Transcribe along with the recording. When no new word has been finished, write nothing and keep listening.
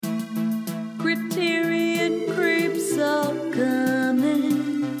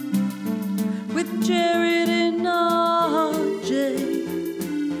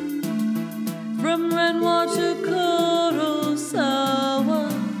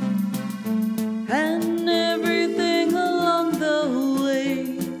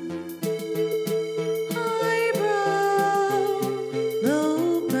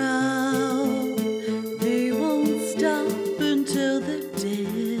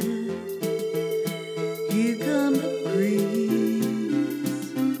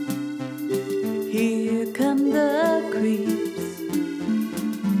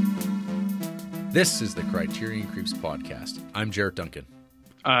This is the Criterion Creeps podcast. I'm Jarrett Duncan.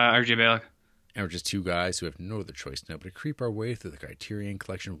 RJ Balick. And we're just two guys who have no other choice now but to creep our way through the Criterion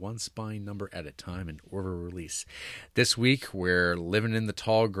Collection one spine number at a time in order of release. This week, we're living in the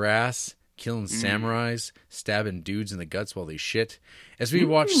tall grass, killing samurais, stabbing dudes in the guts while they shit, as we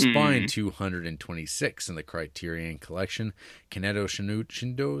watch Spine 226 in the Criterion Collection, Kaneto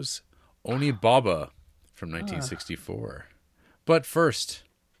Shindo's Onibaba from 1964. But first,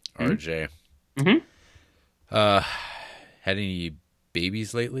 RJ, had any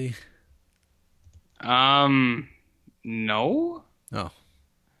babies lately? No. Oh.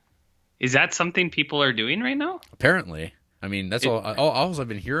 Is that something people are doing right now? Apparently. I mean, that's all I've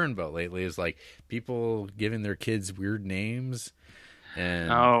been hearing about lately is like people giving their kids weird names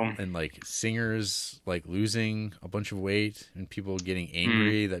and like singers like losing a bunch of weight and people getting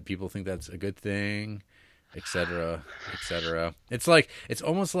angry that people think that's a good thing, etc., etc. It's like it's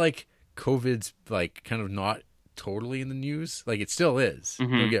almost like COVID's like kind of not totally in the news. Like it still is.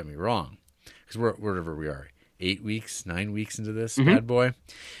 Don't get me wrong. Because we're wherever we are, 8 weeks, 9 weeks into this bad boy.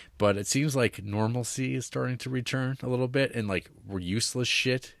 But it seems like normalcy is starting to return a little bit, and like where useless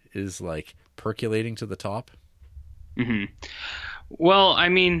shit is like percolating to the top. Well, I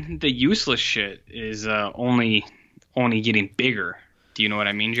mean, the useless shit is only getting bigger. Do you know what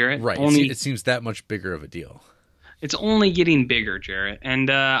I mean, Jarrett? Right. It seems that much bigger of a deal. It's only getting bigger, Jarrett.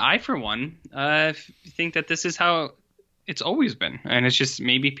 And I, for one, think that this is how it's always been. And it's just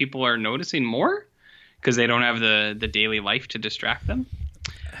maybe people are noticing more because they don't have the daily life to distract them.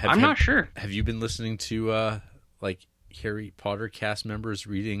 I'm not sure. Have you been listening to like Harry Potter cast members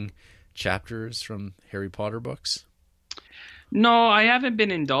reading chapters from Harry Potter books? No, I haven't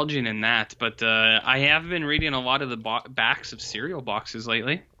been indulging in that, but I have been reading a lot of the backs of cereal boxes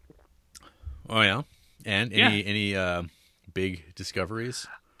lately. Oh yeah, and any big discoveries?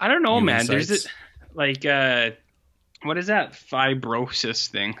 I don't know, man. Insights? There's like what is that fibrosis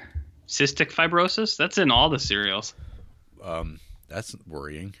thing? Cystic fibrosis? That's in all the cereals. That's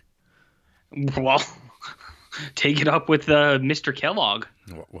worrying. Well, take it up with Mr. Kellogg.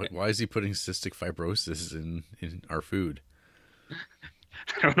 Why is he putting cystic fibrosis in our food?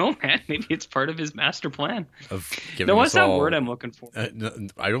 I don't know, man. Maybe it's part of his master plan. No, what's that word I'm looking for? No,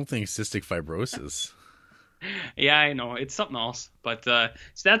 I don't think cystic fibrosis. Yeah, I know. It's something else. But so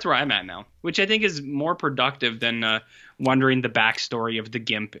that's where I'm at now, which I think is more productive than wondering the backstory of the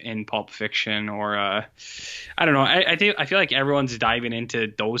Gimp in Pulp Fiction or I don't know. I feel like everyone's diving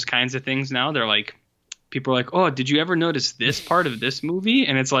into those kinds of things now. They're like, people are like, oh, did you ever notice this part of this movie?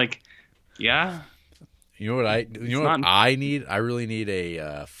 And it's like, yeah. You know what I need? I really need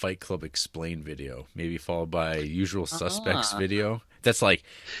a Fight Club Explain video, maybe followed by Usual Suspects video. That's like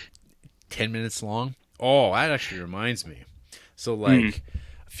 10 minutes long. Oh, that actually reminds me. So like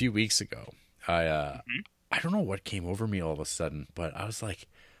a few weeks ago, I don't know what came over me all of a sudden, but I was like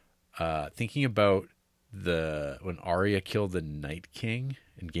thinking about when Arya killed the Night King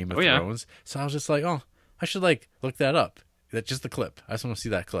in Game of Thrones. So I was just like, oh, I should like look that up. That's just the clip. I just want to see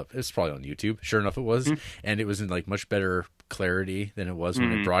that clip. It's probably on YouTube. Sure enough, it was. And it was in like much better clarity than it was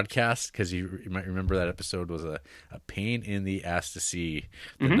when it broadcast, because you might remember that episode was a pain in the ass to see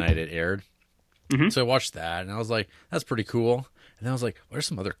the night it aired. So I watched that, and I was like, that's pretty cool. And then I was like, what are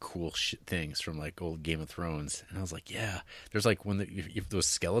some other cool things from like old Game of Thrones? And I was like, yeah, there's like when if those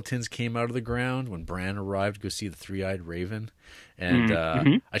skeletons came out of the ground when Bran arrived to go see the three-eyed raven. And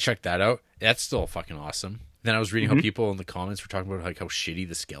I checked that out. That's still fucking awesome. Then I was reading how people in the comments were talking about like how shitty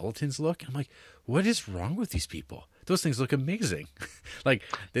the skeletons look. And I'm like, what is wrong with these people? Those things look amazing. Like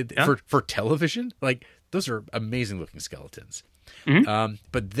for television, like those are amazing looking skeletons.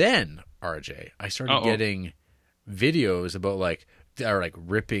 But then, RJ, I started getting videos about like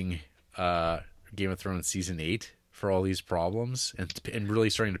ripping Game of Thrones season 8 for all these problems and really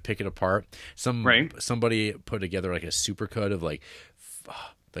starting to pick it apart. Somebody put together like a supercut of like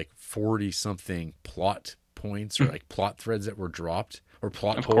 40 something plot points or like plot threads that were dropped or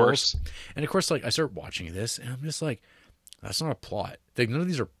plot holes. And of course, like I start watching this and I'm just like, that's not a plot. Like none of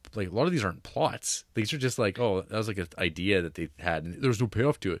these are like a lot of these aren't plots. These are just like, oh, that was like an idea that they had and there was no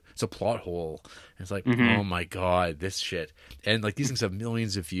payoff to it. It's a plot hole. And it's like, oh my God, this shit. And like these things have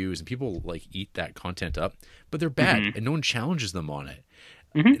millions of views and people like eat that content up, but they're bad and no one challenges them on it.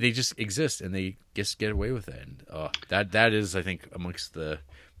 They just exist and they just get away with it. And that is, I think, amongst the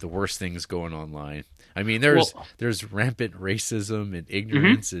worst things going online. I mean, there's rampant racism and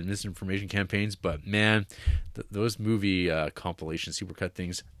ignorance and misinformation campaigns, but man, those movie compilation supercut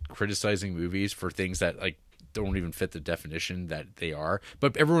things criticizing movies for things that like don't even fit the definition that they are,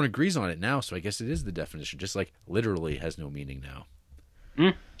 but everyone agrees on it now, so I guess it is the definition. Just like literally has no meaning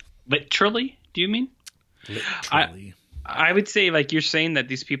now. Literally, do you mean? Literally. I would say, like, you're saying that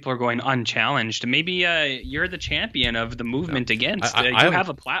these people are going unchallenged. Maybe you're the champion of the movement against. You have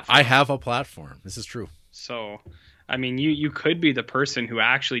a platform. I have a platform. This is true. So, I mean, you could be the person who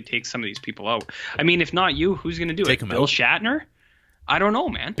actually takes some of these people out. I mean, if not you, who's going to do it? Bill Shatner? I don't know,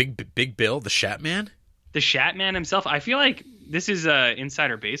 man. Big Bill, the Shatman? The Shatman himself. I feel like this is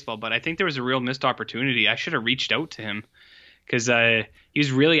insider baseball, but I think there was a real missed opportunity. I should have reached out to him because he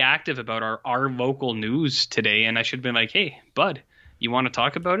was really active about our local news today, and I should have been like, "Hey, bud, you want to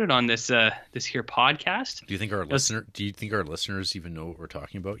talk about it on this here podcast?" Do you think our listeners even know what we're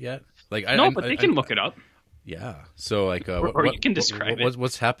talking about yet? Like, but they can look it up. Yeah. So, like, or you can describe it.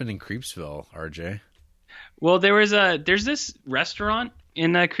 What's happened in Creepsville, RJ? Well, there's this restaurant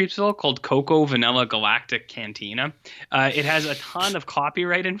in Creepsville called Coco Vanilla Galactic Cantina. It has a ton of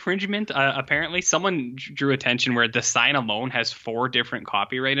copyright infringement. Apparently, someone drew attention where the sign alone has 4 different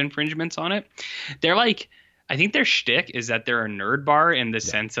copyright infringements on it. They're like, I think their shtick is that they're a nerd bar in the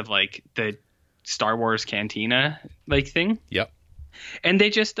sense of like the Star Wars Cantina like thing. Yep. And they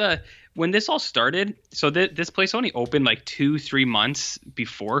just when this all started, so this place only opened like 2-3 months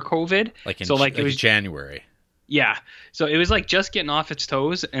before COVID. It was January. Yeah. So it was like just getting off its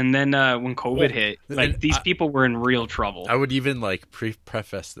toes. And then when COVID hit, like these people were in real trouble. I would even like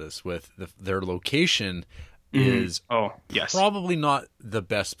preface this with their location is probably not the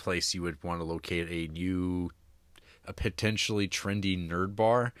best place you would want to locate a potentially trendy nerd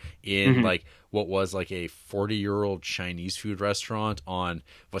bar in like what was like a 40-year-old Chinese food restaurant on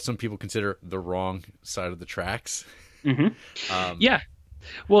what some people consider the wrong side of the tracks. Yeah.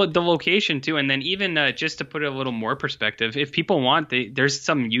 Well, the location too, and then even just to put it a little more perspective, if people want, there's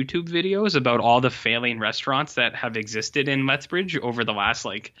some YouTube videos about all the failing restaurants that have existed in Lethbridge over the last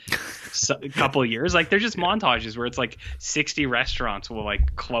like couple of years. Like there's just montages where it's like 60 restaurants will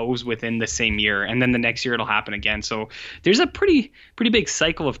like close within the same year, and then the next year it'll happen again. So there's a pretty big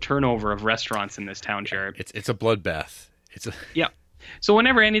cycle of turnover of restaurants in this town, Jared. It's a bloodbath. Yeah. So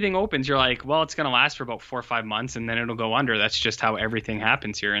whenever anything opens, you're like, well, it's going to last for about 4 or 5 months, and then it'll go under. That's just how everything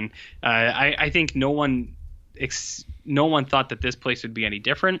happens here. And I think no one thought that this place would be any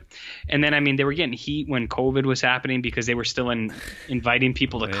different. And then, I mean, they were getting heat when COVID was happening because they were still inviting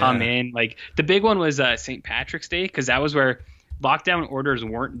people to come in. Like the big one was St. Patrick's Day, because that was where lockdown orders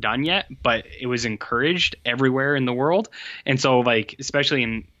weren't done yet, but it was encouraged everywhere in the world. And so, like, especially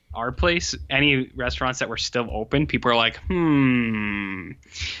in our place, any restaurants that were still open, people are like,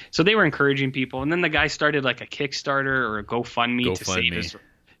 So they were encouraging people. And then the guy started like a Kickstarter or a GoFundMe to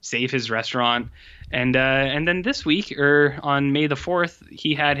save his restaurant. And then this week, or on May the 4th,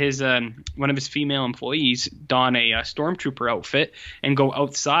 he had his one of his female employees don a stormtrooper outfit and go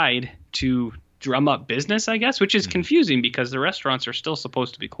outside to drum up business, I guess, which is confusing because the restaurants are still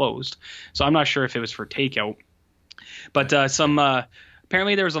supposed to be closed. So I'm not sure if it was for takeout. But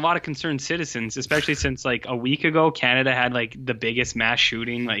apparently there was a lot of concerned citizens, especially since like a week ago, Canada had like the biggest mass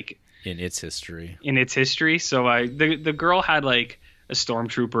shooting like in its history. So the girl had like a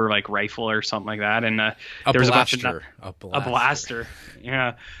stormtrooper like rifle or something like that, and there was a blaster.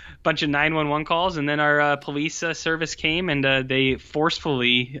 Yeah, bunch of 911 calls, and then our police service came and they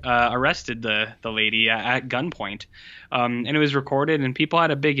forcefully arrested the lady at gunpoint, and it was recorded, and people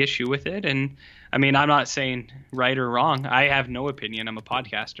had a big issue with it. And I mean, I'm not saying right or wrong. I have no opinion. I'm a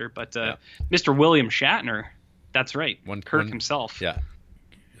podcaster. But Mr. William Shatner, that's right, Kirk himself. Yeah.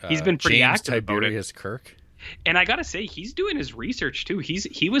 He's been pretty James active Tiberius about it. Kirk. And I got to say, he's doing his research, too.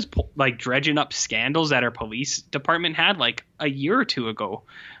 He was like dredging up scandals that our police department had like a year or two ago.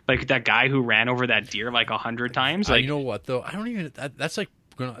 Like that guy who ran over that deer like 100 times. Like, you know what, though? I don't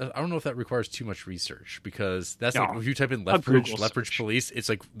know if that requires too much research, because that's like if you type in Lethbridge police, it's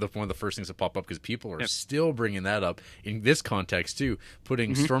like one of the first things that pop up, because people are still bringing that up in this context too,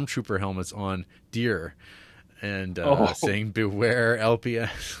 putting stormtrooper helmets on deer and saying beware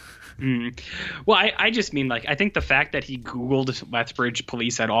LPS. Well, I just mean, like, I think the fact that he Googled Lethbridge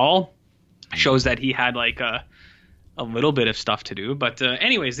police at all shows that he had like a little bit of stuff to do. But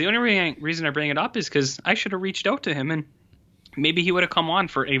anyways, the only reason I bring it up is because I should have reached out to him, and maybe he would have come on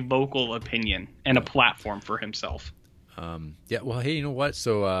for a local opinion and a platform for himself. Well, hey, you know what?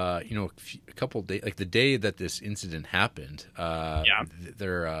 So, a couple days, like the day that this incident happened,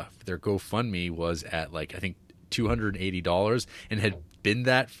 their GoFundMe was at like, I think $280, and had been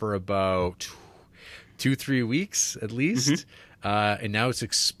that for about 2-3 weeks at least. And now it's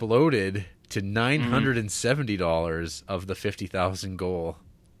exploded to $970 of the 50,000 goal.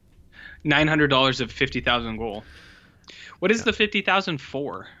 $900 of 50,000 goal. What is the 50,000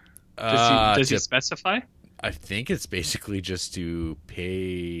 for? Does he specify? I think it's basically just to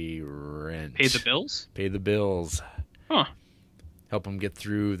pay rent. Pay the bills? Pay the bills. Huh. Help them get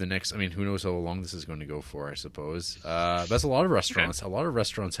through the next. I mean, who knows how long this is going to go for? I suppose. That's a lot of restaurants. Okay. A lot of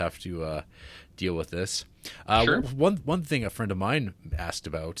restaurants have to deal with this. Sure. One thing a friend of mine asked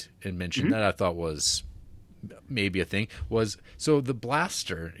about and mentioned that I thought was maybe a thing was so the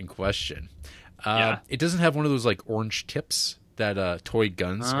blaster in question. It doesn't have one of those like orange tips that toy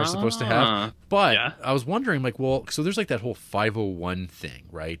guns are supposed to have. But I was wondering, like, well, so there's like that whole 501 thing,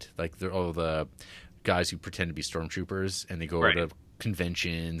 right? Like all the guys who pretend to be stormtroopers and they go to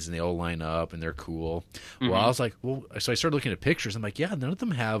conventions and they all line up and they're cool. Well, I was like, well, so I started looking at pictures. I'm like, yeah, none of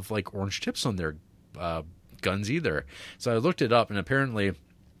them have like orange tips on their guns either. So I looked it up, and apparently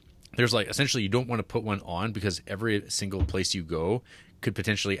there's like essentially you don't want to put one on because every single place you go could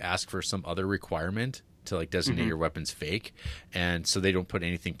potentially ask for some other requirement to like designate your weapons fake, and so they don't put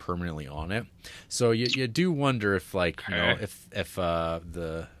anything permanently on it. So you do wonder if like you know if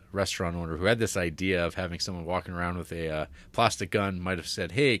the restaurant owner who had this idea of having someone walking around with a plastic gun might have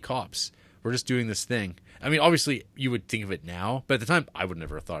said, "Hey, cops, we're just doing this thing." I mean, obviously you would think of it now, but at the time I would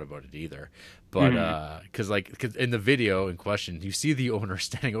never have thought about it either. But because in the video in question, you see the owner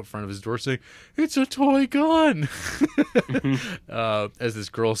standing out front of his door saying, "It's a toy gun," as this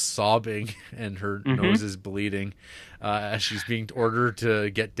girl's sobbing and her nose is bleeding, as she's being ordered to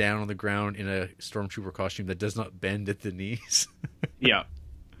get down on the ground in a stormtrooper costume that does not bend at the knees. Yeah,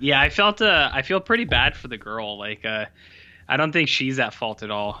 I feel pretty bad for the girl. Like, I don't think she's at fault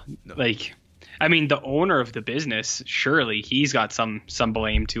at all. No. Like, I mean, the owner of the business, surely he's got some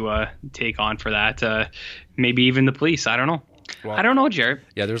blame to take on for that. Maybe even the police. I don't know. Well, I don't know, Jared.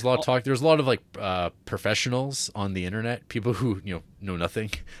 Yeah, there's a lot of talk. There's a lot of like professionals on the internet, people who know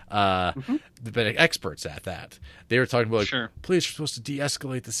nothing, but experts at that. They were talking about like, police are supposed to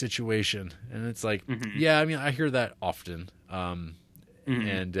de-escalate the situation, and it's like, yeah, I mean, I hear that often.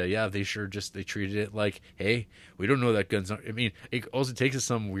 And they treated it like, hey, we don't know that gun's not. I mean, it also takes us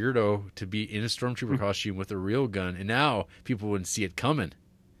some weirdo to be in a stormtrooper costume with a real gun, and now people wouldn't see it coming.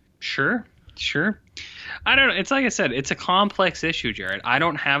 Sure. I don't know. It's like I said, it's a complex issue, Jared. I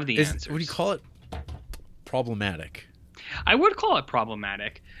don't have the answers. Would you call it problematic? I would call it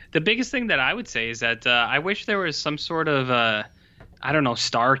problematic. The biggest thing that I would say is that I wish there was some sort of I don't know,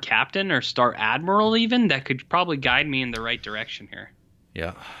 star captain or star admiral even that could probably guide me in the right direction here.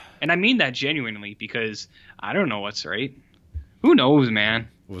 Yeah. And I mean that genuinely because I don't know what's right. Who knows, man?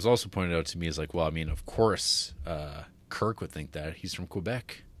 What was also pointed out to me is like, well, I mean, of course, Kirk would think that. He's from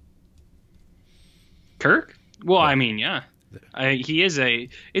Quebec. Kirk? Well, I mean, yeah. He is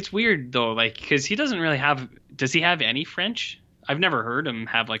it's weird, though, like, because he doesn't really have... Does he have any French? I've never heard him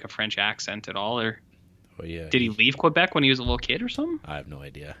have, like, a French accent at all, or... Well, yeah. Did he leave Quebec when he was a little kid or something? I have no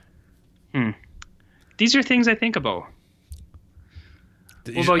idea. These are things I think about.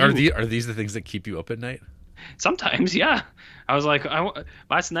 Are these the things that keep you up at night? Sometimes, yeah. I was like,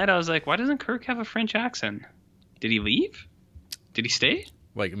 last night I was like, why doesn't Kirk have a French accent? Did he leave? Did he stay?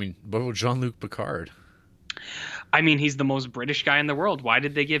 Like, I mean, what about Jean-Luc Picard? I mean, he's the most British guy in the world. Why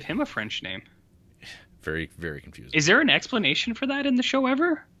did they give him a French name? Very, very confusing. Is there an explanation for that in the show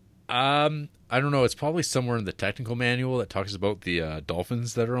ever? I don't know. It's probably somewhere in the technical manual that talks about the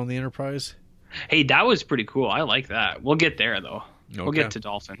dolphins that are on the Enterprise. Hey, that was pretty cool. I like that. We'll get there, though. Okay. We'll get to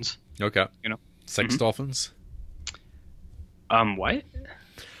dolphins. Okay. Sex dolphins? What?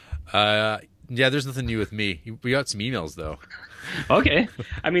 Yeah, there's nothing new with me. We got some emails, though. Okay.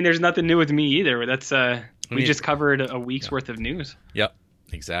 I mean, there's nothing new with me either. That's we just covered a week's worth of news. Yep.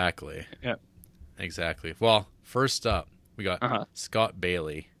 Exactly. Yep. Exactly. Well, first up, we got Scott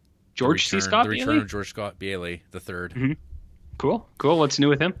Bailey. George C. Scott Bailey? The return of George Scott Bailey the third. Cool. What's new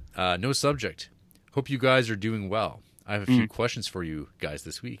with him? No subject. Hope you guys are doing well. I have a few questions for you guys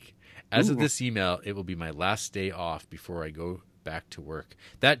this week. As of this email, it will be my last day off before I go back to work.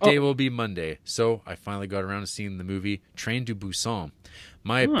 That day will be Monday, so I finally got around to seeing the movie Train to Busan.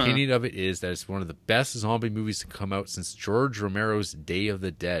 My opinion of it is that it's one of the best zombie movies to come out since George Romero's Day of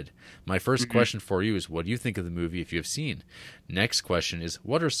the Dead. My first question for you is, what do you think of the movie if you have seen? Next question is,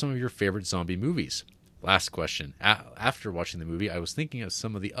 what are some of your favorite zombie movies? Last question. After watching the movie, I was thinking of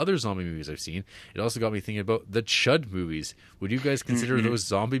some of the other zombie movies I've seen. It also got me thinking about the Chud movies. Would you guys consider those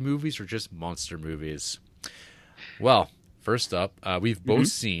zombie movies or just monster movies? Well, first up, we've both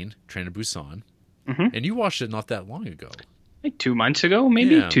seen Train to Busan, and you watched it not that long ago. Like 2 months ago,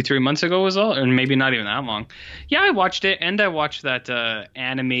 maybe 2-3 months ago was all, or maybe not even that long. Yeah, I watched it, and I watched that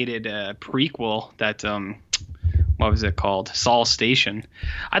animated prequel that what was it called? Saul Station.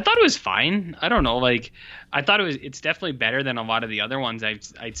 I thought it was fine. I don't know. Like, I thought it's definitely better than a lot of the other ones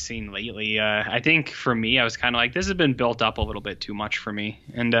I'd seen lately. I think for me, I was kind of like, this has been built up a little bit too much for me.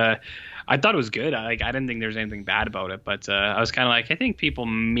 And I thought it was good. I didn't think there's anything bad about it, but I was kind of like, I think people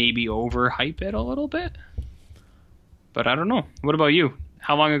maybe overhype it a little bit. But I don't know. What about you?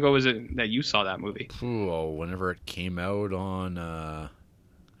 How long ago was it that you saw that movie? Ooh, whenever it came out on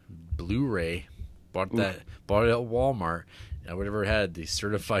Blu-ray. Bought it at Walmart. And whatever it had the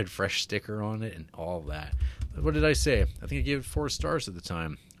certified fresh sticker on it and all that. What did I say? I think I gave it 4 stars at the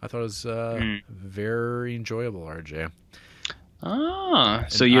time. I thought it was very enjoyable, RJ.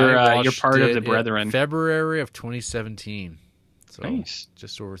 So you're part of the brethren. February of 2017. So nice.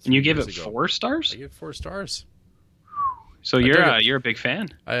 Just over 3 And you gave years it ago. 4 stars? I gave it 4 stars. So you're a big fan.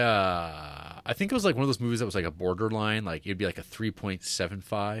 I think it was like one of those movies that was like a borderline, like it'd be like a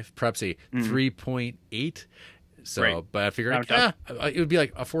 3.75, perhaps a 3.8. So, right. But I figured it would be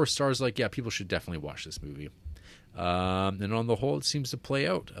like a 4 stars. Like, yeah, people should definitely watch this movie. And on the whole, it seems to play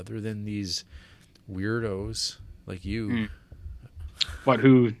out. Other than these weirdos like you,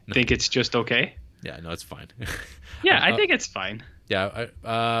 who think it's just okay? Yeah, no, it's fine. Yeah, I think it's fine. Yeah,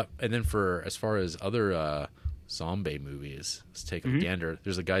 and then as far as other zombie movies, let's take a gander.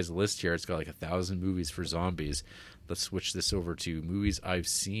 There's a guy's list here. It's got like 1,000 movies for zombies. Let's switch this over to movies I've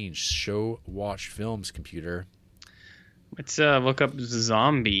seen. Show, watch, films, computer. Let's look up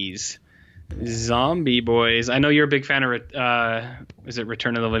zombies. Zombie boys. I know you're a big fan of is it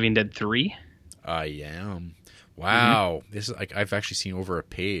Return of the Living Dead 3? I am. Wow. This is like, I've actually seen over a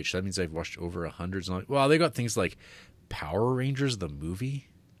page. That means I've watched over 100. Well, they got things like Power Rangers the movie.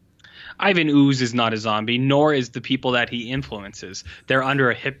 Ivan Ooze is not a zombie, nor is the people that he influences. They're under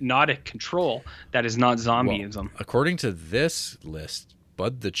a hypnotic control that is not zombieism. Well, according to this list,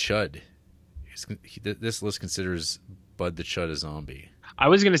 Bud the Chud, this list considers Bud the Chud a zombie. I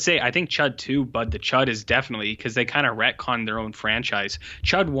was going to say, I think Chud 2, Bud the Chud is definitely, because they kind of retconned their own franchise.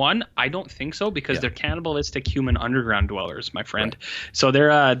 Chud 1, I don't think so, because they're cannibalistic human underground dwellers, my friend. Right. So they're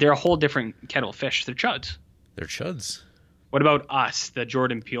a whole different kettle of fish. They're Chuds. They're Chuds. What about Us, the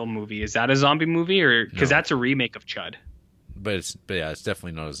Jordan Peele movie? Is that a zombie movie, or because that's a remake of Chud? But it's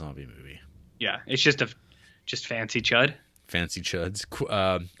definitely not a zombie movie. Yeah, it's just fancy Chud. Fancy Chuds,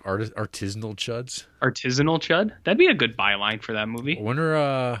 artisanal Chuds. Artisanal Chud. That'd be a good byline for that movie. When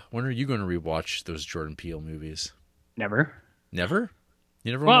are you going to rewatch those Jordan Peele movies? Never. Never.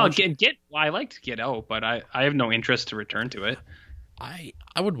 You never. Well, I liked Get Out, but I have no interest to return to it. I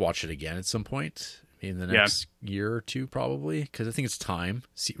would watch it again at some point. In the next year or two, probably, because I think it's time.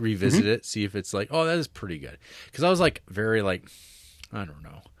 Revisit it, see if it's like, oh, that is pretty good. Because I was like very like, I don't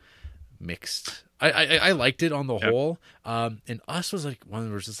know, mixed. I liked it on the whole. And Us was like one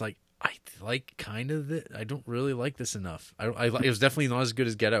of those just like, I like kind of it. I don't really like this enough. It was definitely not as good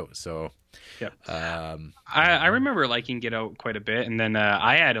as Get Out. So yeah, I remember liking Get Out quite a bit, and then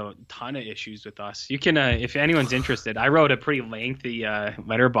I had a ton of issues with Us. You can, if anyone's interested, I wrote a pretty lengthy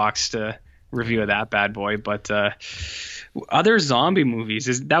Letterboxd review of that bad boy. But other zombie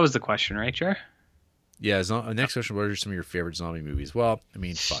movies, that was the question, right, Jar? Yeah. Next question: what are some of your favorite zombie movies? Well, I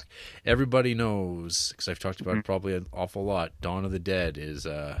mean, fuck, everybody knows, because I've talked about it probably an awful lot. Dawn of the Dead is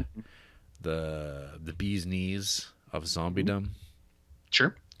the bee's knees of zombiedom.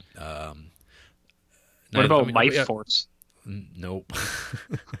 Sure. What about Life Force? Nope.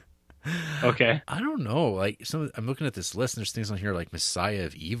 Okay. I don't know. Like I'm looking at this list, and there's things on here like Messiah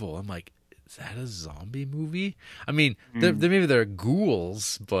of Evil. I'm like, is that a zombie movie? I mean, maybe they're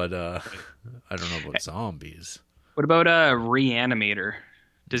ghouls, but I don't know about zombies. What about Reanimator?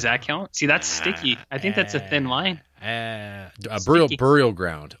 Does that count? See, that's sticky. I think that's a thin line. Burial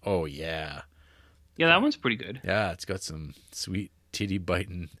Ground. Oh yeah. Yeah, that one's pretty good. Yeah, it's got some sweet titty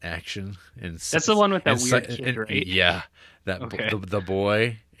biting action, and that's the one with that weird kid, right? Yeah, the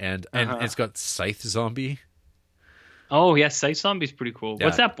boy, and it's got Scythe Zombie. Oh yeah, Scythe Zombie's pretty cool. Yeah.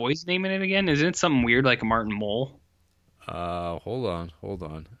 What's that boy's name in it again? Isn't it something weird like a Martin Mole? Hold on.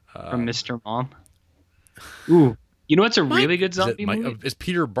 From Mr. Mom. Ooh, you know what's a really good zombie movie? It's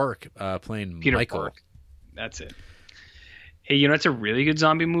Peter Bark playing Peter Michael. Bark. That's it. Hey, you know what's a really good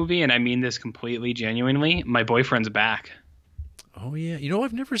zombie movie, and I mean this completely genuinely? My Boyfriend's Back. Oh yeah, you know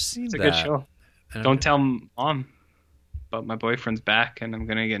I've never seen that. It's a good show. Don't tell Mom. But My Boyfriend's Back, and I'm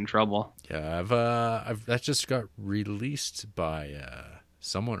gonna get in trouble. Yeah, I've that just got released by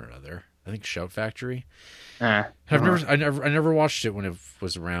someone or other. I think Shout Factory. I never watched it when it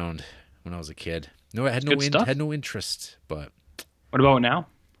was around when I was a kid. No, I had no interest. But what about now?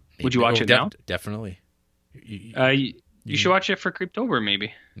 Maybe. Would you watch it now? Definitely. You should watch it for Creeptober,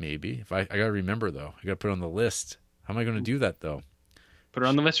 maybe. Maybe. If I gotta remember though, I gotta put it on the list. How am I going to do that though? Put it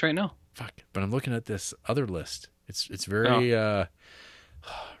on the list right now. Fuck. But I'm looking at this other list. It's very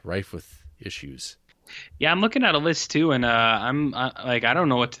rife with issues. Yeah, I'm looking at a list too, and I don't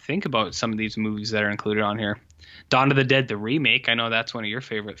know what to think about some of these movies that are included on here. Dawn of the Dead, the remake. I know that's one of your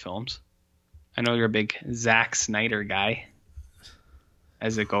favorite films. I know you're a big Zack Snyder guy,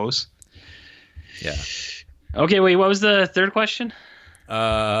 as it goes. Yeah. Okay, wait. What was the third question?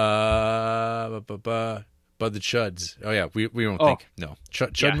 Bud the Chuds. Oh yeah, we don't think no.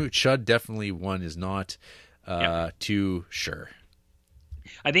 Chud definitely one is not too sure.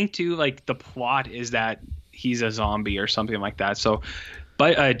 I think too, like the plot is that he's a zombie or something like that. So,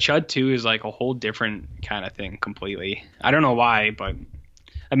 but Chud 2 is like a whole different kind of thing completely. I don't know why, but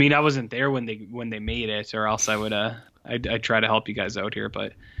I mean I wasn't there when they made it, or else I would I'd try to help you guys out here.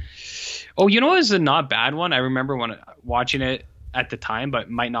 But you know, it was a not bad one. I remember when watching it at the time,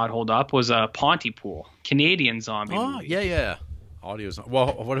 but might not hold up. Was Pontypool, Canadian zombie movie. Yeah. Audio's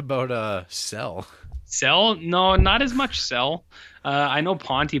well. What about Cell? Cell? No, not as much Cell. I know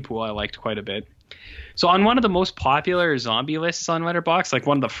Pontypool I liked quite a bit. So on one of the most popular zombie lists on Letterboxd, like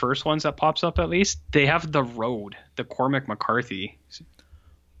one of the first ones that pops up at least, they have The Road, the Cormac McCarthy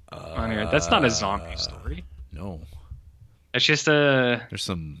on here. That's not a zombie story. No. It's just there's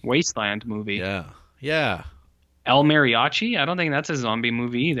some wasteland movie. Yeah. El Mariachi? I don't think that's a zombie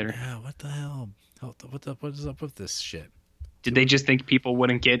movie either. Yeah, what the hell? What is up with this shit? Did they just think people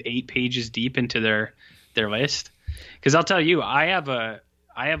wouldn't get 8 pages deep into their list? Because I'll tell you, I have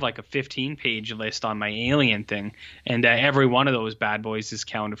like a 15-page list on my alien thing, and every one of those bad boys is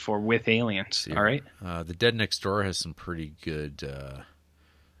counted for with aliens. All right. The Dead Next Door has some pretty good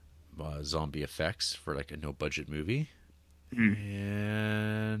zombie effects for like a no-budget movie,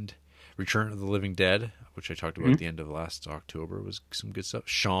 and Return of the Living Dead, which I talked about at the end of last October, was some good stuff.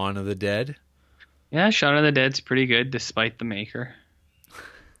 Shaun of the Dead. Yeah, Shaun of the Dead's pretty good, despite the maker.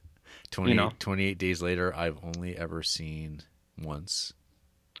 28 Days Later, I've only ever seen once.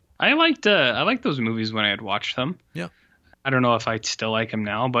 I liked those movies when I had watched them. Yeah. I don't know if I still like them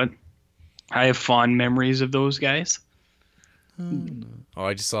now, but I have fond memories of those guys.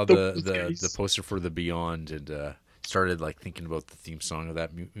 I just saw the poster for The Beyond and started like thinking about the theme song of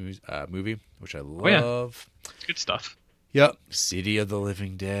that movie, which I love. It's good stuff. Yep. City of the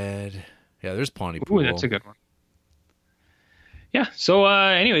Living Dead. Yeah, there's Pontypool. Ooh, that's a good one. Yeah. So,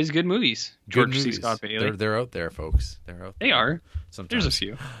 anyways, good movies. George C. Scott Bailey. They're out there, folks. They're out there. They are. Sometimes. There's a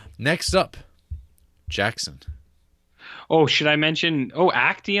few. Next up, Jackson. Oh, should I mention?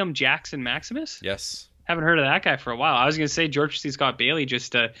 Actium Jackson Maximus? Yes. Haven't heard of that guy for a while. I was going to say George C. Scott Bailey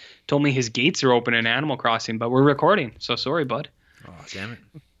just told me his gates are open in Animal Crossing, but we're recording, so sorry, bud. Oh, damn it.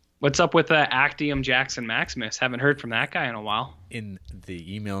 What's up with Actium Jackson Maximus? Haven't heard from that guy in a while. In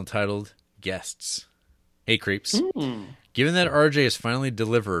the email entitled Guests. Hey, creeps. Given that RJ has finally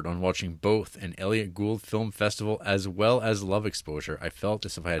delivered on watching both an Elliot Gould Film Festival as well as Love Exposure, I felt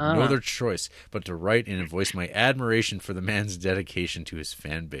as if I had no other choice but to write in and voice my admiration for the man's dedication to his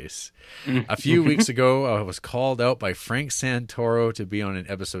fan base. A few weeks ago, I was called out by Frank Santoro to be on an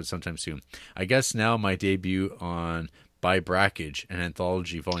episode sometime soon. I guess now my debut on By Brackage, an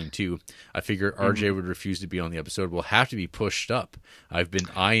anthology volume 2, I figured RJ would refuse to be on the episode will have to be pushed up. I've been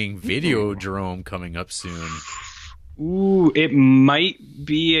eyeing Video Jerome coming up soon. Ooh, it might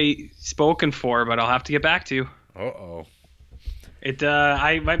be spoken for, but I'll have to get back to you. Uh-oh.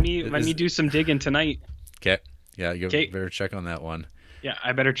 Let me do some digging tonight. Okay. Yeah, you better check on that one. Yeah,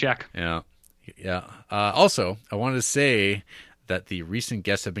 I better check. Yeah. Also, I wanted to say that the recent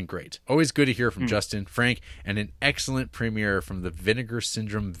guests have been great. Always good to hear from Justin, Frank, and an excellent premiere from the Vinegar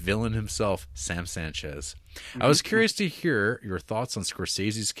Syndrome villain himself, Sam Sanchez. I was curious to hear your thoughts on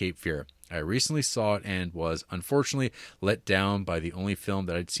Scorsese's Cape Fear. I recently saw it and was unfortunately let down by the only film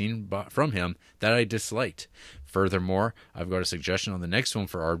that I'd seen from him that I disliked. Furthermore, I've got a suggestion on the next film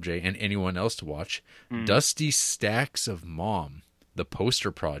for RJ and anyone else to watch. Dusty Stacks of Mom, The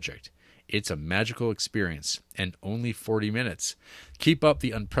Poster Project. It's a magical experience and only 40 minutes. Keep up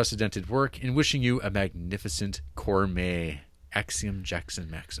the unprecedented work and wishing you a magnificent gourmet. Axiom Jackson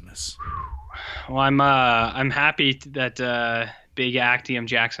Maximus. Well, I'm happy that big Actium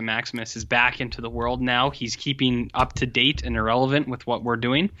Jackson Maximus is back into the world now. He's keeping up to date and irrelevant with what we're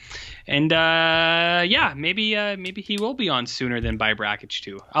doing, and maybe he will be on sooner than By Brackage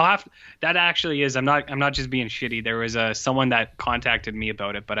too. That actually is. I'm not just being shitty. There was someone that contacted me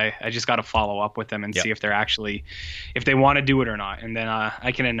about it, but I just got to follow up with them and see if they want to do it or not, and then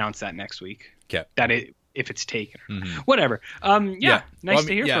I can announce that next week. Yeah. If it's taken, whatever. Nice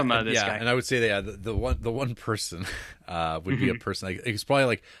to hear from this guy. And I would say that the one person would be a person. Like, it's probably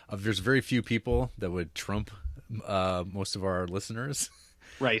like there's very few people that would trump most of our listeners.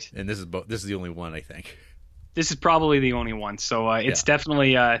 Right. And this is the only one, I think. This is probably the only one. So it's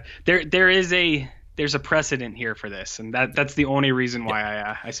definitely there's a precedent here for this, and that's the only reason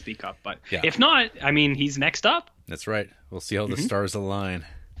why I speak up. But if not, I mean, he's next up. That's right. We'll see how the stars align.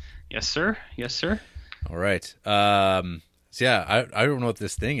 Yes, sir. Yes, sir. All right. So yeah, I don't know what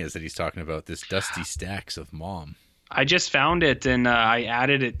this thing is that he's talking about. This Dusty Stacks of Mom. I just found it and I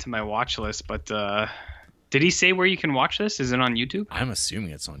added it to my watch list. But did he say where you can watch this? Is it on YouTube? I'm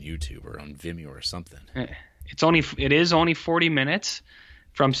assuming it's on YouTube or on Vimeo or something. It is only 40 minutes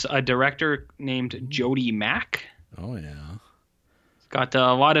from a director named Jody Mack. Oh yeah. It's got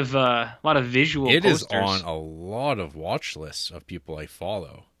a lot of visual posters. It is on a lot of watch lists of people I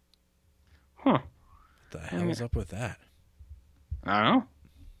follow. Huh. What the hell is up with that? I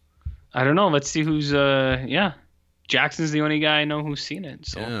don't know. Let's see who's Jackson's the only guy I know who's seen it.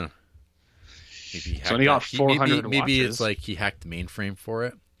 So yeah. Maybe only got 400 maybe watches. It's like he hacked the mainframe for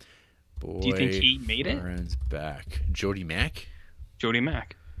it. Boy, do you think he made it? Boyfriend's Back. Jody Mack? Jody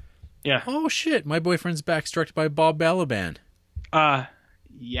Mack. Yeah. Oh shit! My Boyfriend's Back, directed by Bob Balaban.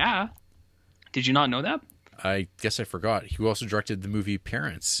 Yeah. Did you not know that? I guess I forgot. He also directed the movie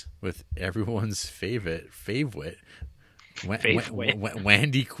Parents with everyone's favorite Wendy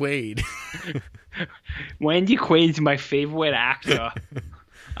Quaid. Wendy Quaid's my favorite actor.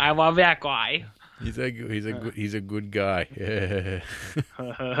 I love that guy. He's a good guy.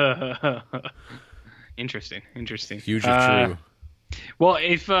 Interesting. Huge of true. Well,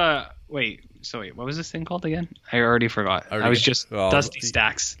 if wait, what was this thing called again? I already forgot. Dusty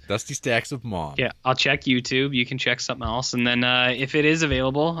Stacks. Dusty Stacks of Mom. Yeah, I'll check YouTube. You can check something else, and then if it is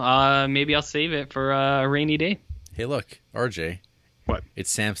available, maybe I'll save it for a rainy day. Hey, look, RJ. What? It's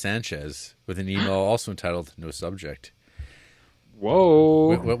Sam Sanchez with an email also entitled "No Subject."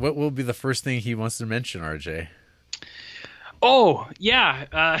 Whoa. What will be the first thing he wants to mention, RJ? Oh,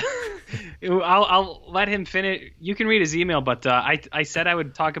 yeah. I'll let him finish. You can read his email, but I said I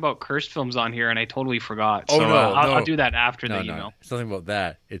would talk about cursed films on here, and I totally forgot. Oh, so no, I'll do that after the email. No, it's nothing about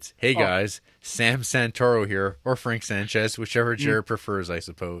that. It's, hey, guys, Sam Santoro here, or Frank Sanchez, whichever Jared prefers, I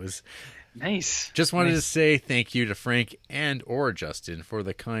suppose. Nice. Just wanted to say thank you to Frank and or Justin for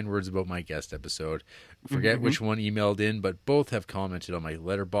the kind words about my guest episode. Forget which one emailed in, but both have commented on my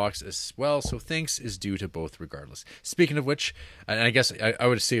letterbox as well, so thanks is due to both regardless. Speaking of which, and I guess I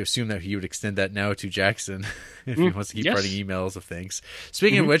would assume that he would extend that now to Jackson if he wants to keep writing emails of things.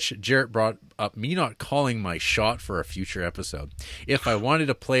 Speaking of which, Jarrett brought up me not calling my shot for a future episode. If I wanted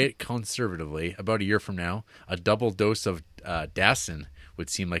to play it conservatively, about a year from now, a double dose of Dassin would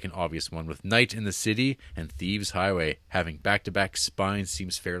seem like an obvious one, with Night in the City and Thieves Highway having back-to-back spines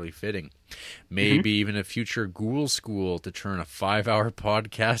seems fairly fitting. Maybe even a future Ghoul School to turn a 5-hour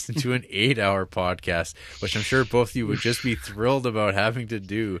podcast into an 8-hour podcast, which I'm sure both of you would just be thrilled about having to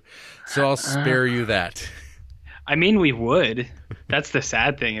do. So I'll spare you that. I mean, we would. That's the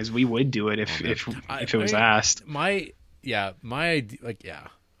sad thing, is we would do it if it was asked. If we were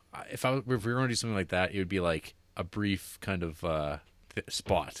going to do something like that, it would be like a brief kind of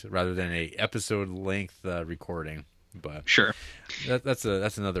spot rather than a episode length recording. But sure, that's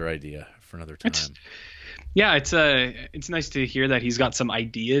another idea for another time. It's nice to hear that he's got some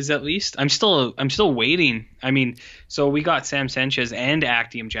ideas at least. I'm still waiting. I mean, so we got Sam Sanchez and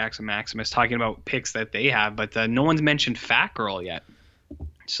Actium Jackson Maximus talking about picks that they have, but no one's mentioned Fat Girl yet.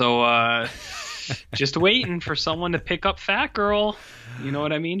 So just waiting for someone to pick up Fat Girl. You know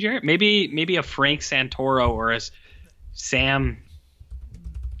what I mean, Jared? Maybe a Frank Santoro or a Sam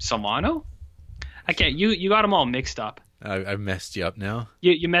Solano? I can't. You got them all mixed up. I messed you up now.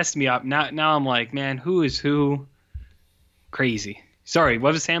 You messed me up. Now I'm like, man, who is who? Crazy. Sorry,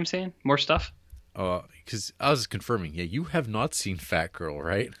 what was Sam saying? More stuff? Because I was confirming. Yeah, you have not seen Fat Girl,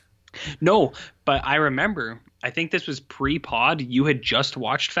 right? No, but I remember. I think this was pre-pod. You had just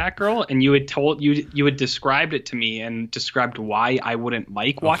watched Fat Girl, and you had described it to me and described why I wouldn't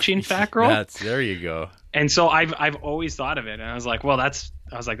like watching Fat Girl. There you go. And so I've always thought of it, and I was like, well, that's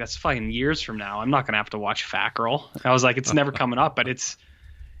fucking years from now. I'm not gonna have to watch Fat Girl. I was like, it's never coming up, but it's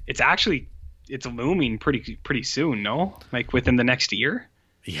looming pretty soon. No, like within the next year.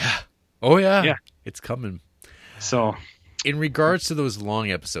 Yeah. Oh yeah. It's coming. So, in regards to those long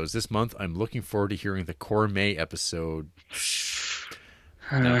episodes, this month I'm looking forward to hearing the Cormet episode.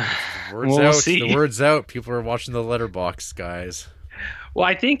 We'll see. The word's out. People are watching the letterbox, guys. Well,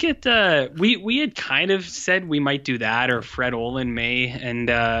 I think we had kind of said we might do that, or Fred Olin may,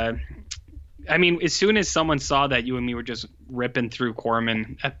 and I mean, as soon as someone saw that you and me were just ripping through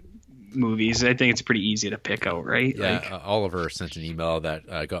Corman, movies. I think it's pretty easy to pick out, right? Yeah, Like, Oliver sent an email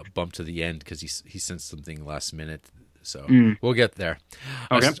that got bumped to the end because he sent something last minute. So we'll get there.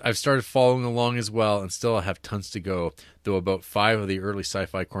 Okay. I've started following along as well, and still have tons to go. Though about 5 of the early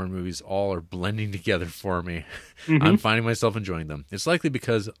sci-fi corn movies all are blending together for me. I'm finding myself enjoying them. It's likely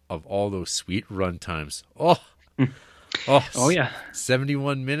because of all those sweet run times. Oh yeah,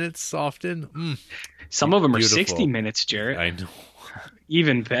 71 minutes often. Some of them Beautiful. are 60 minutes, Jarrett. I know.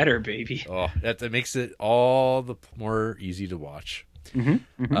 Even better, baby. Oh, that makes it all the more easy to watch.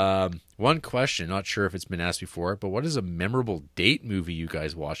 One question, not sure if it's been asked before, but what is a memorable date movie you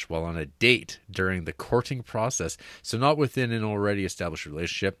guys watched while on a date during the courting process? So not within an already established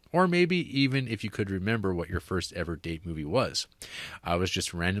relationship, or maybe even if you could remember what your first ever date movie was. I was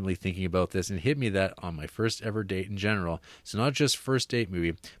just randomly thinking about this and it hit me that on my first ever date in general, so not just first date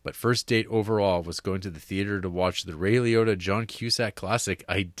movie, but first date overall, was going to the theater to watch the Ray Liotta John Cusack classic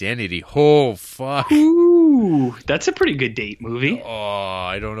Identity. Oh, fuck. Ooh, that's a pretty good date movie. Oh,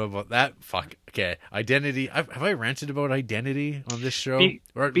 I don't know about that. Fuck. Okay. Identity. Have I ranted about Identity on this show?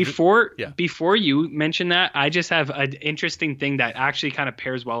 Before you mention that, I just have an interesting thing that actually kind of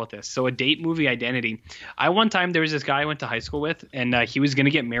pairs well with this. So a date movie, Identity. One time there was this guy I went to high school with, and he was going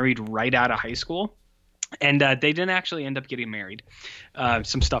to get married right out of high school. And they didn't actually end up getting married.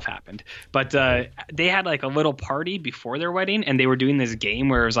 Some stuff happened. But they had like a little party before their wedding, and they were doing this game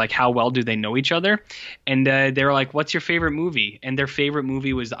where it was like, how well do they know each other? And they were like, what's your favorite movie? And their favorite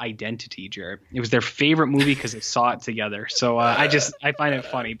movie was Identity, Jared. It was their favorite movie because they saw it together. So I find it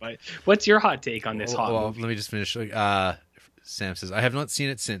funny. But what's your hot take on this movie? Let me just finish. Sam says, I have not seen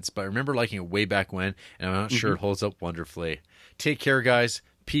it since, but I remember liking it way back when, and I'm not sure it holds up wonderfully. Take care, guys.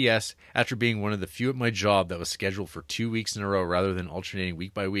 P.S. After being one of the few at my job that was scheduled for 2 weeks in a row rather than alternating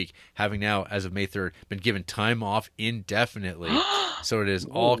week by week, having now, as of May 3rd, been given time off indefinitely. So it is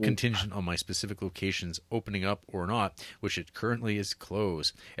all contingent on my specific locations opening up or not, which it currently is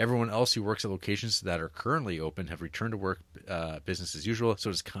closed. Everyone else who works at locations that are currently open have returned to work business as usual.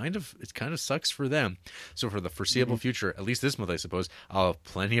 So it kind of sucks for them. So for the foreseeable future, at least this month, I suppose, I'll have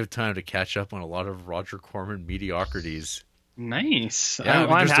plenty of time to catch up on a lot of Roger Corman mediocrities. Nice.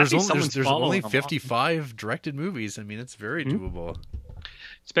 Yeah, there's only 55 directed movies. I mean, it's very doable.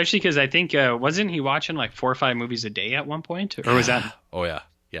 Especially because I think wasn't he watching like 4 or 5 movies a day at one point, or was that? Oh yeah,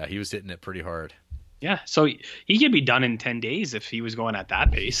 he was hitting it pretty hard. Yeah, so he could be done in 10 days if he was going at that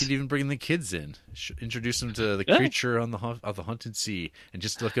pace. He could even bring the kids in, introduce them to the creature on of the haunted sea, and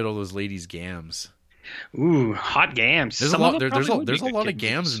just look at all those ladies' gams. Ooh, hot gams. There's a lot of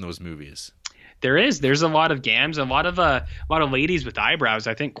gams in those movies. There's a lot of gams, a lot of ladies with eyebrows.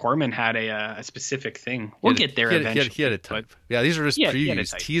 I think Corman had a specific thing. We'll get there eventually. He had a type. Yeah, these are just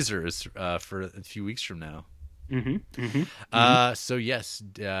previews, teasers for a few weeks from now. So yes,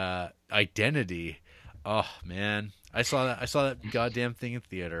 Identity. Oh man, I saw that goddamn thing in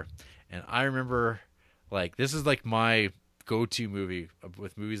theater, and I remember like this is like my go-to movie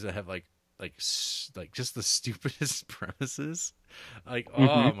with movies that have like just the stupidest premises. Like,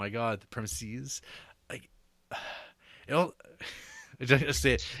 oh my god, the premises. Like, it'll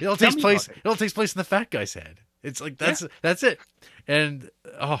takes place in the fat guy's head. It's like that's it. And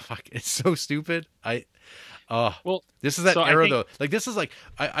oh fuck, it's so stupid. This is that era though. Like this is like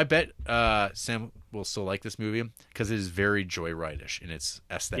I bet Sam will still like this movie because it is very Joyride-ish in its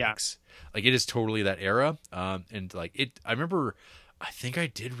aesthetics. Like it is totally that era. And like it, I remember. I think I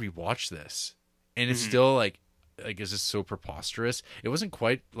did rewatch this, and it's still like it's just so preposterous. It wasn't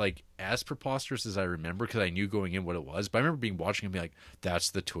quite like as preposterous as I remember because I knew going in what it was. But I remember watching and being like, "That's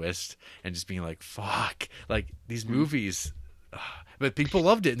the twist," and just being like, "Fuck!" Like these movies. But people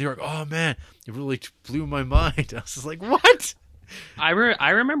loved it, and they were like, "Oh man, it really blew my mind." I was just like, "What?" I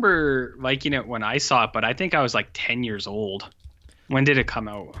remember liking it when I saw it, but I think I was like 10 years old. When did it come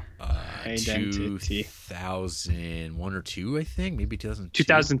out? Identity. 2001 or 2, I think. Maybe 2002.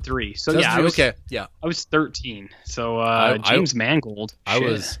 2003. So yeah, I was 13. So James Mangold. I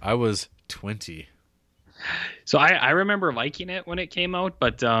was 20. So I remember liking it when it came out,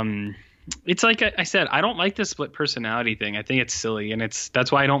 but it's like I said, I don't like the split personality thing. I think it's silly, and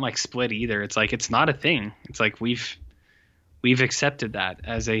that's why I don't like Split either. It's like it's not a thing. It's like we've accepted that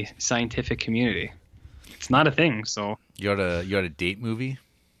as a scientific community. It's not a thing. So you had a date movie?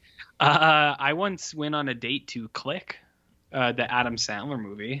 I once went on a date to Click, the Adam Sandler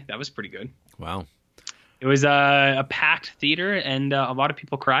movie. That was pretty good. Wow. It was a packed theater, and a lot of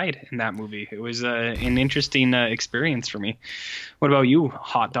people cried in that movie. It was an interesting experience for me. What about you,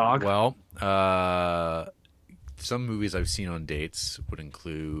 hot dog? Well, some movies I've seen on dates would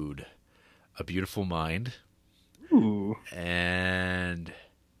include A Beautiful Mind. Ooh. And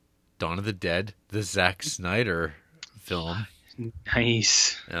Dawn of the Dead, the Zack Snyder film.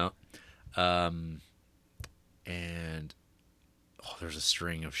 Nice. Yeah. And there's a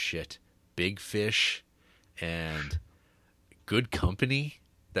string of shit. Big Fish and Good Company,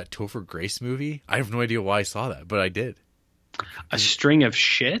 that Topher Grace movie. I have no idea why I saw that, but I did. A string of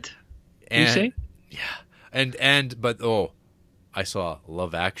shit? You say? Yeah. But I saw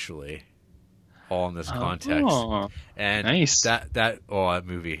Love Actually, all in this context. Oh, and nice. That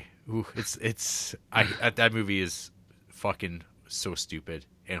movie. Ooh, that movie is fucking so stupid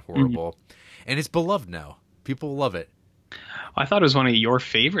and horrible, and it's beloved now. People love it. I thought it was one of your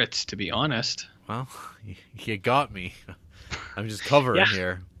favorites, to be honest. Well, you got me. I'm just covering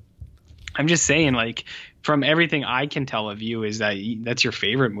here. I'm just saying, like, from everything I can tell of you, is that's your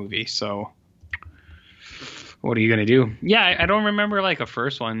favorite movie. So, what are you gonna do? Yeah, I don't remember like a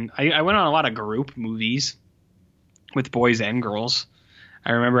first one. I went on a lot of group movies with boys and girls.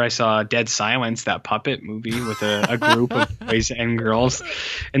 I remember I saw Dead Silence, that puppet movie with a group of boys and girls,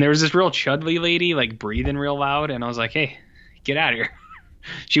 and there was this real chudley lady like breathing real loud, and I was like, "Hey, get out of here."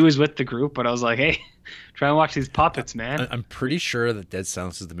 She was with the group, but I was like, "Hey, try and watch these puppets, man." I'm pretty sure that Dead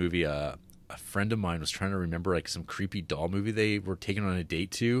Silence is the movie. A friend of mine was trying to remember like some creepy doll movie they were taken on a date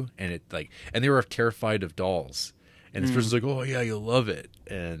to, and they were terrified of dolls. And this person's like, "Oh yeah, you'll love it."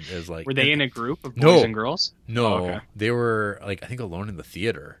 And it was like, were they in a group of boys and girls? No, okay. They were like, I think, alone in the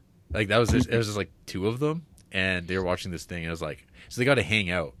theater. Like that was it was just like two of them, and they were watching this thing. And I was like, so they got to hang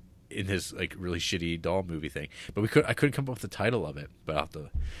out in this like really shitty doll movie thing. But I couldn't come up with the title of it. But I'll have to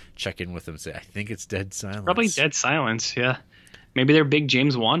check in with them and say, I think it's Dead Silence. Probably Dead Silence. Yeah, maybe they're big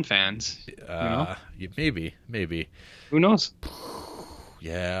James Wan fans. Yeah, maybe. Who knows?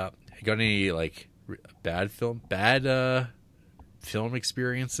 Yeah, you got any like bad film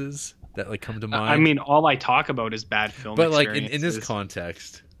experiences that like come to mind? I mean, all I talk about is bad film but like experiences. in this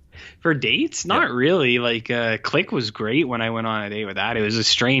context, for dates, not really. Like Click was great when I went on a date with that. It was a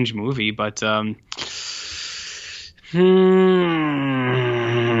strange movie, but no,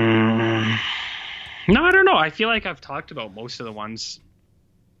 I don't know. I feel like I've talked about most of the ones.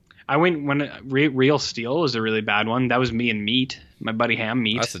 I went when Real Steel was a really bad one. That was me and Meat, my buddy Ham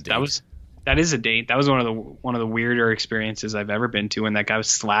Meat. That's a date. That is a date. That was one of the weirder experiences I've ever been to. When that guy was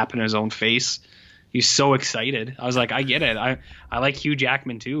slapping his own face, he was so excited. I was like, I get it. I like Hugh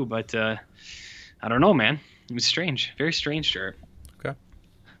Jackman too, but I don't know, man. It was strange, very strange, Jared. Okay,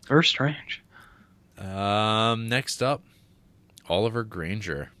 very strange. Next up, Oliver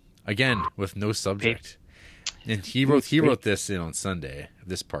Granger, again with no subject. And he wrote this in on Sunday,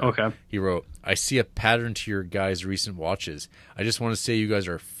 this part. Okay. He wrote, "I see a pattern to your guys' recent watches. I just want to say you guys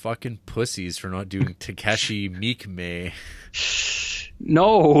are fucking pussies for not doing Takashi Miike."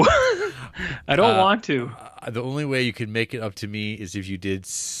 No, I don't want to. The only way you could make it up to me is if you did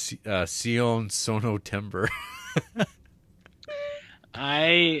Sion Sono Timber.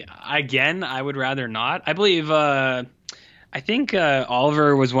 I would rather not. I believe I think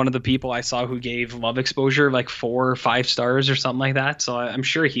Oliver was one of the people I saw who gave Love Exposure like 4 or 5 stars or something like that. So I'm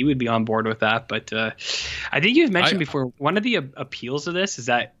sure he would be on board with that. But I think you've mentioned before, one of the appeals of this is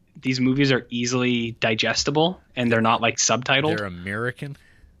that these movies are easily digestible and they're not like subtitled. They're American.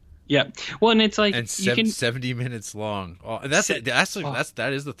 Yeah. Well, and it's like and 70 minutes long. Oh, and that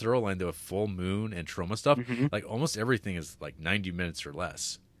is the throw line though. Of Full Moon and Trauma stuff. Mm-hmm. Like almost everything is like 90 minutes or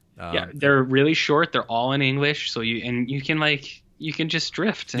less. Yeah, they're really short. They're all in English, so you can just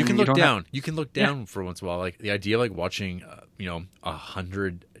drift. You can look down. You can look down for once in a while. Like the idea of like watching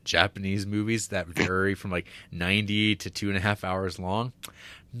 100 Japanese movies that vary from like 90 to 2.5 hours long.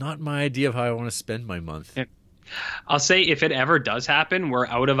 Not my idea of how I want to spend my month. Yeah. I'll say if it ever does happen, we're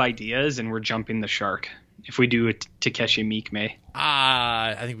out of ideas and we're jumping the shark. If we do it Takeshi Miike.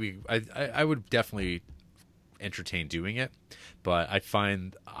 I think I would definitely entertain doing it, but I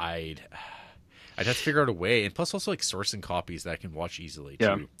find I'd have to figure out a way, and plus also like sourcing copies that I can watch easily too.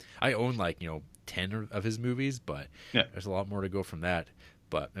 Yeah. I own 10 of his movies, but there's a lot more to go from that.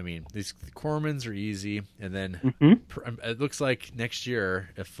 But I mean, the Cormans are easy, and then it looks like next year,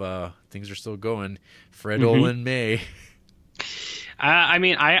 if things are still going, Fred Olen May. I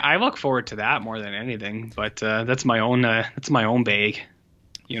mean, I look forward to that more than anything, but that's my own bag.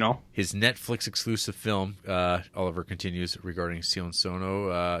 His Netflix exclusive film, Oliver continues regarding Sion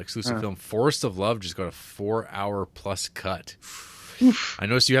Sono, exclusive film Forest of Love just got a 4-hour plus cut. Oof. I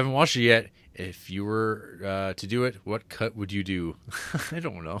noticed you haven't watched it yet. If you were to do it, what cut would you do? I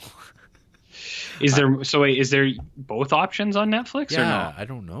don't know. Is there both options on Netflix or no? I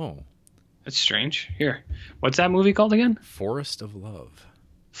don't know. That's strange. Here, what's that movie called again? Forest of Love.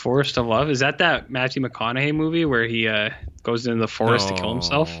 Forest of Love. Is that Matthew McConaughey movie where he goes into the forest to kill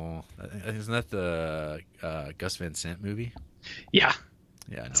himself? No, isn't that the Gus Van Sant movie? Yeah,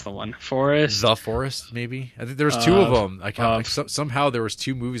 Yeah, that's no. the one. Forest. The Forest, maybe. I think there was two of them. Somehow there was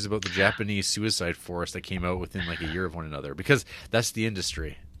two movies about the Japanese suicide forest that came out within like a year of one another because that's the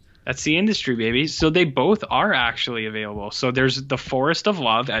industry. That's the industry, baby. So they both are actually available. So there's The Forest of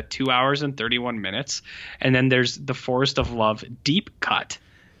Love at 2 hours and 31 minutes, and then there's The Forest of Love Deep Cut,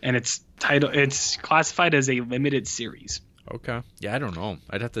 and it's classified as a limited series. Okay. Yeah, I don't know.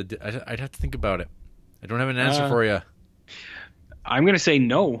 I'd have to think about it. I don't have an answer for you. I'm gonna say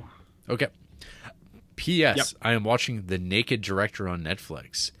no. Okay. P.S. I am watching The Naked Director on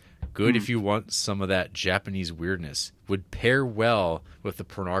Netflix. Good if you want some of that Japanese weirdness. Would pair well with The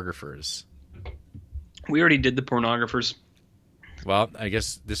Pornographers. We already did The Pornographers. Well, I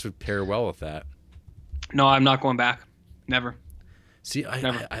guess this would pair well with that. No, I'm not going back. Never. See,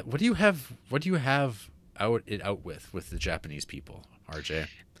 what do you have out with the Japanese people, RJ?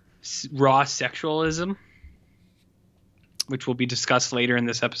 Raw sexualism, which will be discussed later in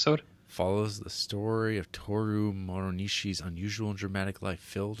this episode. Follows the story of Toru Moronishi's unusual and dramatic life,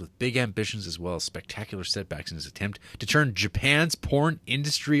 filled with big ambitions as well as spectacular setbacks in his attempt to turn Japan's porn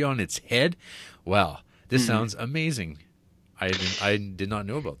industry on its head. Well, this sounds amazing. I did not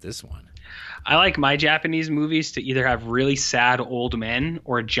know about this one. I like my Japanese movies to either have really sad old men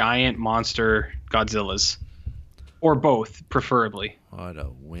or giant monster Godzillas, or both, preferably. What a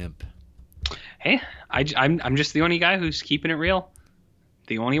wimp! Hey, I'm just the only guy who's keeping it real.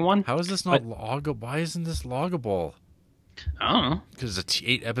 The only one. How is this not loggable? Why isn't this loggable? I don't know. Because it's a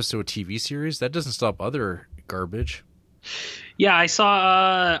 8-episode TV series. That doesn't stop other garbage. Yeah, I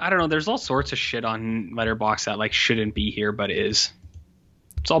saw. I don't know. There's all sorts of shit on Letterboxd that like shouldn't be here, but it is.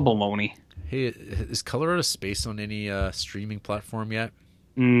 It's all baloney. Hey, is Color Out of Space on any streaming platform yet?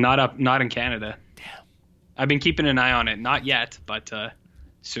 Not in Canada. Damn. I've been keeping an eye on it. Not yet, but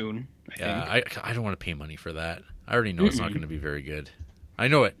soon. I think. I don't want to pay money for that. I already know it's not going to be very good. I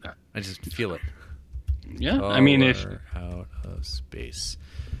know it. I just feel it. Yeah, I mean, if Out of Space.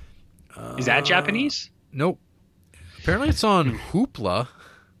 Is that Japanese? Nope. Apparently it's on Hoopla.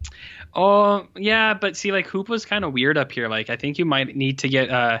 Oh, yeah, but see, like, Hoopla's kind of weird up here. Like, I think you might need to get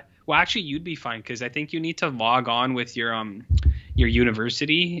well, actually, you'd be fine because I think you need to log on with your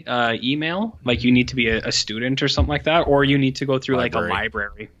university email. Like, you need to be a student or something like that, or you need to go through like a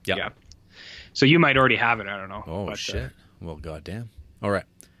library. Yep. Yeah. So you might already have it. I don't know. Oh, but, shit. Well, goddamn. All right.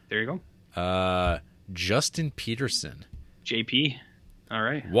 There you go. Justin Peterson. JP. All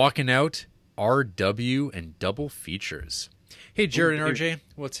right. Walking Out, RW, and double features. Hey, Jared and RJ,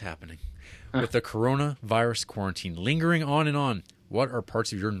 what's happening? With the coronavirus quarantine lingering on and on, what are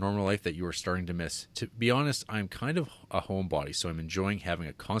parts of your normal life that you are starting to miss? To be honest, I'm kind of a homebody, so I'm enjoying having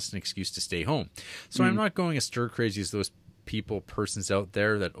a constant excuse to stay home. So I'm not going as stir crazy as those persons out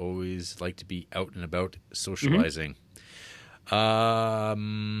there that always like to be out and about socializing.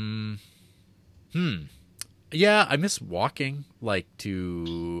 Yeah, I miss walking, like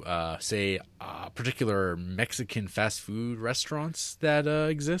to say particular Mexican fast food restaurants that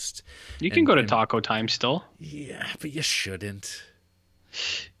exist. You can go to Taco Time still. Yeah, but you shouldn't.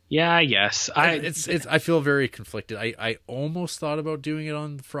 Yeah, I guess. I feel very conflicted. I almost thought about doing it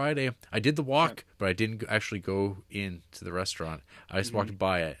on Friday. I did the walk, but I didn't actually go into the restaurant. I just walked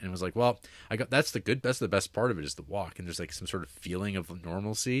by it and was like, well, that's the best part of it is the walk, and there's like some sort of feeling of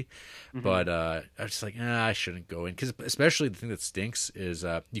normalcy. But I was just like, I shouldn't go in, because especially the thing that stinks is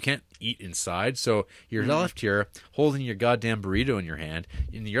you can't eat inside, so you're left here holding your goddamn burrito in your hand.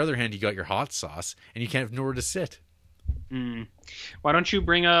 In your other hand, you got your hot sauce, and you can't have nowhere to sit. Why don't you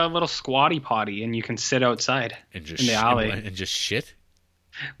bring a little squatty potty and you can sit outside and just in the alley and just shit?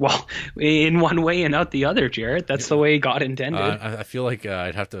 Well, in one way and out the other, Jarrett. That's the way God intended. I feel like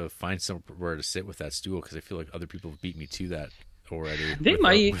I'd have to find somewhere to sit with that stool, because I feel like other people have beat me to that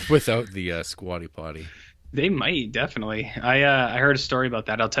already. Without the squatty potty. They might, definitely. I heard a story about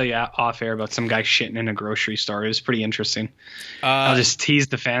that. I'll tell you off air about some guy shitting in a grocery store. It was pretty interesting. I'll just tease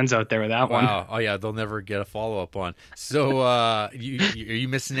the fans out there with that one. Wow. Oh, yeah. They'll never get a follow-up on. So are you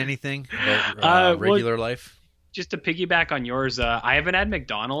missing anything about regular life? Just to piggyback on yours, I haven't had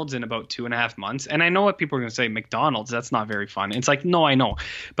McDonald's in about 2.5 months. And I know what people are going to say, McDonald's, that's not very fun. It's like, no, I know.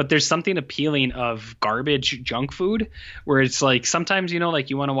 But there's something appealing of garbage junk food where it's like sometimes, like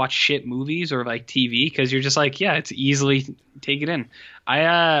you want to watch shit movies or like TV because you're just like, yeah, it's easily take it in.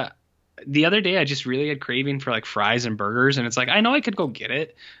 The other day I just really had craving for like fries and burgers. And it's like, I know I could go get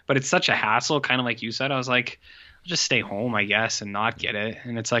it, but it's such a hassle, kind of like you said. I was like, just stay home, I guess, and not get it.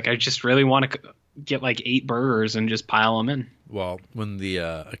 And it's like I just really want to get like 8 burgers and just pile them in. Well, when the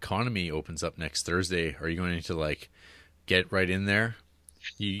economy opens up next Thursday, are you going to like get right in there?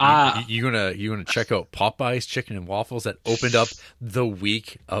 You gonna check out Popeye's Chicken and Waffles that opened up the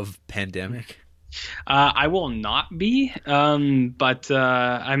week of pandemic? I will not be, but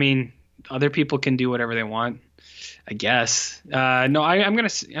I mean, other people can do whatever they want, I guess. No, I'm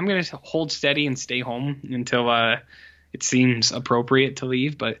gonna hold steady and stay home until it seems appropriate to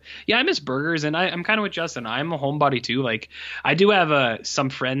leave. But yeah, I miss burgers, and I'm kind of with Justin. I'm a homebody too. Like I do have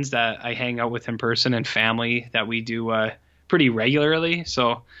some friends that I hang out with in person and family that we do pretty regularly.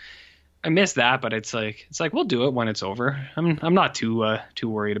 So I miss that, but it's like we'll do it when it's over. I'm not too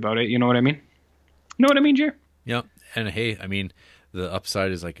worried about it. You know what I mean? You know what I mean, Jer? Yeah. And hey, I mean, the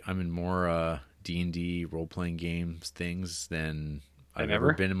upside is like I'm in more D&D role playing games things than I've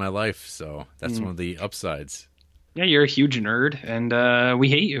ever been in my life. So that's one of the upsides. Yeah, you're a huge nerd, and we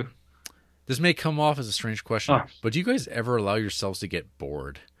hate you. This may come off as a strange question, but do you guys ever allow yourselves to get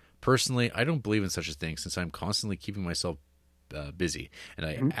bored? Personally, I don't believe in such a thing since I'm constantly keeping myself busy, and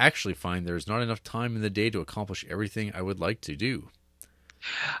I actually find there's not enough time in the day to accomplish everything I would like to do.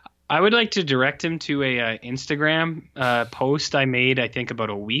 I would like to direct him to a Instagram post I made, I think, about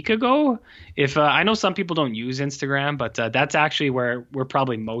a week ago. If I know some people don't use Instagram, but that's actually where we're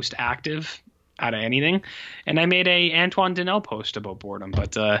probably most active out of anything. And I made a Antoine Donnell post about boredom.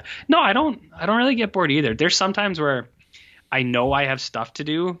 But no, I don't really get bored either. There's sometimes where I know I have stuff to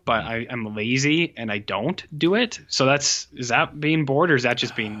do, but I'm lazy and I don't do it. So is that being bored or is that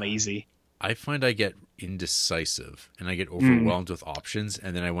just being lazy? I find I get indecisive and I get overwhelmed with options,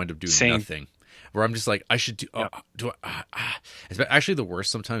 and then I wind up doing nothing. Where I'm just like, I should do. Actually, the worst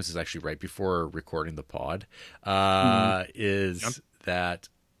sometimes is actually right before recording the pod. That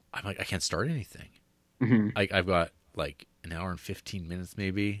I'm like, I can't start anything. I've got like an hour and 15 minutes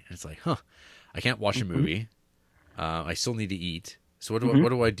maybe, and it's like, I can't watch a movie. I still need to eat. So what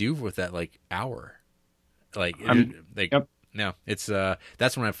do I do with that like hour? No, it's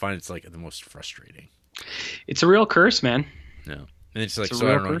that's when I find it's like the most frustrating. It's a real curse, man. No. And it's like, so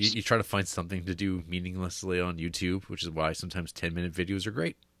I don't know, you try to find something to do meaninglessly on YouTube, which is why sometimes 10-minute videos are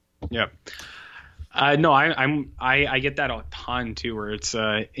great. Yeah. No, I get that a ton too, where it's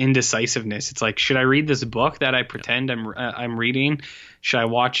indecisiveness. It's like, should I read this book that I pretend I'm reading? Should I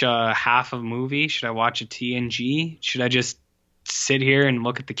watch half a movie? Should I watch a TNG? Should I just sit here and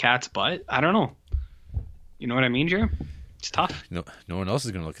look at the cat's butt? I don't know. You know what I mean, Jerry? It's tough. No one else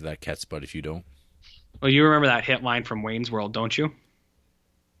is going to look at that cat's butt if you don't. Well, you remember that hit line from Wayne's World, don't you?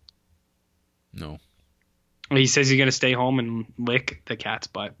 No. He says he's going to stay home and lick the cat's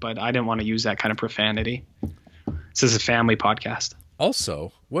butt, but I didn't want to use that kind of profanity. This is a family podcast.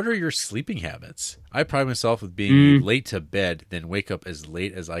 Also, what are your sleeping habits? I pride myself with being late to bed, then wake up as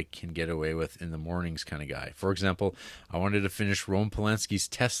late as I can get away with in the mornings kind of guy. For example, I wanted to finish Roman Polanski's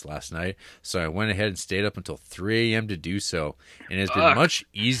test last night, so I went ahead and stayed up until 3 a.m. to do so. And it's been much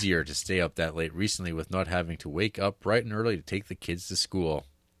easier to stay up that late recently with not having to wake up bright and early to take the kids to school.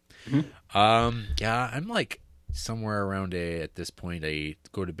 Yeah, I'm like somewhere around at this point, I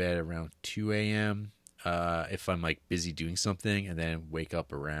go to bed around 2 a.m. If I'm like busy doing something, and then wake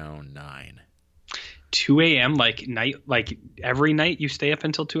up around 9. 2 a.m. like every night you stay up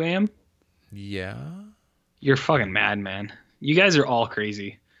until 2 a.m. Yeah, you're fucking mad, man. You guys are all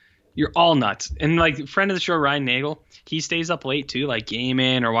crazy. You're all nuts. And like friend of the show, Ryan Nagel, he stays up late too, like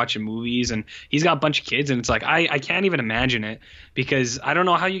gaming or watching movies, and he's got a bunch of kids, and it's like I can't even imagine it, because I don't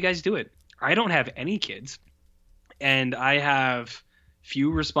know how you guys do it. I don't have any kids, and I have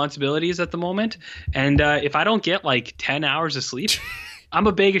few responsibilities at the moment, and if I don't get like 10 hours of sleep, I'm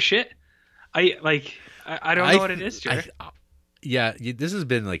a bag of shit. I don't know what it is, Jared. Yeah, this has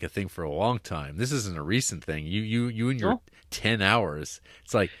been like a thing for a long time. This isn't a recent thing. You and your 10 hours.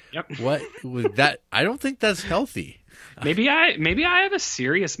 It's like, what with that? I don't think that's healthy. Maybe I have a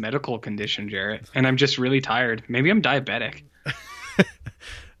serious medical condition, Jarrett, and I'm just really tired. Maybe I'm diabetic.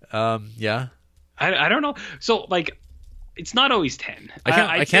 Yeah. I don't know. So like, it's not always 10.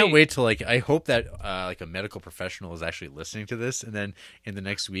 I can't wait till like, I hope that like a medical professional is actually listening to this, and then in the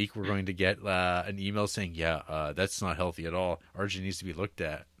next week we're going to get an email saying, that's not healthy at all. Arjun needs to be looked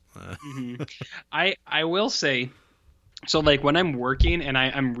at. I will say, so like when I'm working and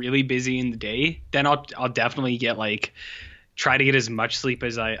I'm really busy in the day, then I'll definitely get like, try to get as much sleep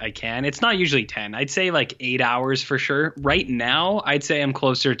as I can. It's not usually 10. I'd say like 8 hours for sure. Right now, I'd say I'm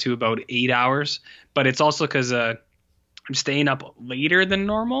closer to about 8 hours, but it's also because I'm staying up later than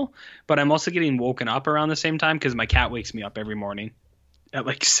normal, but I'm also getting woken up around the same time because my cat wakes me up every morning at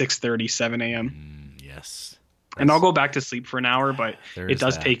like 6:30, 7 a.m. Yes. and I'll go back to sleep for an hour, but it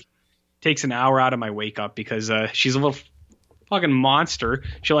does takes an hour out of my wake up because she's a little fucking monster.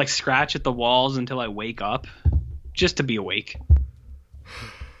 She'll like scratch at the walls until I wake up just to be awake.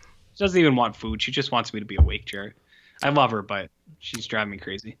 She doesn't even want food. She just wants me to be awake, Jared. I love her, but she's driving me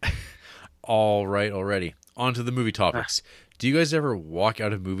crazy. All right, already. On to the movie topics. Do you guys ever walk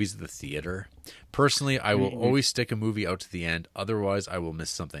out of movies at the theater? Personally, I will always stick a movie out to the end. Otherwise, I will miss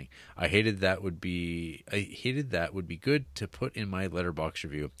something. I hated that would be good to put in my Letterboxd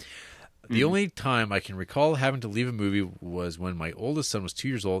review. The only time I can recall having to leave a movie was when my oldest son was 2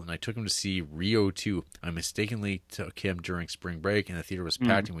 years old and I took him to see Rio 2. I mistakenly took him during spring break and the theater was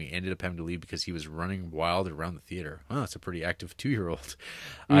packed and we ended up having to leave because he was running wild around the theater. Oh, that's a pretty active 2-year-old.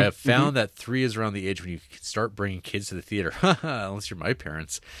 I have found that 3 is around the age when you start bringing kids to the theater, unless you're my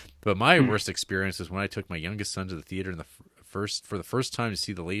parents. But my worst experience was when I took my youngest son to the theater for the first time to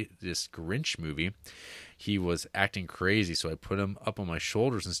see the latest Grinch movie. He was acting crazy, so I put him up on my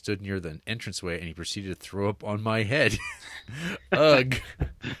shoulders and stood near the entranceway, and he proceeded to throw up on my head. Ugh.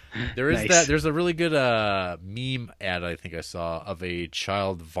 There's a really good meme ad I think I saw of a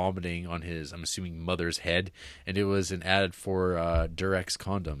child vomiting on his, I'm assuming, mother's head, and it was an ad for Durex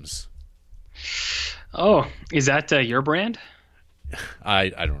condoms. Oh, is that your brand? I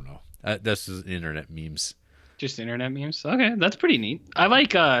don't know. This is internet memes. Just internet memes? Okay, that's pretty neat. I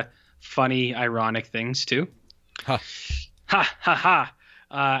like funny, ironic things too. Ha ha ha.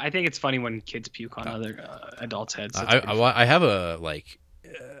 I think it's funny when kids puke on other adults' heads. I have a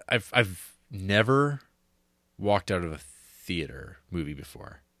I've never walked out of a theater movie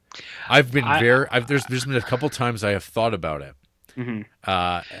before. I've been there's been a couple times I have thought about it.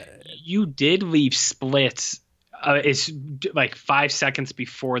 Mm-hmm. You did leave Split. It's like 5 seconds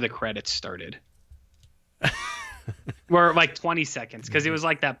before the credits started. Or like 20 seconds, because it was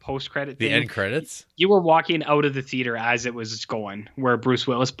like that post-credit thing. The end credits? You were walking out of the theater as it was going, where Bruce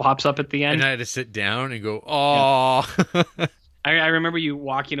Willis pops up at the end. And I had to sit down and go, oh. Yeah. I remember you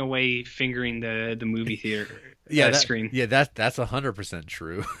walking away fingering the movie theater screen. Yeah, that's 100%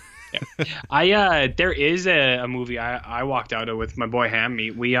 true. Yeah. There is a movie I walked out of with my boy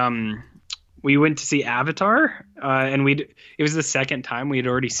Hammy. We went to see Avatar, and it was the second time we had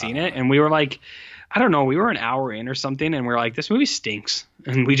already seen it, and we were like, I don't know, we were an hour in or something, and we were like, this movie stinks,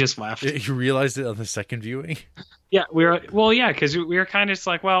 and we just left. You realized it on the second viewing? Yeah, because we were kind of just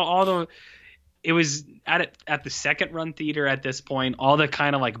like, well, it was at the second run theater at this point, all the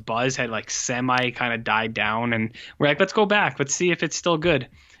kind of like buzz had like semi kind of died down, and we're like, let's go back, let's see if it's still good,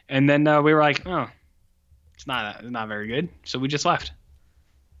 and then we were like, oh, it's not very good, so we just left.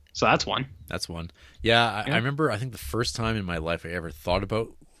 So that's one. Yeah, I remember, I think the first time in my life I ever thought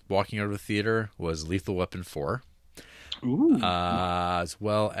about walking out of a theater was Lethal Weapon 4. Ooh. As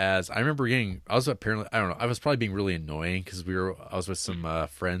well as I remember I was probably being really annoying because I was with some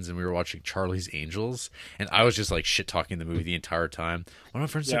friends and we were watching Charlie's Angels and I was just like shit talking the movie the entire time. One of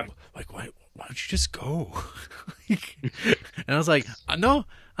my friends said, like, why don't you just go? And I was like, no,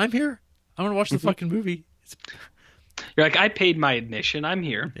 I'm here. I want to watch the fucking movie. You're like, I paid my admission. I'm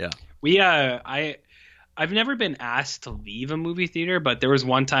here. Yeah. I've never been asked to leave a movie theater, but there was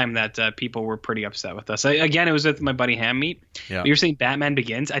one time that people were pretty upset with us. Again, it was with my buddy Hammeat. Yeah. We were seeing Batman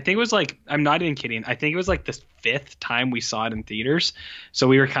Begins. I think it was like, I'm not even kidding, I think it was like the 5th time we saw it in theaters. So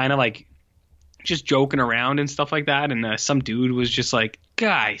we were kind of like just joking around and stuff like that. And some dude was just like,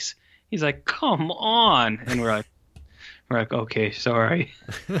 guys, he's like, come on. And we're like, okay, sorry.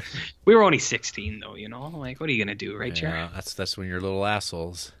 We were only 16 though, like, what are you going to do, right, Jerry? Yeah, that's when you're little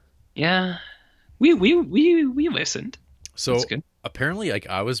assholes. Yeah. We listened. So apparently, like,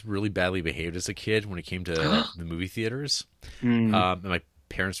 I was really badly behaved as a kid when it came to the movie theaters. And my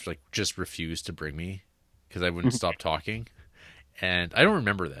parents just refused to bring me because I wouldn't stop talking. And I don't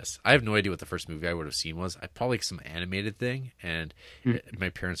remember this. I have no idea what the first movie I would have seen was. Probably some animated thing. And my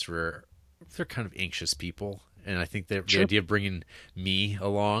parents they're kind of anxious people. And I think the idea of bringing me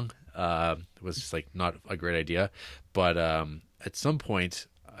along was just like not a great idea. But at some point,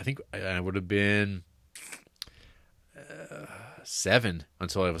 I think I would have been 7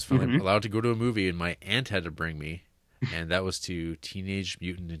 until I was finally allowed to go to a movie, and my aunt had to bring me, and that was to Teenage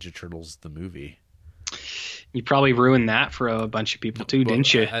Mutant Ninja Turtles, the movie. You probably ruined that for a bunch of people too,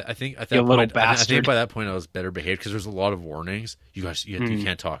 didn't you? I think at that point, I think by that point I was better behaved because there's a lot of warnings. You guys, you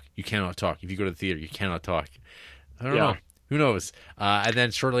can't talk. You cannot talk. If you go to the theater, you cannot talk. I don't know. Who knows? And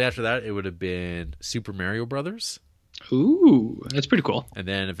then shortly after that, it would have been Super Mario Brothers. Ooh, that's pretty cool. And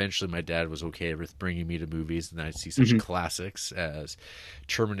then eventually my dad was okay with bringing me to movies, and I'd see such classics as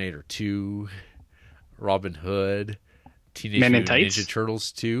Terminator 2, Robin Hood, Teenage Men in Mutant Tights? Ninja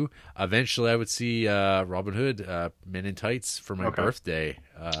Turtles 2. Eventually, I would see Robin Hood, Men in Tights for my birthday.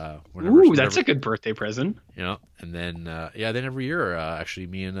 Ooh, that's a good birthday present. Yeah, and then then every year, actually,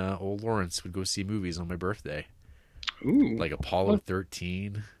 me and old Lawrence would go see movies on my birthday. Ooh, like Apollo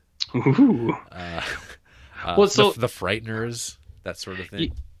 13. Ooh. Well, so the Frighteners, that sort of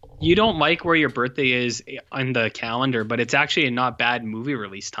thing. You don't like where your birthday is on the calendar, but it's actually a not bad movie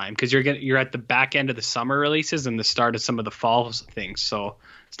release time because you're at the back end of the summer releases and the start of some of the fall things. So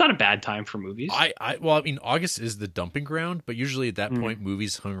it's not a bad time for movies. I mean, August is the dumping ground, but usually at that point,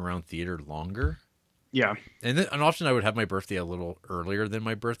 movies hung around theater longer. Yeah, and often I would have my birthday a little earlier than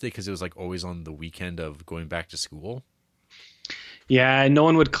my birthday because it was like always on the weekend of going back to school. Yeah, no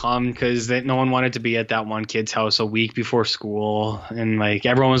one would come because no one wanted to be at that one kid's house a week before school, and like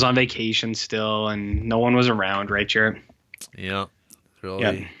everyone was on vacation still, and no one was around, right, Jared? Yeah,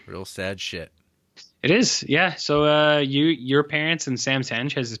 real sad shit. It is, yeah. So your parents and Sam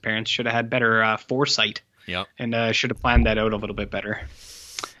Sanchez's parents should have had better foresight. Yeah, and should have planned that out a little bit better.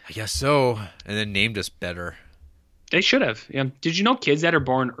 I guess so, and then named us better. They should have. Yeah. Did you know kids that are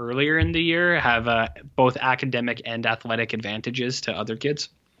born earlier in the year have both academic and athletic advantages to other kids?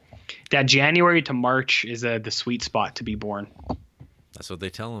 That January to March is the sweet spot to be born. That's what they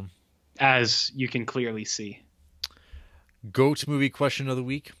tell them. As you can clearly see. Go-to movie question of the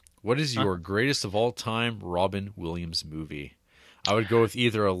week. What is your greatest of all time Robin Williams movie? I would go with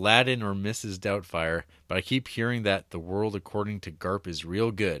either Aladdin or Mrs. Doubtfire, but I keep hearing that The World According to Garp is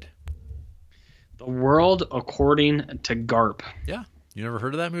real good. The World According to Garp. Yeah. You never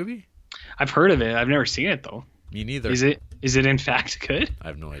heard of that movie? I've heard of it. I've never seen it, though. Me neither. Is it in fact good? I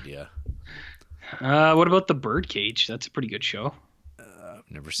have no idea. What about The Birdcage? That's a pretty good show. I've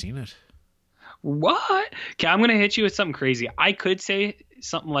never seen it. What? Okay, I'm going to hit you with something crazy. I could say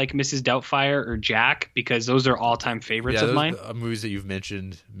something like Mrs. Doubtfire or Jack because those are all-time favorites of mine. Movies that you've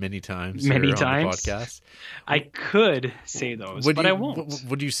mentioned many times. Many on times. the podcast. I could say those, but I won't.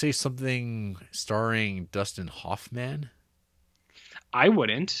 Would you say something starring Dustin Hoffman? I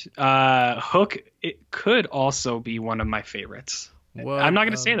wouldn't. Hook, it could also be one of my favorites. I'm not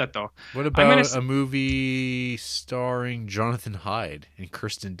going to say that, though. What about a movie starring Jonathan Hyde and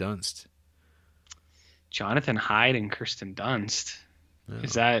Kirsten Dunst? Jonathan Hyde and Kirsten Dunst.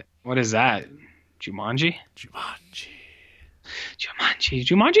 Yeah. What is that? Jumanji?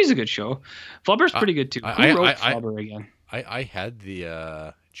 Jumanji's a good show. Flubber's pretty good too. Who wrote Flubber again? I had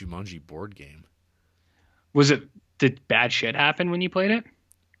the Jumanji board game. Did bad shit happen when you played it?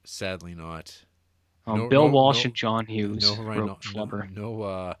 Sadly not. Bill Walsh and John Hughes wrote Flubber.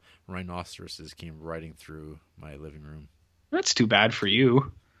 No rhinoceroses came riding through my living room. That's too bad for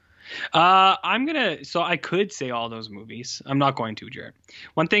you. So I could say all those movies. I'm not going to, Jared.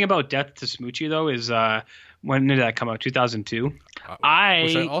 One thing about Death to Smoochie, though, is when did that come out? 2002? Which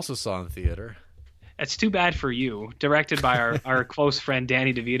I also saw in theater. It's too bad for you. Directed by our close friend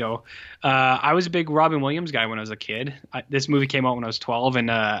Danny DeVito. I was a big Robin Williams guy when I was a kid. This movie came out when I was 12,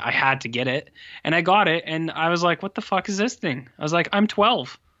 and I had to get it. And I got it, and I was like, what the fuck is this thing? I was like, I'm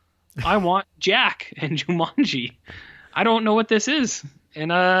 12. I want Jack and Jumanji. I don't know what this is.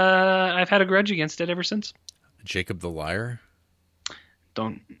 And I've had a grudge against it ever since. Jacob the Liar?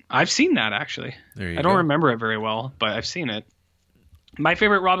 I've seen that, actually. I don't remember it very well, but I've seen it. My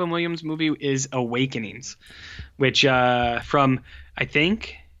favorite Robin Williams movie is Awakenings, which from, I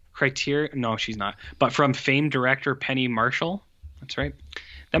think, Criterion. No, she's not. But from famed director Penny Marshall. That's right.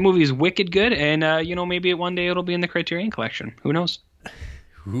 That movie is wicked good, and maybe one day it'll be in the Criterion collection. Who knows?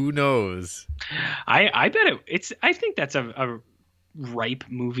 Who knows? I bet it's. I think that's a ripe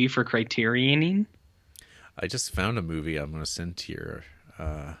movie for Criterioning. I just found a movie I'm going to send to your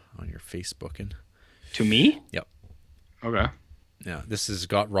on your Facebooking. To me? Yep. Okay. Yeah, this has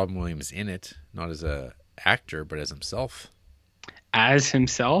got Robin Williams in it, not as a actor, but as himself. As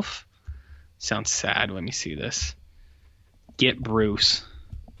himself? Sounds sad. Let me see this. Get Bruce.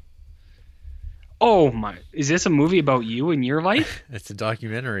 Oh my! Is this a movie about you and your life? It's a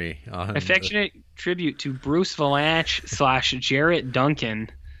documentary. Affectionate tribute to Bruce Valanche / Jarrett Duncan.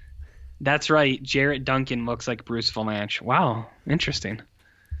 That's right. Jarrett Duncan looks like Bruce Valanche. Wow. Interesting.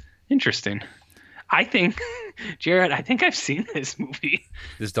 I think, Jarrett, I think I've seen this movie.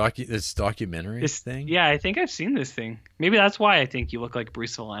 This documentary thing? Yeah, I think I've seen this thing. Maybe that's why I think you look like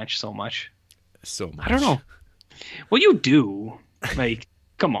Bruce Valanche so much. I don't know. Well, you do. Like,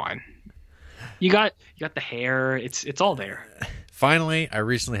 come on. You got the hair. It's all there. Finally, I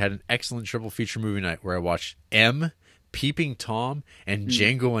recently had an excellent triple feature movie night where I watched M, Peeping Tom, and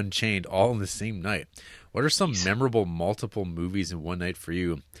Django Unchained all in the same night. What are some memorable multiple movies in one night for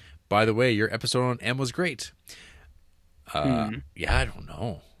you? By the way, your episode on M was great. Yeah, I don't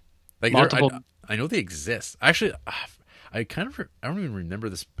know. Like Multiple. I know they exist. Actually, I don't even remember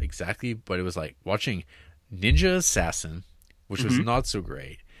this exactly, but it was like watching Ninja Assassin, which was not so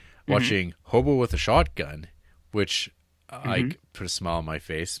great. Watching Hobo with a Shotgun, which I put a smile on my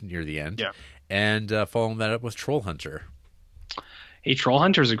face near the end. Yeah. And following that up with Troll Hunter. Hey, Troll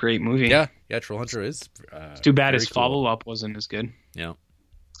Hunter is a great movie. Yeah, Troll Hunter is. It's too bad his cool. follow-up wasn't as good. Yeah.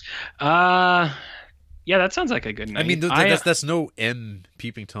 Yeah, that sounds like a good night. I mean, that's no M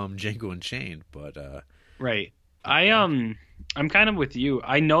Peeping Tom Django Unchained, but right. I'm kind of with you.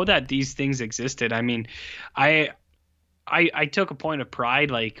 I know that these things existed. I mean, I took a point of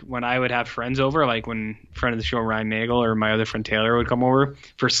pride, like when I would have friends over, like when friend of the show Ryan Nagel or my other friend Taylor would come over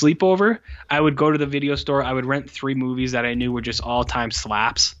for sleepover. I would go to the video store. I would rent 3 movies that I knew were just all-time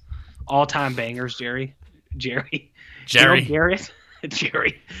slaps, all-time bangers. Jerry, you know, Garrett,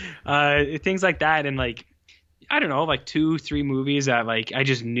 Jerry, things like that, and like I don't know, like 2-3 movies that like I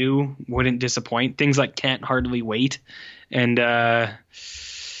just knew wouldn't disappoint. Things like Can't Hardly Wait, and fuck,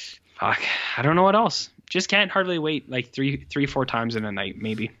 I don't know what else. Just Can't Hardly Wait like 3-4 times in a night,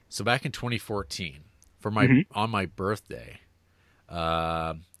 maybe. So back in 2014, for my on my birthday,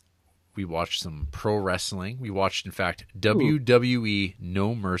 we watched some pro wrestling. We watched, in fact, WWE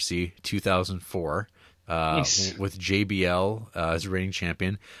No Mercy 2004 Nice. with JBL as reigning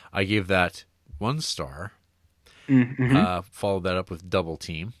champion. I gave that 1 star. Followed that up with Double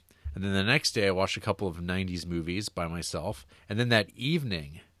Team. And then the next day I watched a couple of 90s movies by myself. And then that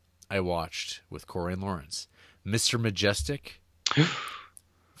evening I watched with Corey and Lawrence Mr. Majestic,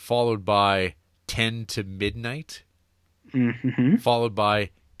 followed by 10 to Midnight, followed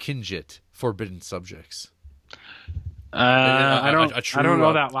by Kinjit, Forbidden Subjects. I don't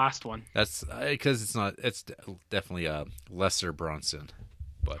know that last one. That's because it's definitely a lesser Bronson.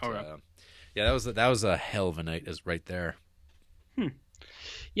 But yeah, that was a hell of a night right there.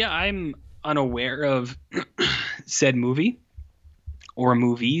 Yeah, I'm unaware of said movie or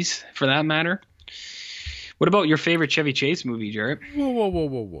movies for that matter. What about your favorite Chevy Chase movie, Jarrett?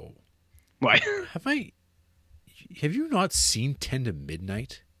 Whoa. Why? Have you not seen 10 to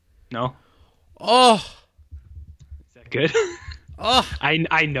Midnight? No. Oh, Is that good? oh,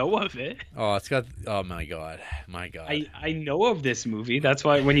 I know of it. oh! It's got. Oh my god. I know of this movie. That's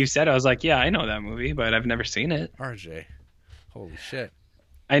why when you said it, I was like, yeah, I know that movie, but I've never seen it. RJ, holy shit!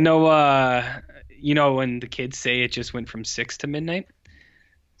 I know. You know when the kids say it just went from 6 to midnight.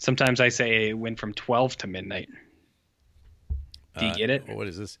 Sometimes I say it went from 12 to midnight. Do you get it? What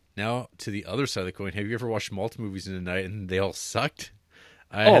is this? Now to the other side of the coin. Have you ever watched multiple movies in a night and they all sucked?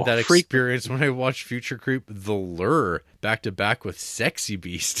 I had that experience when I watched Future Creep The Lure back to back with Sexy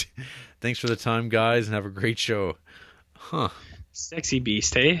Beast. Thanks for the time, guys, and have a great show. Huh. Sexy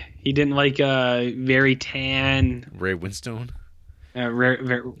Beast, hey? He didn't like very tan. Ray Winstone?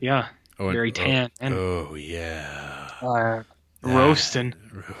 Yeah. Very tan. Oh, yeah. Roasting.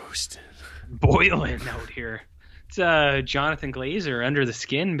 Roasting. Boiling out here. It's Jonathan Glazer, Under the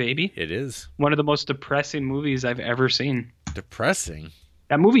Skin, baby. It is. One of the most depressing movies I've ever seen. Depressing?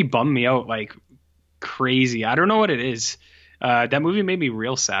 That movie bummed me out like crazy. I don't know what it is. That movie made me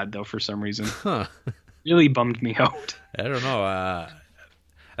real sad, though, for some reason. Huh. Really bummed me out. I don't know.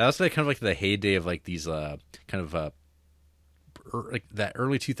 That's like kind of like the heyday of like these kind of like that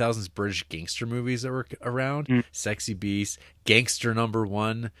early 2000s British gangster movies that were around. Sexy Beast, Gangster Number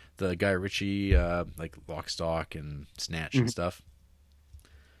One, the Guy Ritchie like Lock, Stock, and Snatch and stuff.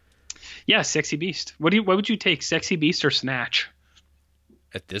 Yeah, Sexy Beast. What would you take, Sexy Beast or Snatch?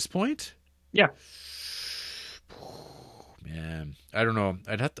 At this point? Yeah. Man, I don't know.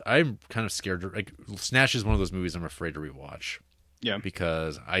 I'm kind of scared. Like Snatch is one of those movies I'm afraid to rewatch. Yeah.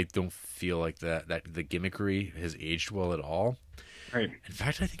 Because I don't feel like that the gimmickry has aged well at all. Right. In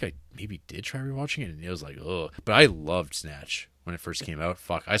fact, I think I maybe did try rewatching it, and it was like, ugh. But I loved Snatch when it first came out.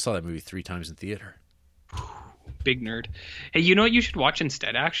 Fuck, I saw that movie 3 times in theater. Big nerd. Hey, you know what you should watch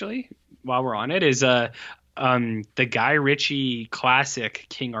instead, actually, while we're on it, is the Guy Ritchie classic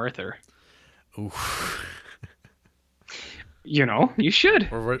King Arthur. Ooh. You know, you should.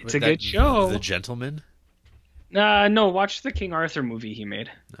 It's a good show. The Gentleman? No, watch the King Arthur movie he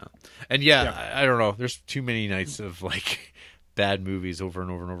made. No. And yeah. I don't know. There's too many nights of like bad movies over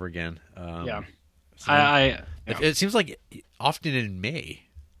and over and over again. Yeah. So it seems like often in May.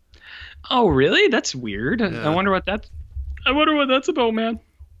 Oh, really? That's weird. Yeah. I wonder what that's about, man.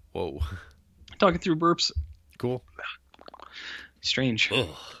 Whoa. Talking through burps. Cool. Strange. Ugh.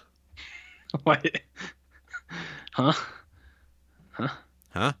 What? Huh?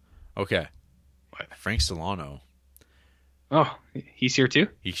 Huh? Okay. What? Frank Solano. Oh, he's here too?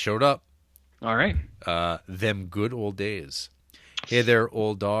 He showed up. All right. Them good old days. Hey there,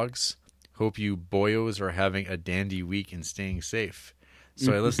 old dogs. Hope you boyos are having a dandy week and staying safe.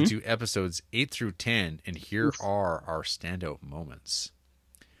 So I listened to episodes 8 through 10, and here are our standout moments.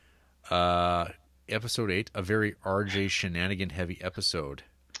 Episode 8, a very RJ shenanigan-heavy episode.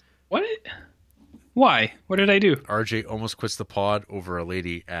 What? Why? What did I do? RJ almost quits the pod over a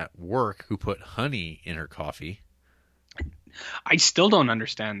lady at work who put honey in her coffee. I still don't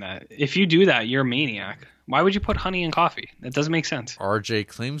understand that. If you do that, you're a maniac. Why would you put honey in coffee? That doesn't make sense. RJ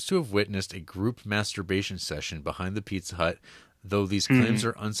claims to have witnessed a group masturbation session behind the Pizza Hut, though these claims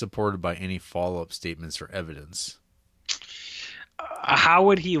are unsupported by any follow-up statements or evidence. How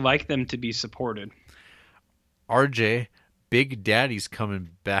would he like them to be supported? RJ, Big Daddy's coming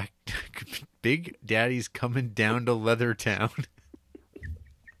back. Big Daddy's coming down to Leathertown.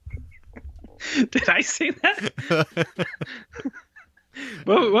 Did I say that?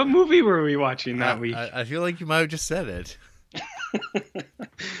 What movie were we watching that week? I feel like you might have just said it.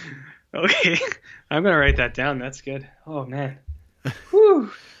 Okay, I'm gonna write that down. That's good. Oh man,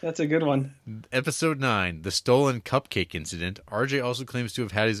 whew, that's a good one. Episode 9, the stolen cupcake incident. RJ also claims to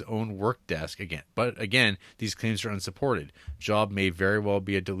have had his own work desk again, but again, these claims are unsupported. Job may very well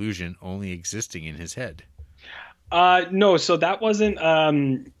be a delusion only existing in his head. No, so that wasn't.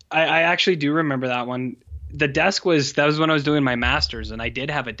 I actually do remember that one. The desk that was when I was doing my master's, and I did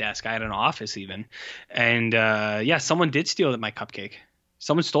have a desk. I had an office even, and yeah, someone did steal my cupcake.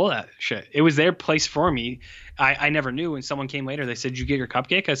 Someone stole that shit. It was their place for me. I never knew. When someone came later, they said, "Did you get your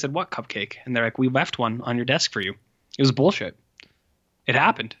cupcake?" I said, "What cupcake?" And they're like, "We left one on your desk for you." It was bullshit. It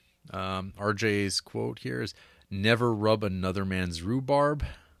happened. RJ's quote here is, "Never rub another man's rhubarb."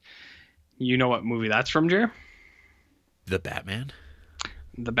 You know what movie that's from, Jer? The Batman.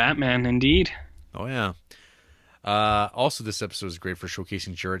 The Batman, indeed. Oh, yeah. Also, this episode is great for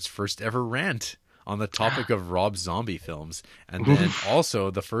showcasing Jarrett's first ever rant on the topic of Rob Zombie films, and then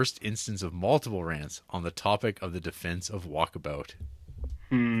also the first instance of multiple rants on the topic of the defense of Walkabout.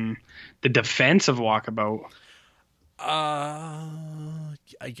 The defense of Walkabout.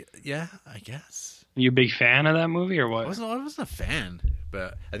 Yeah, I guess. You a big fan of that movie or what? I wasn't a fan,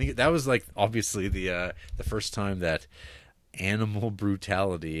 but I think that was like obviously the first time that animal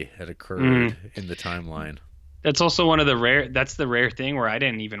brutality had occurred in the timeline. That's also one of the rare thing where I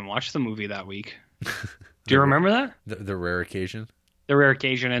didn't even watch the movie that week. Do you remember that? The rare occasion? The rare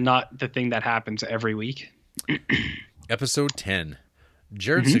occasion, and not the thing that happens every week. Episode 10.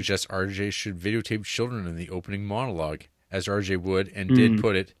 Jarrett suggests RJ should videotape children in the opening monologue, as RJ would and did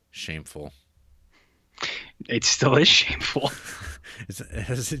put it, shameful. It still is shameful.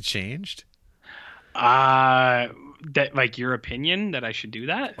 Has it changed? That like your opinion that I should do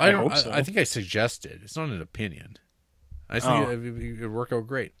that? I hope so. I think I suggested. It's not an opinion. I think it would work out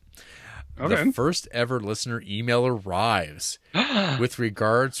great. Okay. The first ever listener email arrives with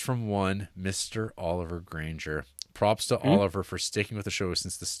regards from one Mr. Oliver Granger. Props to Oliver for sticking with the show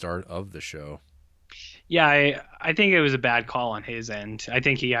since the start of the show. Yeah, I think it was a bad call on his end. I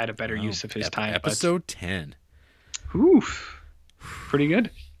think he had a better use of his time. Episode 10. Oof. Pretty good.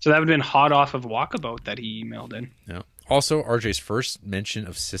 So that would have been hot off of Walkabout that he emailed in. Yeah. Also, RJ's first mention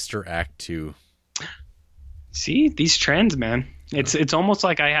of Sister Act 2. See, these trends, man. It's almost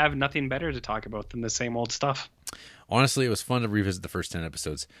like I have nothing better to talk about than the same old stuff. Honestly, it was fun to revisit the first 10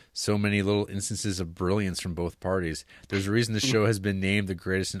 episodes. So many little instances of brilliance from both parties. There's a reason the show has been named the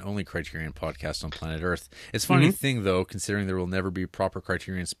greatest and only Criterion podcast on planet Earth. It's a funny thing, though, considering there will never be proper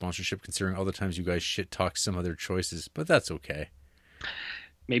Criterion sponsorship, considering all the times you guys shit talk some other choices. But that's okay.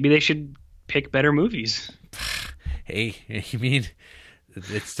 Maybe they should pick better movies. Hey, you mean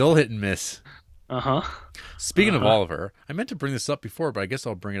it's still hit and miss. Speaking of Oliver, I meant to bring this up before, but I guess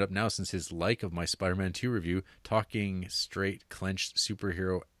I'll bring it up now since his like of my Spider-Man 2 review, talking straight clenched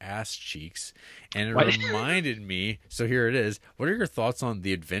superhero ass cheeks, and it reminded me, so here it is, what are your thoughts on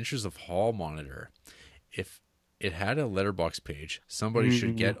The Adventures of Hall Monitor? If it had a letterbox page, somebody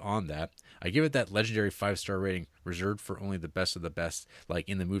should get on that. I give it that legendary 5-star rating, reserved for only the best of the best, like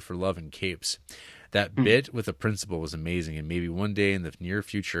In the Mood for Love and Capes. That bit with the principal was amazing, and maybe one day in the near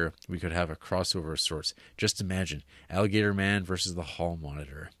future, we could have a crossover of sorts. Just imagine, Alligator Man versus the Hall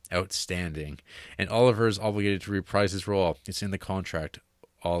Monitor. Outstanding. And Oliver is obligated to reprise his role. It's in the contract.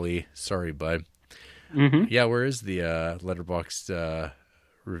 Ollie, sorry, bud. Yeah, where is the Letterboxd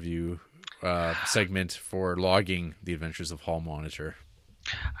review segment for logging the Adventures of Hall Monitor?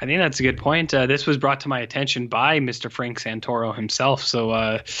 I think that's a good point. This was brought to my attention by Mr. Frank Santoro himself.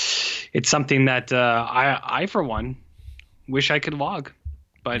 So it's something that I, for one, wish I could log.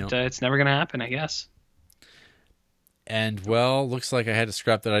 But it's never going to happen, I guess. And, well, looks like I had to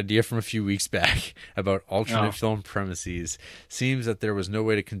scrap that idea from a few weeks back about alternate film premises. Seems that there was no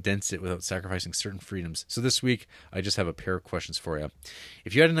way to condense it without sacrificing certain freedoms. So this week, I just have a pair of questions for you.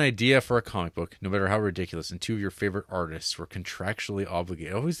 If you had an idea for a comic book, no matter how ridiculous, and two of your favorite artists were contractually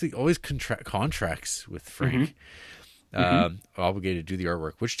obligated, always contracts with Frank, obligated to do the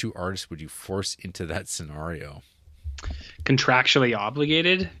artwork, which two artists would you force into that scenario? Contractually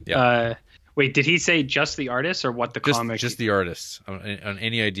obligated? Yeah. Wait, did he say just the artists or what the comic? Just the artists on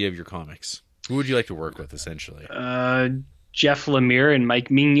any idea of your comics. Who would you like to work with, essentially? Jeff Lemire and Mike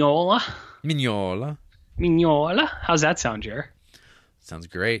Mignola. Mignola. How's that sound, Jer? Sounds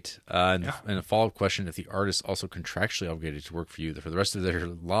great. And a follow-up question, if the artist also contractually obligated to work for you for the rest of their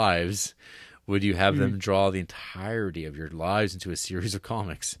lives, would you have them draw the entirety of your lives into a series of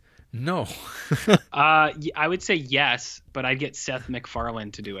comics? No. I would say yes, but I'd get Seth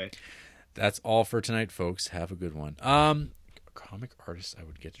MacFarlane to do it. That's all for tonight, folks. Have a good one. Comic artist I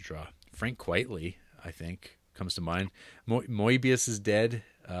would get to draw. Frank Quitely, I think, comes to mind. Moebius is dead.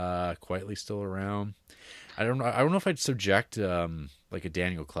 Quitely's still around. I don't know if I'd subject like a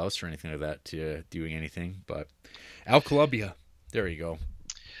Daniel Klaus or anything like that to doing anything, but Al Columbia. There you go.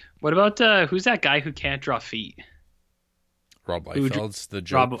 What about who's that guy who can't draw feet? Rob Liefeld's the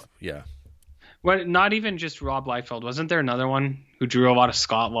joke. Yeah. Well, not even just Rob Liefeld. Wasn't there another one who drew a lot of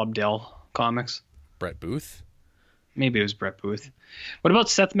Scott Lobdell comics? Brett Booth? Maybe it was Brett Booth. What about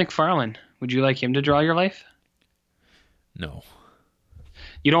Seth MacFarlane? Would you like him to draw your life? No.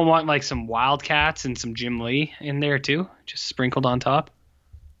 You don't want like some Wildcats and some Jim Lee in there too? Just sprinkled on top?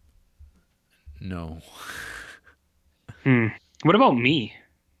 No. What about me?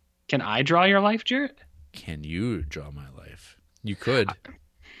 Can I draw your life, Jarrett? Can you draw my life? You could.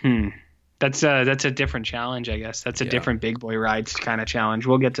 That's a different challenge, I guess. That's a different Big Boy Rides kind of challenge.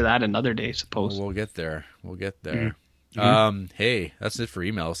 We'll get to that another day, suppose. We'll get there. Hey, that's it for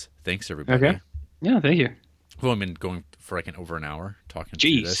emails. Thanks, everybody. Okay. Yeah, thank you. Well, I've been going for like over an hour talking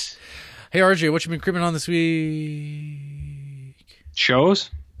through this. Hey, RJ, what you been cribbing on this week? Shows?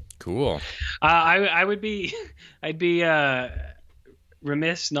 Cool. I'd be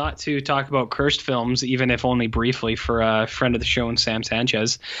remiss not to talk about cursed films, even if only briefly, for a friend of the show, and Sam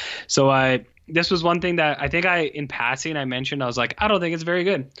Sanchez. So this was one thing that I think in passing I mentioned. I was like, I don't think it's very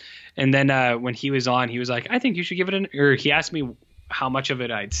good. And then when he was on, he was like, I think you should give it or he asked me how much of it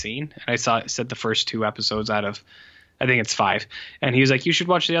I'd seen. And I said the first 2 episodes out of, I think it's 5. And he was like, you should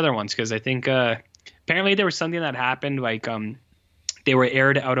watch the other ones, because I think apparently there was something that happened, like they were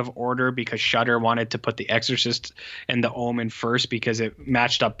aired out of order because Shudder wanted to put The Exorcist and The Omen first because it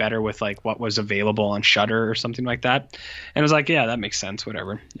matched up better with like what was available on Shudder or something like that. And I was like, yeah, that makes sense.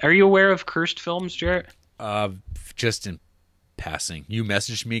 Whatever. Are you aware of cursed films, Jarrett? Just in passing. You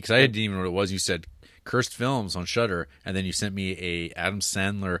messaged me because I didn't even know what it was. You said cursed films on Shudder, and then you sent me a Adam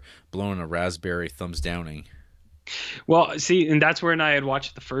Sandler blowing a raspberry thumbs downing. Well, see, and that's when I had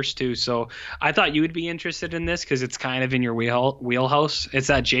watched the first 2, so I thought you would be interested in this because it's kind of in your wheelhouse. It's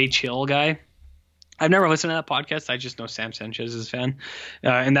that Jay Chill guy. I've never listened to that podcast. I just know Sam Sanchez is a fan,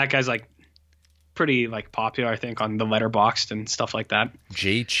 and that guy's like pretty like popular, I think, on the Letterboxd and stuff like that.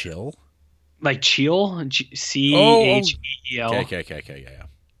 Jay Chill, like Chill, CHEEL. Okay, yeah.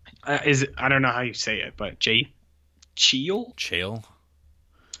 I don't know how you say it, but Jay Chill,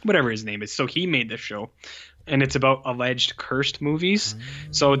 whatever his name is. So he made this show. And it's about alleged cursed movies.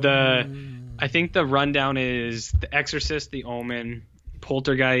 So I think the rundown is The Exorcist, The Omen,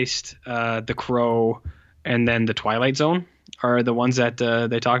 Poltergeist, The Crow, and then The Twilight Zone are the ones that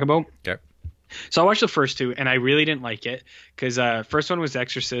they talk about. Okay. So I watched the first 2, and I really didn't like it because first one was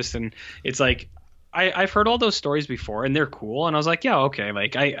Exorcist, and it's like I've heard all those stories before, and they're cool, and I was like, yeah, okay,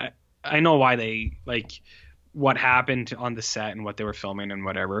 like I know why they like what happened on the set and what they were filming and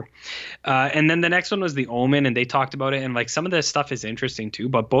whatever. And then the next one was The Omen, and they talked about it, and like some of this stuff is interesting too,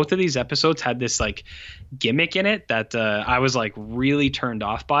 but both of these episodes had this like gimmick in it that I was like really turned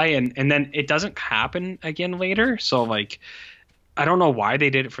off by, and then it doesn't happen again later. So like I don't know why they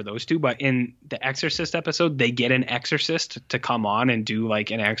did it for those 2, but in the Exorcist episode, they get an exorcist to come on and do like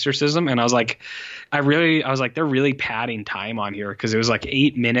an exorcism. And I was like, they're really padding time on here, because it was like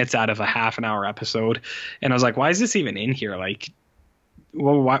 8 minutes out of a half an hour episode. And I was like, why is this even in here? Like,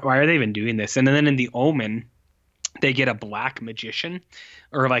 well, why are they even doing this? And then in The Omen, they get a black magician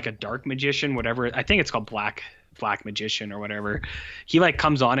or like a dark magician, whatever. I think it's called black magician or whatever. He like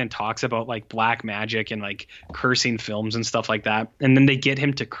comes on and talks about like black magic and like cursing films and stuff like that, and then they get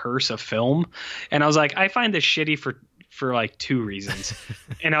him to curse a film, and I was like, I find this shitty for like 2 reasons.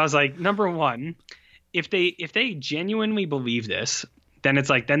 And I was like, number one, if they genuinely believe this, then it's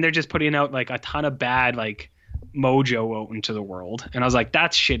like, then they're just putting out like a ton of bad like mojo out into the world. And I was like,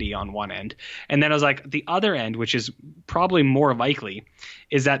 that's shitty on one end. And then I was like, the other end, which is probably more likely,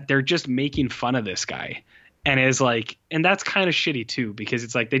 is that they're just making fun of this guy. And is like, and that's kind of shitty too, because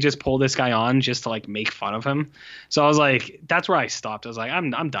it's like they just pull this guy on just to like make fun of him. So I was like, that's where I stopped. I was like,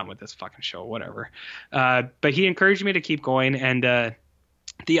 I'm done with this fucking show, whatever. But he encouraged me to keep going, and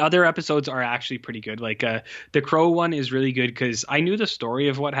the other episodes are actually pretty good. Like the Crow one is really good because I knew the story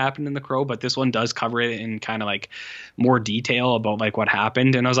of what happened in the Crow, but this one does cover it in kind of like more detail about like what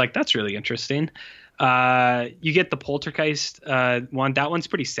happened, and I was like, that's really interesting. You get the Poltergeist one. That one's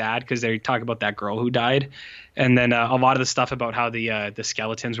pretty sad because they talk about that girl who died, and then a lot of the stuff about how the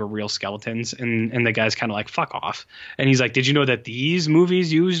skeletons were real skeletons, and the guy's kind of like, fuck off. And he's like, did you know that these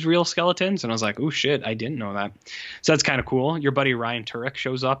movies used real skeletons? And I was like, oh shit, I didn't know that. So that's kind of cool. Your buddy Ryan Turek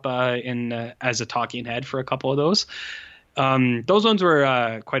shows up as a talking head for a couple of those. Those ones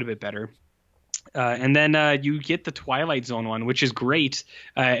were quite a bit better. And then you get the Twilight Zone one, which is great.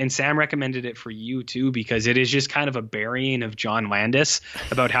 And Sam recommended it for you too, because it is just kind of a burying of John Landis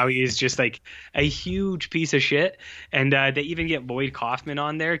about how he is just like a huge piece of shit. And they even get Lloyd Kaufman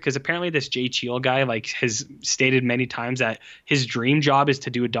on there because apparently this Jay Cheel guy like has stated many times that his dream job is to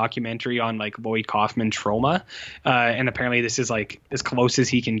do a documentary on like Lloyd Kaufman trauma. And apparently this is like as close as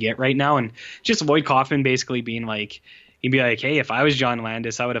he can get right now. And just Lloyd Kaufman basically being like, he'd be like, hey, if I was John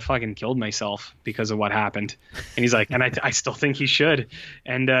Landis, I would have fucking killed myself because of what happened. And he's like, and I still think he should.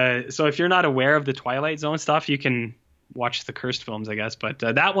 And so if you're not aware of the Twilight Zone stuff, you can watch the Cursed films, I guess. But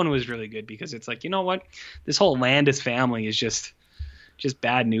that one was really good because it's like, you know what? This whole Landis family is just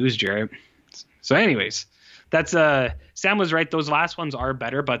bad news, Jarrett. So anyways, that's Sam was right. Those last ones are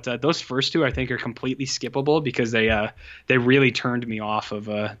better, but those first two I think are completely skippable because they really turned me off of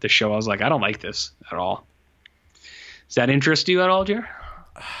the show. I was like, I don't like this at all. Does that interest you at all, Jer?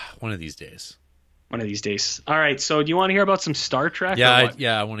 One of these days. One of these days. All right. So do you want to hear about some Star Trek? Yeah,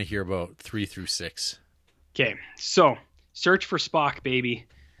 I want to hear about 3 through 6. Okay. So Search for Spock, baby.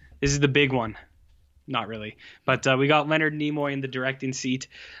 This is the big one. Not really. But we got Leonard Nimoy in the directing seat.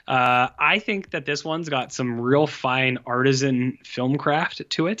 I think that this one's got some real fine artisan film craft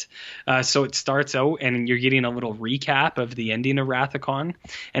to it. So it starts out and you're getting a little recap of the ending of Wrath of Khan.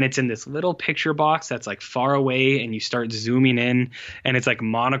 And it's in this little picture box that's like far away and you start zooming in and it's like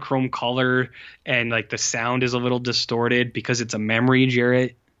monochrome color and like the sound is a little distorted because it's a memory,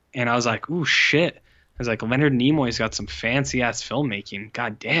 Jarrett. And I was like, ooh, shit. I was like, Leonard Nimoy's got some fancy ass filmmaking.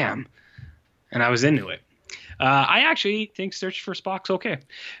 God damn. And I was into it. I actually think Search for Spock's okay.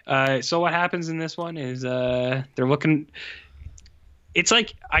 So what happens in this one is they're looking. It's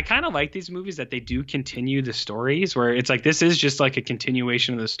like I kind of like these movies that they do continue the stories where it's like this is just like a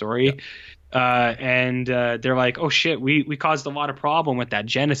continuation of the story. Yeah. And they're like, oh shit, we caused a lot of problem with that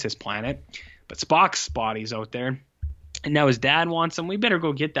Genesis planet, but Spock's body's out there, and now his dad wants him. We better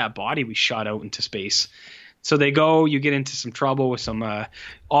go get that body we shot out into space. So they go, you get into some trouble with some,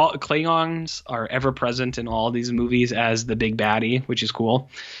 all Klingons are ever present in all these movies as the big baddie, which is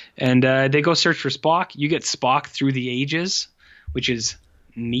cool. And they go search for Spock. You get Spock through the ages, which is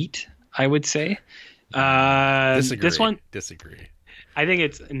neat, I would say. Disagree. This one, Disagree. I think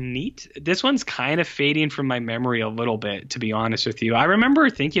it's neat. This one's kind of fading from my memory a little bit, to be honest with you. I remember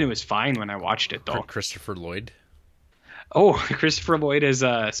thinking it was fine when I watched it, though. Christopher Lloyd. Oh, Christopher Lloyd as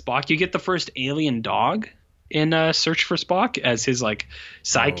Spock. You get the first alien dog in Search for Spock as his like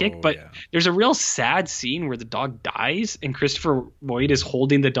sidekick, but there's a real sad scene where the dog dies and Christopher Lloyd is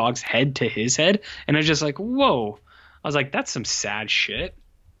holding the dog's head to his head, and I was just like, whoa. I was like, that's some sad shit.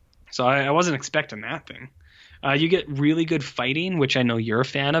 So I wasn't expecting that thing. You get really good fighting, which I know you're a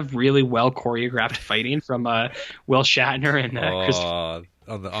fan of. Really well choreographed fighting from Will Shatner and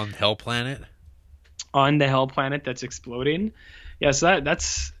on Hell Planet. On the Hell Planet that's exploding. Yeah, so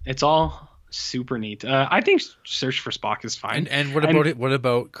that's it's all super neat. I think Search for Spock is fine. And what about it? What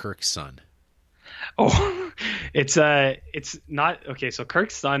about Kirk's son? Oh, it's not okay. So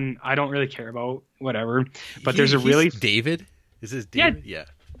Kirk's son, I don't really care about. Whatever, but there's a really David. Is this David? Yeah.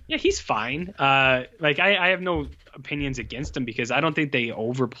 Yeah, he's fine. Like I have no opinions against him because I don't think they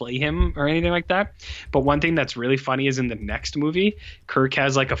overplay him or anything like that. But one thing that's really funny is in the next movie, Kirk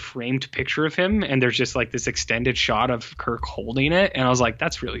has like a framed picture of him, and there's just like this extended shot of Kirk holding it, and I was like,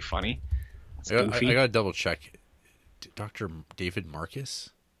 that's really funny. I gotta double check. Dr. David Marcus?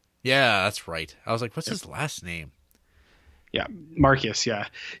 Yeah, that's right. I was like, what's his last name? Yeah, Marcus, yeah.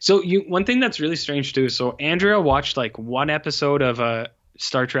 So one thing that's really strange too, so Andrea watched like one episode of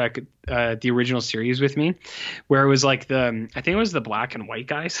Star Trek, the original series with me, where it was like I think it was the black and white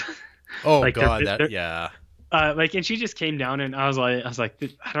guys. Oh, like God, yeah. Like, and she just came down, and I was like,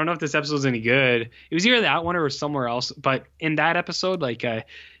 I don't know if this episode's any good. It was either that one or somewhere else. But in that episode, like,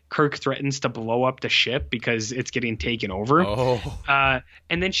 Kirk threatens to blow up the ship because it's getting taken over. Oh,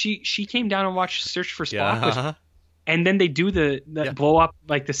 And then she came down and watched Search for Spock, yeah. and then they do the Yeah. blow up,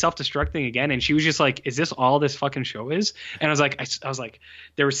 like the self-destruct thing again, and she was just like, is this all this fucking show is? And I was like,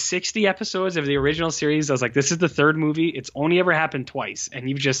 there were 60 episodes of the original series. I was like, this is the third movie. It's only ever happened twice, and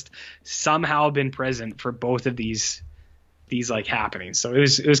you've just somehow been present for both of these like happenings. So it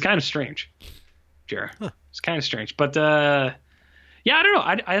was kind of strange, Jared. It's kind of strange, but yeah, I don't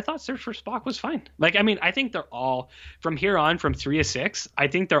know. I thought Search for Spock was fine. Like, I mean, I think they're all, from here on, from 3 to 6, I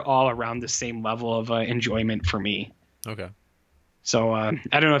think they're all around the same level of enjoyment for me. Okay. So I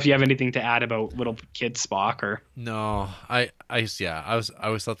don't know if you have anything to add about little kid Spock or. No, I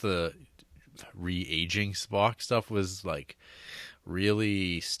always thought the re-aging Spock stuff was like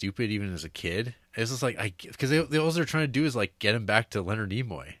really stupid even as a kid. It's just like because they all they're trying to do is like get him back to Leonard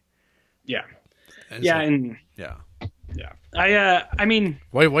Nimoy. Yeah. And Yeah, like, and yeah. yeah. I mean,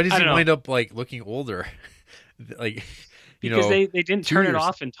 Why does I he don't know. wind up like looking older? Like because they didn't 2 turn it years-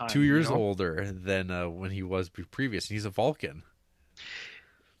 off in time. 2 years you know? older than when he was previous. And he's a Vulcan.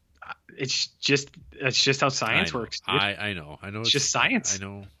 It's just how science I know. works, dude. I know. It's just science. I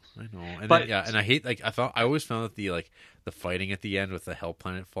know. And But- then, yeah, and I always found that the fighting at the end with the Hell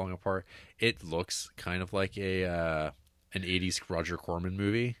Planet falling apart, it looks kind of like an 80s Roger Corman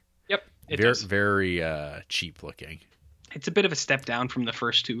movie. Yep. It Very does. very cheap looking. It's a bit of a step down from the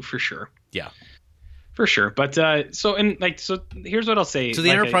first two, for sure. Yeah. For sure. But so here's what I'll say. So the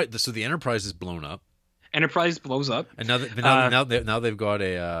Like, Enterprise is blown up. Enterprise blows up. And now they've got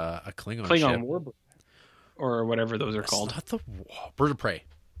a Klingon Klingon ship. Warbird, or whatever those are It's called. not the Bird of Prey.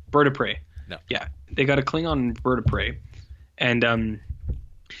 Bird of Prey. No. Yeah, they got a Klingon Bird of Prey, and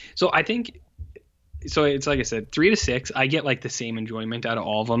so I think. So it's like I said, 3 to 6, I get like the same enjoyment out of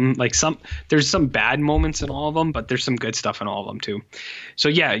all of them. Like there's some bad moments in all of them, but there's some good stuff in all of them too. So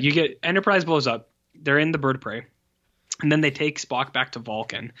yeah, you get Enterprise blows up. They're in the Bird of Prey, and then they take Spock back to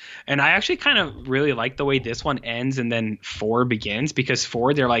Vulcan. And I actually kind of really like the way this one ends and then 4 begins, because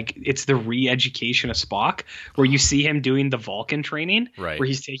 4, they're like, it's the re-education of Spock, where you see him doing the Vulcan training, Right. where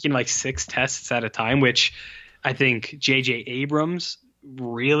he's taking like 6 tests at a time, which I think J.J. Abrams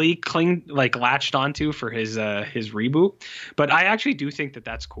really latched onto for his reboot. But I actually do think that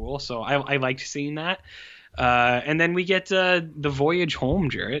that's cool, so I liked seeing that. And then we get the Voyage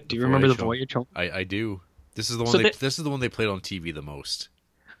Home, Jarrett. Do you remember the Voyage Home? I do. This is the one. So this is the one they played on TV the most.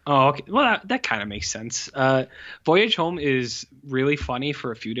 Oh, okay. Well, that kind of makes sense. Voyage Home is really funny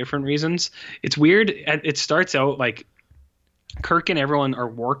for a few different reasons. It's weird. It starts out like Kirk and everyone are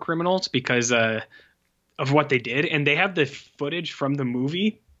war criminals because of what they did, and they have the footage from the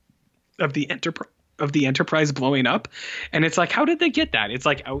movie of the Enterprise blowing up, and it's like, how did they get that? It's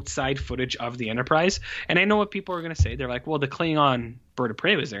like outside footage of the Enterprise, and I know what people are gonna say. They're like, well, the Klingon Bird of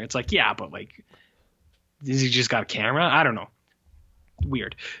Prey was there. It's like, yeah, but like, does he just got a camera? I don't know.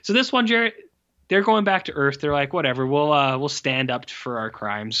 Weird. So this one, Jarrett, they're going back to Earth. They're like, whatever, we'll stand up for our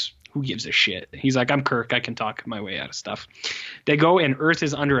crimes. Who gives a shit? He's like, I'm Kirk. I can talk my way out of stuff. They go, and Earth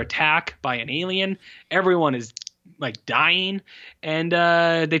is under attack by an alien. Everyone is like dying, and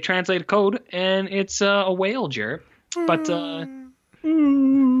they translate a code, and it's a whale, Jarrett.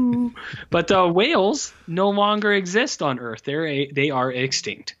 But whales no longer exist on Earth. They are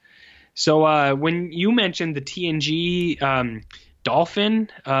extinct. So when you mentioned the TNG dolphin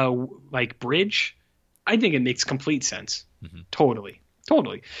like bridge, I think it makes complete sense. Mm-hmm. Totally.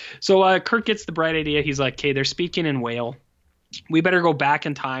 So Kirk gets the bright idea. He's like, okay, they're speaking in whale. We better go back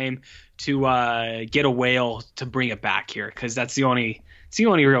in time to get a whale to bring it back here, because that's the only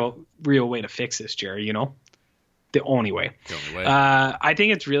real way to fix this, Jerry. You know, the only way. The only way. I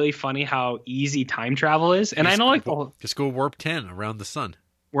think it's really funny how easy time travel is, and I know like just go warp 10 around the sun.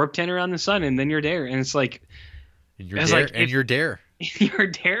 Warp 10 around the sun, and then you're there, and it's like, And you're there. like, and you're there.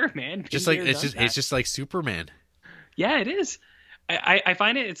 you're there, man. Just like it's just like Superman. Yeah, it is. I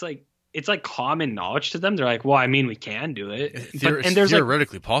find it's like common knowledge to them. They're like, well, I mean, we can do it, And there's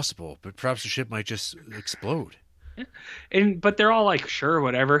theoretically possible, but perhaps the ship might just explode. but they're all like, sure,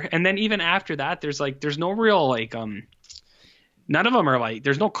 whatever. And then even after that, there's no real like none of them are like,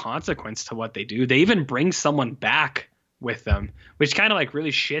 there's no consequence to what they do. They even bring someone back with them, which kind of like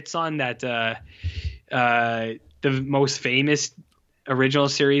really shits on that the most famous original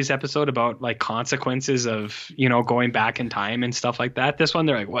series episode about like consequences of, you know, going back in time and stuff like that. This one,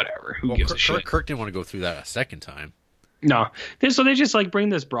 they're like, whatever, who gives a shit? Kirk didn't want to go through that a second time. No. So they just like bring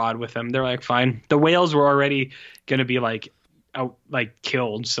this broad with them. They're like, fine. The whales were already going to be like out, like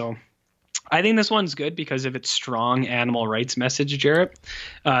killed. So I think this one's good because of its strong animal rights message, Jarrett.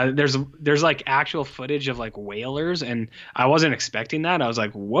 There's like actual footage of like whalers, and I wasn't expecting that. I was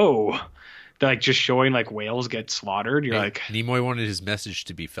like, whoa. They're like just showing like whales get slaughtered. You're like, Nimoy wanted his message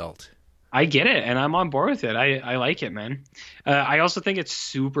to be felt. I get it, and I'm on board with it. I like it, man. I also think it's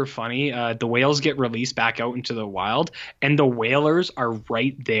super funny. The whales get released back out into the wild, and the whalers are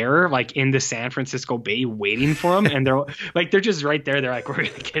right there, like in the San Francisco Bay, waiting for them. And they're just right there. They're like, we're gonna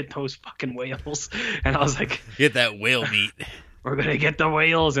get those fucking whales. And I was like, get that whale meat. We're gonna get the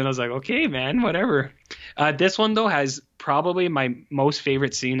whales. And I was like, okay, man, whatever. This one though has probably my most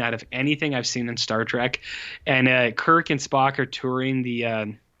favorite scene out of anything I've seen in Star Trek, and Kirk and Spock are touring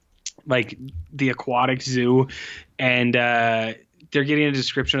the aquatic zoo, and they're getting a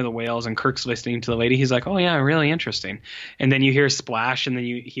description of the whales, and Kirk's listening to the lady. He's like, oh yeah, really interesting. And then you hear a splash, and then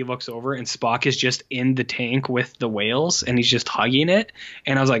he looks over, and Spock is just in the tank with the whales, and he's just hugging it.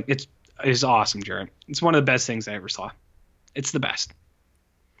 And I was like, it's awesome, Jared. It's one of the best things I ever saw. It's the best.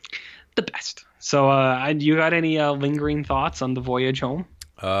 So you got any lingering thoughts on the voyage home?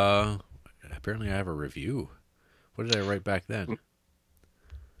 Apparently I have a review. What did I write back then?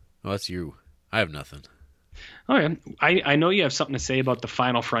 Oh, that's you. I have nothing. Oh, yeah. I know you have something to say about the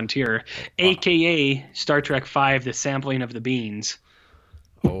Final Frontier, a.k.a. Star Trek V, the sampling of the beans.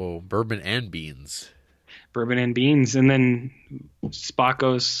 Oh, bourbon and beans. Bourbon and beans. And then Spock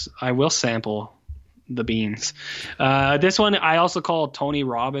goes, I will sample the beans. This one I also call Tony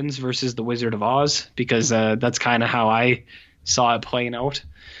Robbins versus the Wizard of Oz, because that's kind of how I saw it playing out.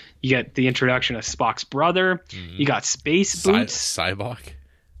 You get the introduction of Spock's brother. Mm-hmm. You got space boots.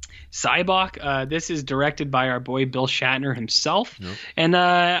 Sybok. This is directed by our boy Bill Shatner himself. Nope. And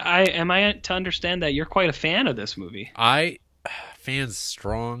am I to understand that you're quite a fan of this movie? Fans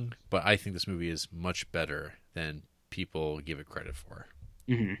strong, but I think this movie is much better than people give it credit for.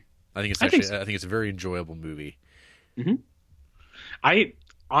 Mm-hmm. I think it's a very enjoyable movie. Mm-hmm. I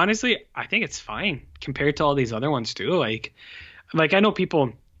think it's fine compared to all these other ones too. Like I know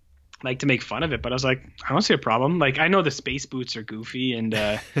people like to make fun of it, but I was like, I don't see a problem. Like, I know the space boots are goofy, and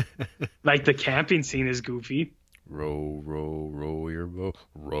like the camping scene is goofy. Row your boat,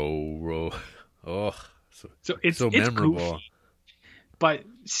 row. Oh, so it's memorable. Goofy, but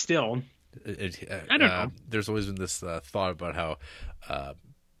still, I don't know. There's always been this thought about how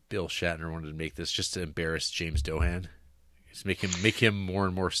Bill Shatner wanted to make this just to embarrass James Doohan. Just make him more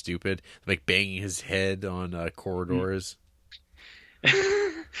and more stupid, like banging his head on corridors.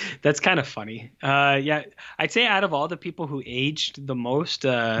 That's kind of funny. Yeah, I'd say out of all the people who aged the most,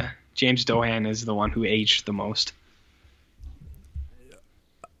 James Doohan is the one who aged the most.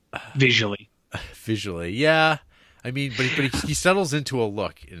 Visually, yeah. I mean, but he settles into a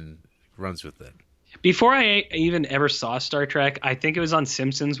look and runs with it. Before I even ever saw Star Trek, I think it was on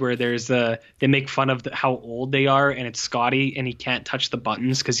Simpsons where they make fun of how old they are, and it's Scotty, and he can't touch the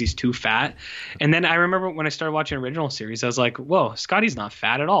buttons because he's too fat. And then I remember when I started watching original series, I was like, whoa, Scotty's not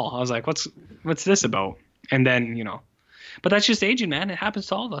fat at all. I was like, what's this about? And then, but that's just aging, man. It happens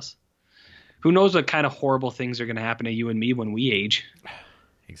to all of us. Who knows what kind of horrible things are going to happen to you and me when we age?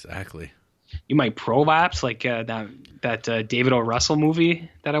 Exactly. You might prolapse like that David O. Russell movie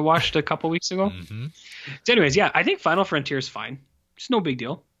that I watched a couple weeks ago. Mm-hmm. So anyways, yeah, I think Final Frontier is fine. It's no big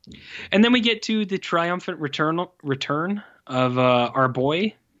deal. And then we get to the triumphant return of our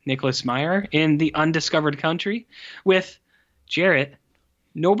boy, Nicholas Meyer, in the undiscovered country with Jarrett.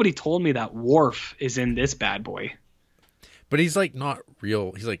 Nobody told me that Worf is in this bad boy. But he's like not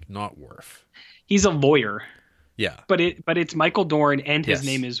real. He's like not Worf. He's a lawyer. Yeah, but it's Michael Dorn, and his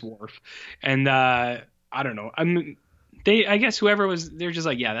name is Worf, and I don't know. I guess whoever was, they're just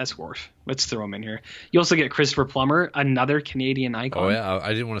like, yeah, that's Worf. Let's throw him in here. You also get Christopher Plummer, another Canadian icon. Oh yeah,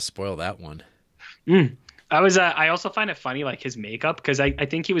 I didn't want to spoil that one. I also find it funny, like his makeup, because I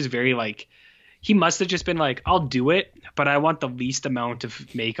think he was very like, he must have just been like, I'll do it, but I want the least amount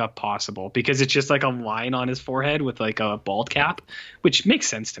of makeup possible, because it's just like a line on his forehead with like a bald cap, which makes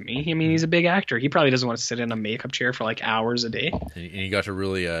sense to me. I mean, he's a big actor. He probably doesn't want to sit in a makeup chair for like hours a day. And you got to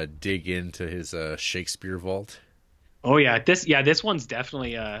really dig into his Shakespeare vault. Oh yeah, this one's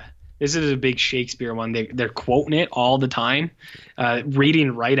definitely this is a big Shakespeare one. They're quoting it all the time,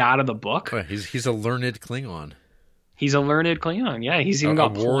 reading right out of the book. Oh, he's a learned Klingon. He's a learned Klingon. Yeah, he's even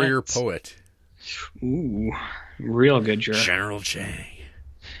got a warrior poet. Ooh, real good, General Chang.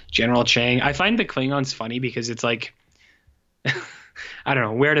 General Chang. I find the Klingons funny because it's like, I don't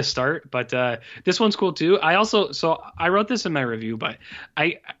know where to start, but this one's cool too. I wrote this in my review, but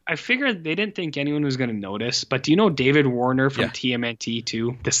I figured they didn't think anyone was going to notice. But do you know David Warner from TMNT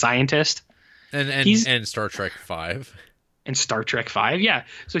too, the scientist? And Star Trek V. in Star Trek Five. Yeah,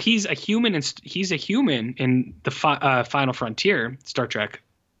 so he's a human, and he's a human in the Final Frontier, Star Trek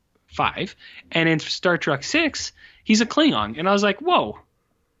Five, and in Star Trek Six, he's a Klingon. And I was like, whoa,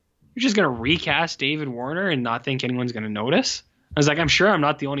 you're just gonna recast David Warner and not think anyone's gonna notice? I was like, I'm sure I'm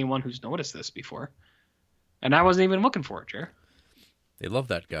not the only one who's noticed this before, and I wasn't even looking for it, Jer. They love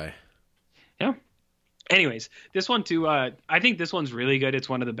that guy. Yeah. Anyways, this one too. I think this one's really good. It's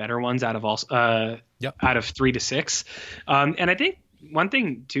one of the better ones out of all. Out of 3 to 6. And I think one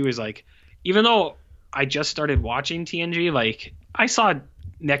thing too is like, even though I just started watching TNG, like I saw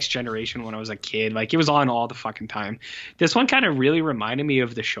Next Generation when I was a kid. Like it was on all the fucking time. This one kind of really reminded me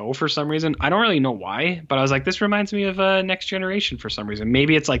of the show for some reason. I don't really know why, but I was like, this reminds me of Next Generation for some reason.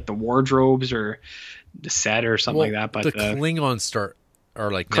 Maybe it's like the wardrobes or the set or something like that. But the Klingons start. Or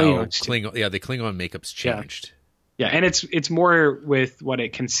like Klingons now, the Klingon makeup's changed. Yeah, and it's more with what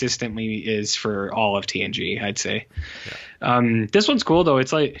it consistently is for all of TNG, I'd say. Yeah. This one's cool though.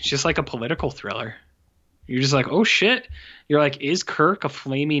 It's just like a political thriller. You're just like, oh shit. You're like, is Kirk a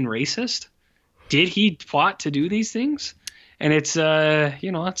flaming racist? Did he plot to do these things? And it's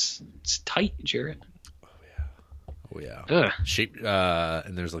it's tight, Jarrett. Oh yeah. Ugh.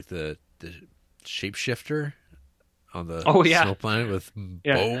 And there's like the shapeshifter on the snow planet with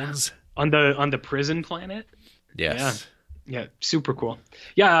bones on the prison planet. Yes. Yeah, super cool.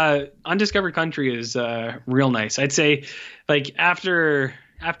 Yeah, Undiscovered Country is real nice. I'd say like after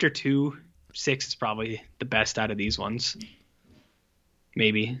 2, 6 is probably the best out of these ones.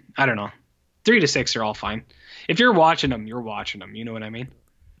 Maybe, I don't know. 3 to 6 are all fine. If you're watching them, you're watching them. You know what I mean?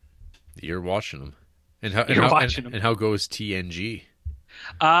 You're watching them. And how goes TNG?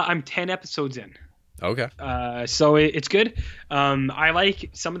 I'm 10 episodes in. Okay. So it's good. I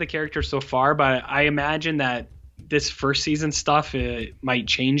like some of the characters so far, but I imagine that this first season stuff might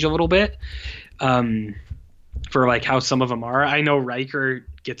change a little bit for like how some of them are. I know Riker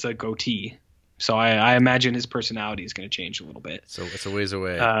gets a goatee, so I imagine his personality is going to change a little bit. So it's a ways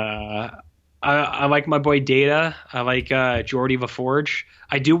away. I like my boy Data. I like Geordi LaForge.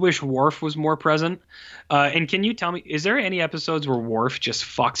 I do wish Worf was more present. And can you tell me, is there any episodes where Worf just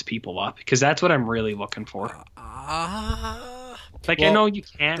fucks people up? Because that's what I'm really looking for. I know you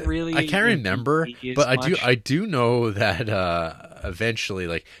can't really. I can't remember, but I do know that eventually,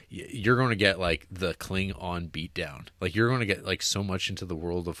 like you're going to get like the Klingon beatdown. Like you're going to get like so much into the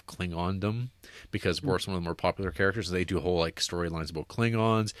world of Klingondom because Worf's one of the more popular characters. So they do whole like storylines about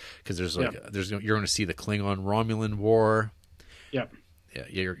Klingons because you're going to see the Klingon Romulan War. Yep. Yeah,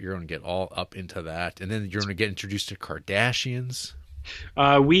 you're going to get all up into that, and then you're going to get introduced to Kardashians.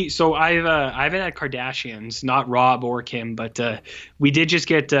 I've had Kardashians, not Rob or Kim, but we did just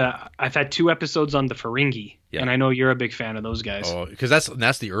get. I've had 2 episodes on the Ferengi, and I know you're a big fan of those guys. Oh, because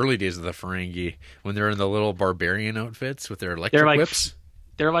that's the early days of the Ferengi when they're in the little barbarian outfits with their electric whips.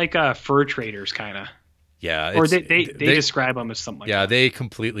 They're like fur traders, kind of. Yeah, or they describe them as something like that. Yeah, they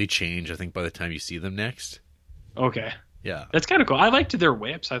completely change. I think by the time you see them next. Okay. Yeah, that's kind of cool. I liked their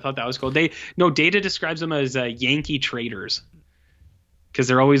whips. I thought that was cool. Data describes them as Yankee traders because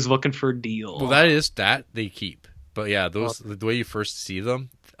they're always looking for a deal. Well, that they keep. But yeah, the way you first see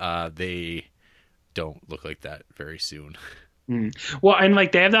them, they don't look like that very soon. Well, and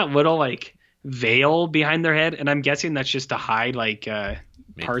like they have that little like veil behind their head, and I'm guessing that's just to hide like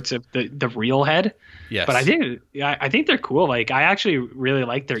parts of the real head. Yes. But I think they're cool. Like I actually really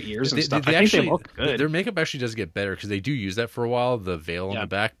like their ears and stuff. I think they look good. Their makeup actually does get better because they do use that for a while, the veil on the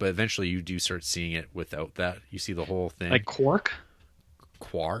back, but eventually you do start seeing it without that. You see the whole thing. Like Quark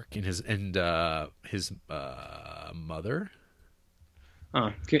and his mother.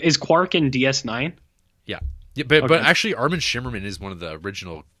 Is Quark in DS9? Yeah, but actually Armin Shimmerman is one of the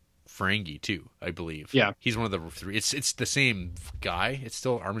original Ferengi too, I believe. Yeah, he's one of the 3. It's the same guy. It's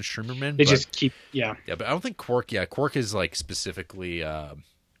still Armin Shimmerman. They just keep yeah, but I don't think Quark. Yeah, Quark is like specifically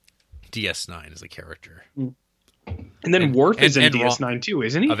DS9 as a character. And then Worf is in DS9 too,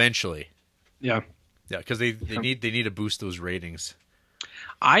 isn't he? Eventually. Yeah, because they need to boost those ratings.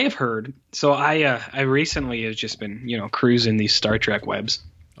 I have heard. So I recently have just been cruising these Star Trek webs.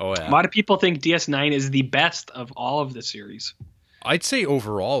 Oh yeah. A lot of people think DS9 is the best of all of the series. I'd say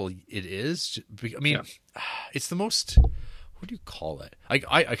overall it is. I mean, it's the most. What do you call it? I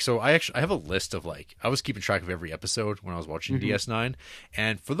have a list of like I was keeping track of every episode when I was watching DS9,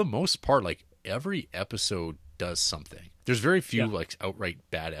 and for the most part, like every episode does something. There's very few like outright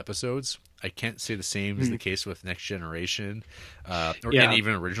bad episodes. I can't say the same is the case with Next Generation, and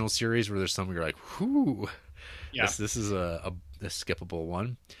even original series where there's some where you're like, whoo, this is a skippable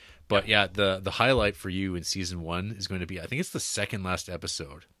one. But the highlight for you in season 1 is going to be, I think it's the second last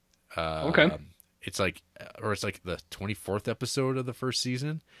episode. Okay. it's like the 24th episode of the first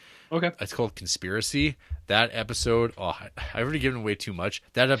season. Okay. It's called Conspiracy. That episode, I've already given away too much.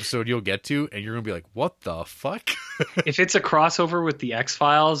 That episode you'll get to, and you're gonna be like, "What the fuck?" If it's a crossover with the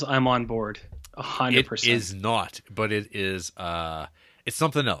X-Files, I'm on board. 100%. It is not, but it is. It's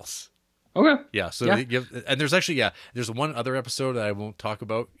something else. Okay. Yeah. So and there's one other episode that I won't talk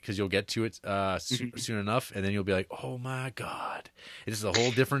about because you'll get to it soon enough, and then you'll be like, "Oh my god, it is a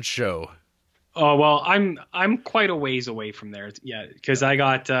whole different show." Oh well, I'm quite a ways away from there. Yeah, because I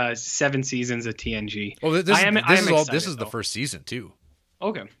got 7 seasons of TNG. Oh, this is the first season too.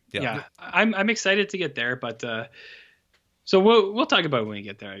 Okay. Yeah. I'm excited to get there, but so we'll talk about it when we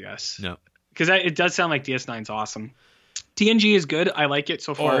get there, I guess. No. Because it does sound like DS9's awesome. TNG is good. I like it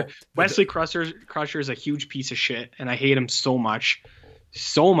so far. Wesley Crusher is a huge piece of shit, and I hate him so much.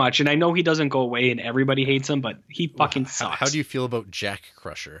 And I know he doesn't go away, and everybody hates him, but he fucking sucks. How do you feel about Jack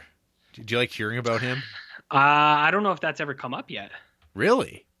Crusher? Do you like hearing about him? I don't know if that's ever come up yet.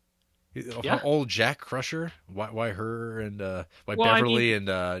 Really? Yeah. Old Jack Crusher? Why her and Beverly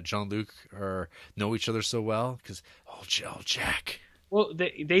and Jean-Luc know each other so well? Because old Jack. Well,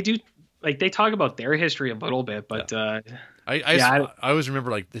 they do. Like, they talk about their history a little bit, but I always remember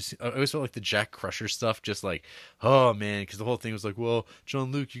like this. I always felt like the Jack Crusher stuff, just like, oh man, because the whole thing was like, well,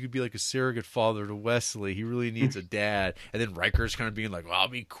 Jean-Luc, you could be like a surrogate father to Wesley. He really needs a dad. And then Riker's kind of being like, well, I'll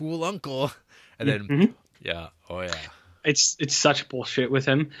be cool uncle. And then it's such bullshit with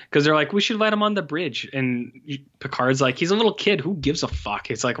him because they're like, we should let him on the bridge, and Picard's like, he's a little kid, who gives a fuck?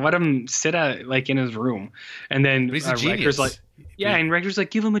 It's like, let him sit in his room, and then Riker's like, and Riker's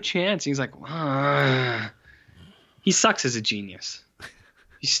like, give him a chance. And he's like, he sucks as a genius.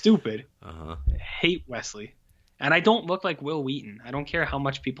 He's stupid. I hate Wesley, and I don't look like Will Wheaton. I don't care how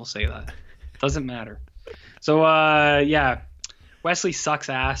much people say that. It doesn't matter. So Wesley sucks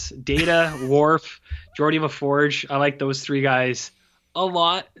ass. Data, Worf, Geordi LaForge. I like those 3 guys a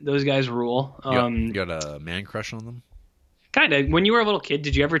lot. Those guys rule. You got a man crush on them? Kind of. When you were a little kid,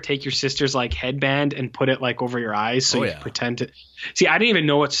 did you ever take your sister's like headband and put it like over your eyes so you pretend to? See, I didn't even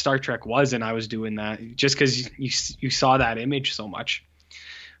know what Star Trek was, and I was doing that just because you saw that image so much.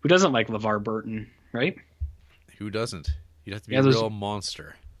 Who doesn't like LeVar Burton, right? Who doesn't? You'd have to be a real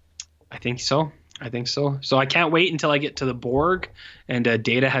monster. I think so. So I can't wait until I get to the Borg and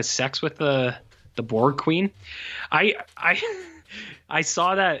Data has sex with the Borg Queen. I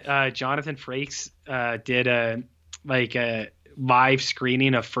saw that Jonathan Frakes did a live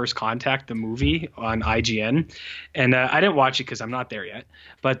screening of First Contact, the movie, on IGN, and I didn't watch it because I'm not there yet.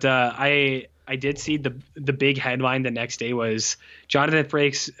 But I did see the big headline the next day was Jonathan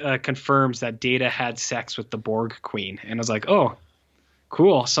Frakes confirms that Data had sex with the Borg Queen, and I was like, oh.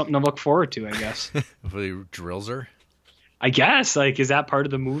 Cool, something to look forward to, I guess. He drills her. I guess. Like, is that part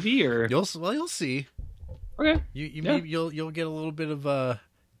of the movie, or you'll see. Okay. Maybe you'll get a little bit of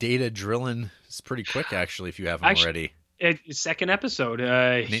Data drilling. It's pretty quick, actually, if you haven't already. Second episode,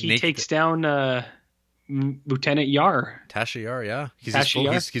 he takes down Lieutenant Yar. Tasha Yar, yeah.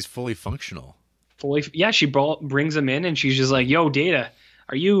 He's fully functional. She brings him in, and she's just like, "Yo, Data.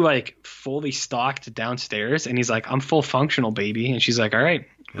 Are you like fully stocked downstairs?" And he's like, "I'm full functional, baby." And she's like, "All right,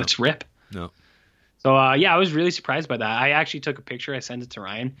 let's rip." No. So I was really surprised by that. I actually took a picture. I sent it to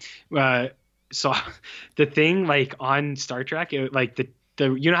Ryan. So the thing like on Star Trek, the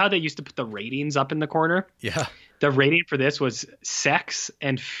you know how they used to put the ratings up in the corner? Yeah. The rating for this was sex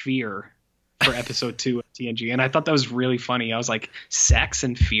and fear for episode 2 of TNG, and I thought that was really funny. I was like, sex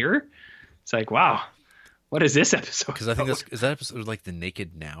and fear? It's like, wow. What is this episode? Because I think that episode like The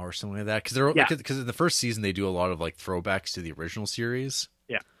Naked Now or something like that. Because in the first season they do a lot of like throwbacks to the original series.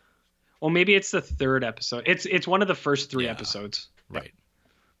 Yeah. Well, maybe it's the 3rd episode. It's one of the first 3 episodes. Right.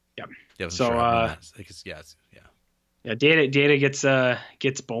 Yeah. So Data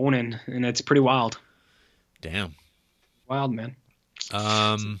gets boning, and it's pretty wild. Damn. Wild, man.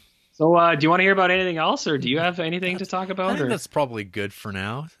 So do you want to hear about anything else, or do you have anything to talk about? I think that's probably good for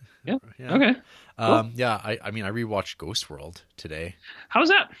now. Yeah. Okay. Cool. I rewatched Ghost World today. How's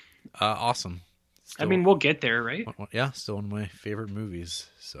that? Awesome. We'll get there, right? Yeah, still one of my favorite movies.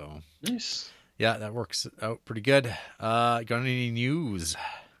 So nice. Yeah, that works out pretty good. Got any news?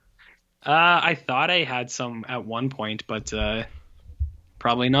 I thought I had some at one point, but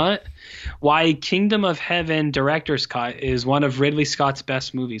probably not. Why Kingdom of Heaven Director's Cut is one of Ridley Scott's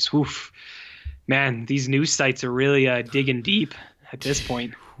best movies. Oof. Man, these news sites are really digging deep at this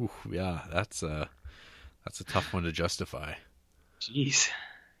point. Yeah, that's a tough one to justify. Jeez.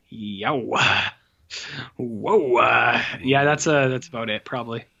 Yow. Whoa. Yeah, that's about it,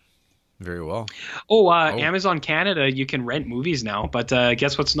 probably. Very well. Amazon Canada, you can rent movies now, but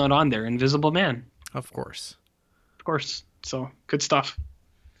guess what's not on there? Invisible Man. Of course. Of course. So, good stuff.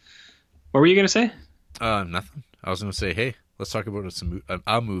 What were you going to say? Nothing. I was going to say, hey, let's talk about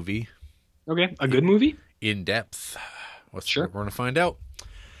a movie. Okay. A good movie? In depth. Sure. We're going to find out.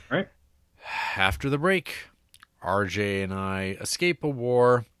 All right. After the break, RJ and I escape a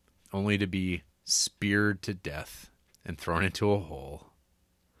war only to be speared to death and thrown into a hole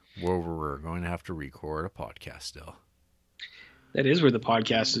where we're going to have to record a podcast still. That is where the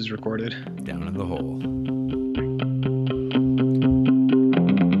podcast is recorded. Down in the hole.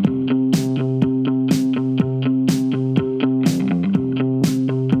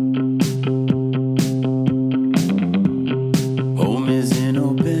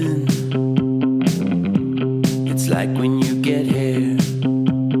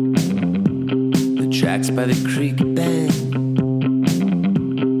 By the creek bed,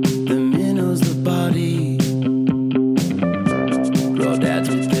 the minnows, the body, crawdads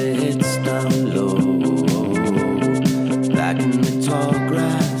with their heads down low, back in the tall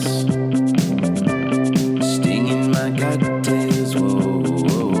grass, stinging my cattails, whoa,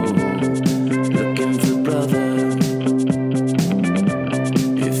 looking for brother,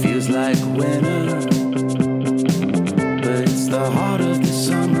 it feels like winter, but it's the heart of the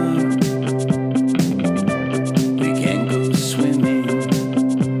summer.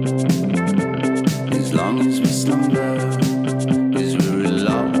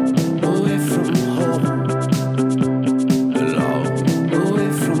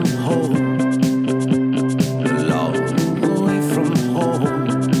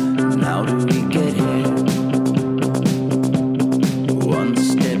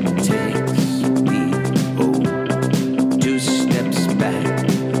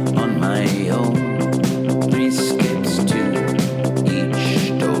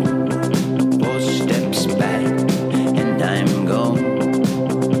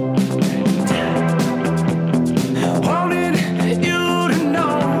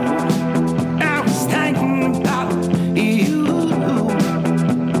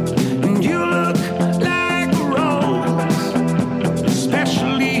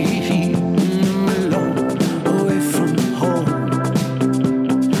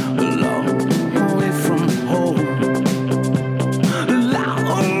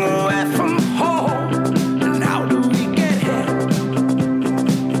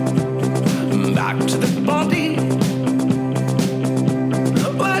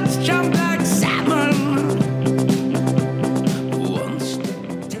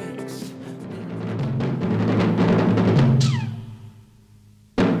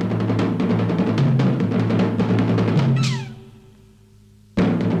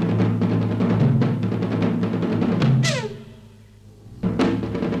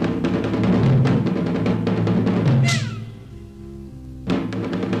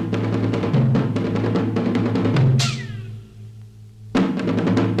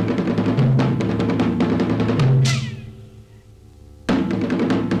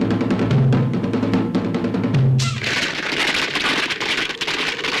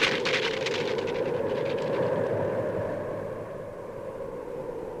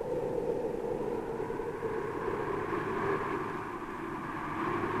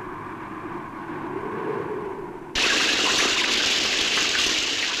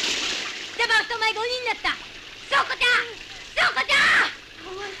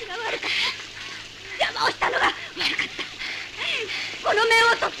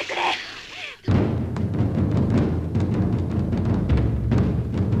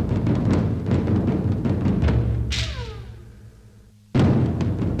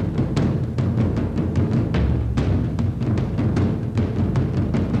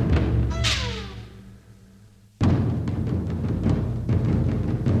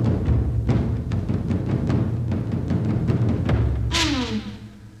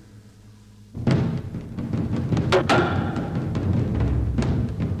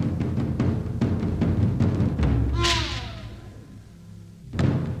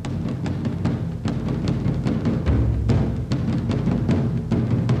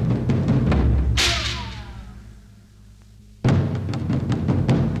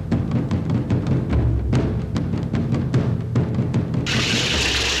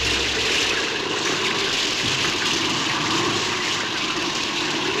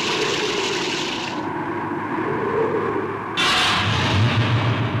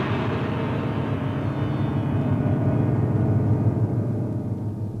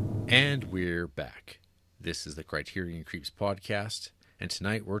 And we're back. This is the Criterion Creeps podcast, and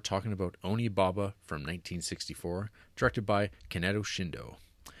tonight we're talking about Onibaba from 1964, directed by Kaneto Shindo.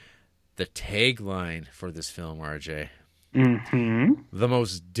 The tagline for this film, RJ, Mm-hmm. The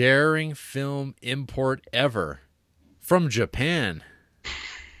most daring film import ever from Japan.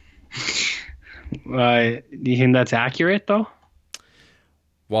 Do you think that's accurate, though?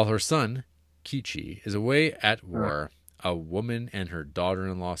 While her son, Kichi, is away at war, a woman and her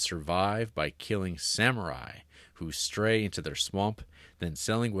daughter-in-law survive by killing samurai who stray into their swamp, then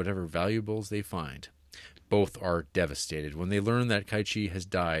selling whatever valuables they find. Both are devastated when they learn that Kaichi has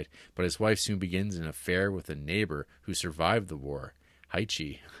died, but his wife soon begins an affair with a neighbor who survived the war,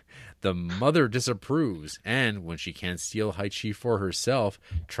 Haichi. The mother disapproves, and when she can't steal Haichi for herself,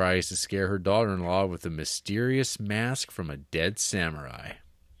 tries to scare her daughter-in-law with a mysterious mask from a dead samurai.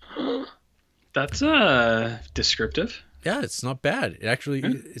 That's descriptive. Yeah, it's not bad. It actually,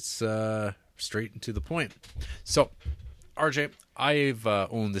 it's straight to the point. So, RJ, I've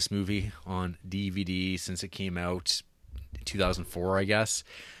owned this movie on DVD since it came out in 2004, I guess.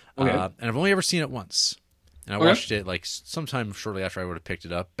 Okay. And I've only ever seen it once. And I watched it like sometime shortly after I would have picked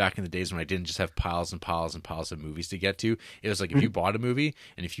it up. Back in the days when I didn't just have piles and piles and piles of movies to get to. It was like if you bought a movie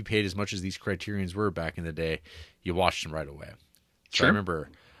and if you paid as much as these Criterions were back in the day, you watched them right away. So I remember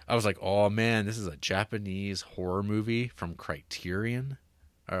I was like, oh man, this is a Japanese horror movie from Criterion.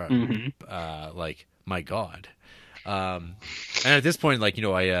 Like, my God. And at this point, like,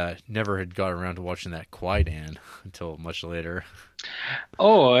 I never had got around to watching that Kwaidan until much later.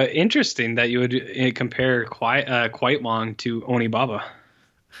 Oh, interesting that you would compare Quite Long to Onibaba.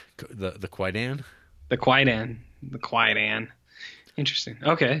 The Kwaidan? The Kwaidan. Interesting.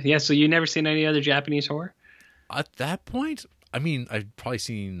 Okay, yeah. So you never seen any other Japanese horror? At that point, I mean, I'd probably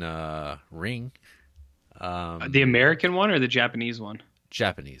seen Ring. The American one or the Japanese one?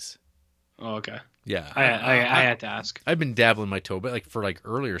 Japanese. Oh, okay. Yeah, I had to ask. I've been dabbling my toe, but like for like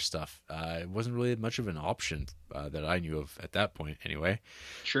earlier stuff, it wasn't really much of an option that I knew of at that point, anyway.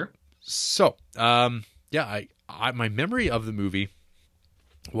 Sure. So, yeah, I my memory of the movie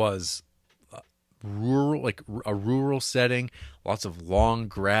was rural, like a rural setting, lots of long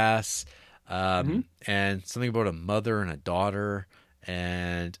grass, and something about a mother and a daughter,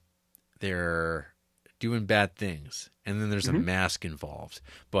 and they're doing bad things, and then there's a mask involved,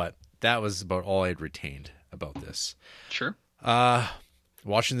 but that was about all I'd retained about this. Sure.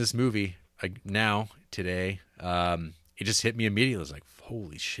 Watching this movie today, it just hit me immediately. I was like,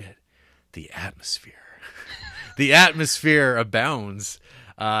 holy shit, the atmosphere. The atmosphere abounds.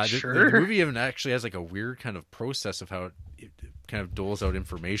 The movie even actually has like a weird kind of process of how it kind of doles out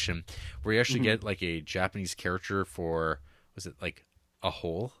information where you actually get like a Japanese character for, was it like a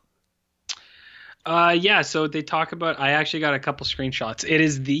hole? Yeah, so they talk about, I actually got a couple screenshots. It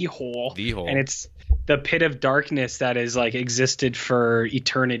is the hole. And it's the pit of darkness that is like existed for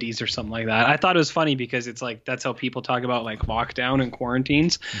eternities or something like that. I thought it was funny because it's like, that's how people talk about like lockdown and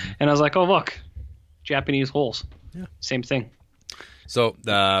quarantines. And I was like, oh, look, Japanese holes. Yeah. Same thing. So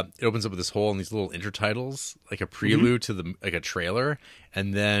it opens up with this hole and these little intertitles, like a prelude to like a trailer.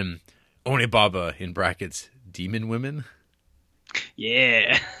 And then Onibaba in brackets, demon women.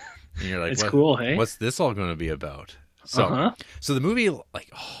 Yeah. And you're like, it's cool, hey? What's this all going to be about? So, so the movie,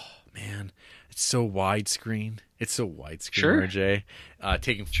 like, oh man, it's so widescreen. It's so widescreen, RJ.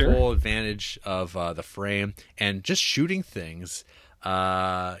 Taking full advantage of the frame and just shooting things,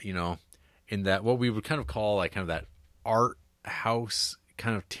 in that what we would kind of call like kind of that art house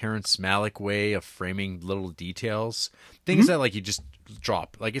kind of Terrence Malick way of framing little details, things that like you just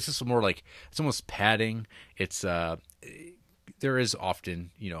drop. Like it's just more like it's almost padding. It's there is often,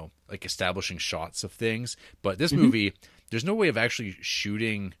 like establishing shots of things, but this movie, there's no way of actually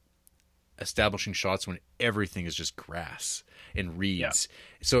shooting establishing shots when everything is just grass and reeds.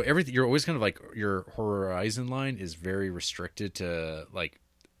 Yeah. So everything, you're always kind of like, your horizon line is very restricted to like,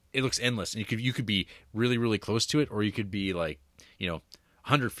 it looks endless, and you could be really, really close to it, or you could be like,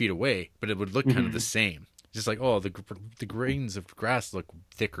 100 feet away, but it would look kind of the same. Just like, oh, the grains of grass look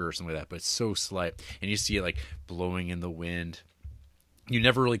thicker or something like that, but it's so slight, and you see it like blowing in the wind. You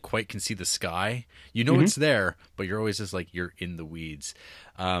never really quite can see the sky. It's there, but you're always just like, you're in the weeds.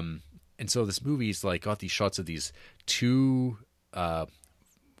 And so this movie's like got these shots of these two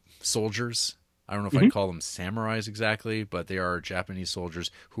soldiers. I don't know if I'd call them samurais exactly, but they are Japanese soldiers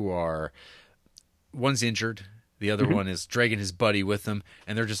who are, one's injured. The other one is dragging his buddy with them,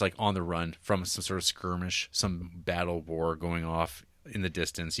 and they're just like on the run from some sort of skirmish, some battle war going off in the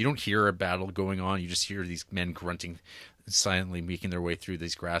distance. You don't hear a battle going on. You just hear these men grunting, silently making their way through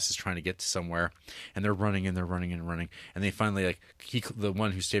these grasses, trying to get to somewhere. And they're running and they're running and running. And they finally, like, the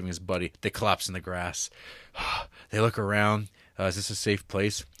one who's saving his buddy, they collapse in the grass. They look around. Is this a safe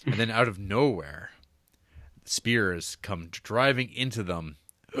place? And then out of nowhere, spears come driving into them.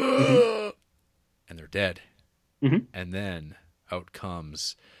 And they're dead. And then out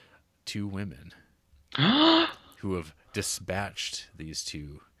comes two women who have dispatched these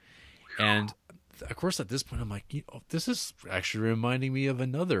two. And of course, at this point, I'm like, this is actually reminding me of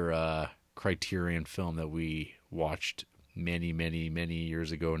another Criterion film that we watched many, many, many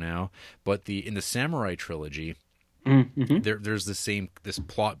years ago now. But in the Samurai trilogy, there's this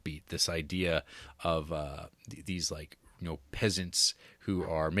plot beat, this idea of these peasants who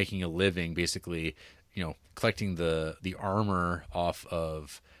are making a living, basically, collecting the armor off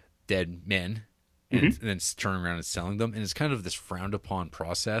of dead men and then turning around and selling them. And it's kind of this frowned upon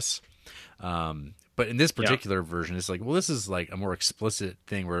process. But in this particular version, it's like, well, this is like a more explicit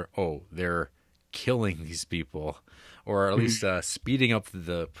thing where, they're killing these people, or at least speeding up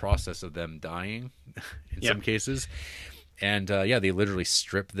the process of them dying in some cases. And they literally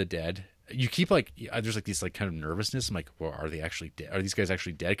strip the dead. You keep there's these kind of nervousness. I'm like, well, are they actually dead? Are these guys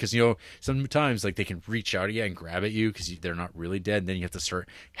actually dead? Because sometimes they can reach out at you and grab at you because they're not really dead. And then you have to start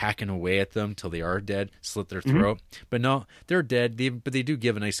hacking away at them till they are dead, slit their throat. But no, they're dead. But they do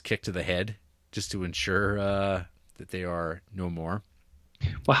give a nice kick to the head just to ensure that they are no more.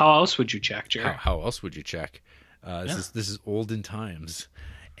 Well, how else would you check, Jared? How else would you check? This is olden times,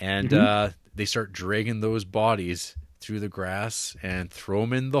 and they start dragging those bodies through the grass and throw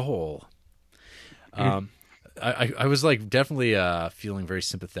them in the hole. I was definitely feeling very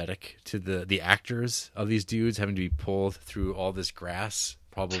sympathetic to the actors of these dudes having to be pulled through all this grass,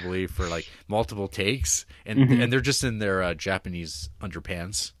 probably for multiple takes, and they're just in their Japanese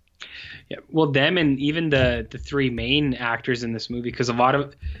underpants. Yeah, well, them and even the three main actors in this movie, because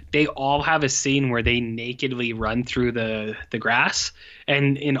they all have a scene where they nakedly run through the grass,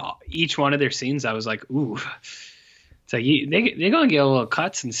 and in each one of their scenes, I was like, ooh. So they're gonna get a little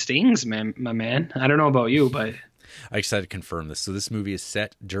cuts and stings, man, my man. I don't know about you, but I decided to confirm this. So this movie is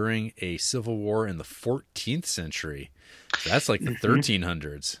set during a civil war in the 14th century. So that's like the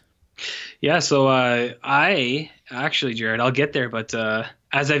 1300s. Yeah. So I actually, Jared, I'll get there, but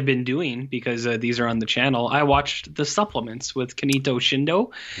as I've been doing, because these are on the channel, I watched the supplements with Kenito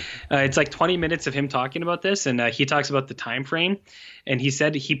Shindo. It's 20 minutes of him talking about this, and he talks about the time frame, and he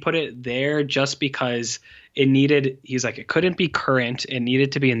said he put it there just because he's like, it couldn't be current. It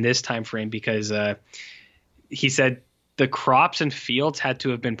needed to be in this time frame because he said the crops and fields had to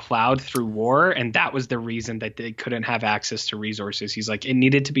have been plowed through war, and that was the reason that they couldn't have access to resources. He's like, it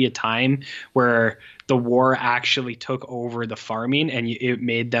needed to be a time where the war actually took over the farming and it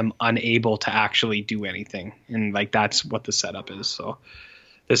made them unable to actually do anything. And that's what the setup is. So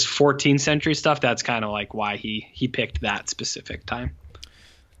this 14th century stuff, that's kind of why he picked that specific time.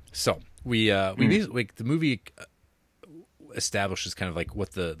 So we basically, the movie establishes kind of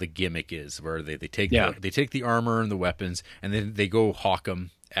what the gimmick is, where they take the armor and the weapons, and then they go hawk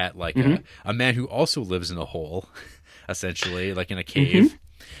them at a man who also lives in a hole, essentially, in a cave.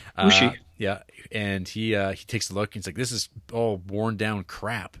 And he takes a look and he's like, this is all worn down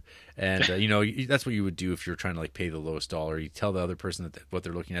crap. And that's what you would do if you're trying to pay the lowest dollar. You tell the other person that what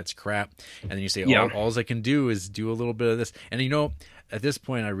they're looking at is crap, and then you say, all I can do is do a little bit of this. And at this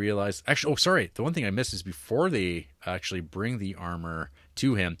point I realized, the one thing I missed is before they actually bring the armor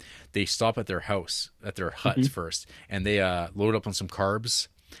to him, they stop at their house, at their hut first, and they load up on some carbs.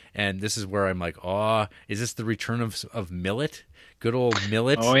 And this is where I'm like, is this the return of millet? Good old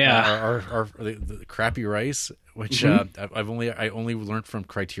millet. Oh yeah, the crappy rice, which I only learned from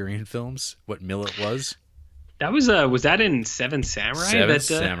Criterion films what millet was. That was that in Seven Samurai?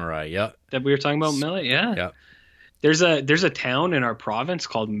 Samurai, yeah. That we were talking about millet, yeah. Yeah. There's a town in our province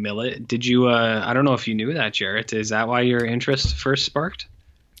called Millet. Did you? I don't know if you knew that, Jarrett. Is that why your interest first sparked?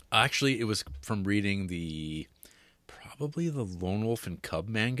 Actually, it was from reading probably the Lone Wolf and Cub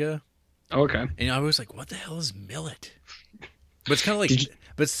manga. Oh, okay. And I was like, what the hell is millet? But it's kind of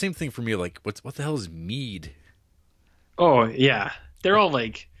but it's the same thing for me. What the hell is mead? Oh yeah, they're all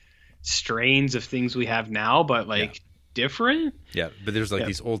strains of things we have now, but different. Yeah, but there's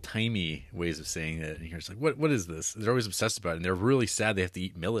these old timey ways of saying it, and you're just like, what is this? They're always obsessed about it, and they're really sad they have to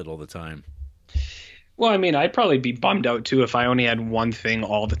eat millet all the time. Well, I mean, I'd probably be bummed out too if I only had one thing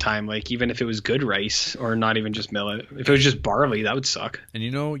all the time. Even if it was good rice, or not even just millet. If it was just barley, that would suck. And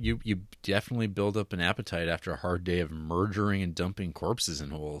you definitely build up an appetite after a hard day of murdering and dumping corpses in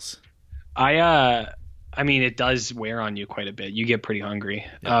holes. I mean, it does wear on you quite a bit. You get pretty hungry.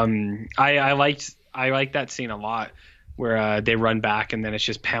 Yeah. I liked that scene a lot, where they run back and then it's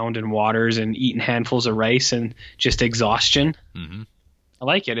just pounding waters and eating handfuls of rice and just exhaustion. Mm-hmm. I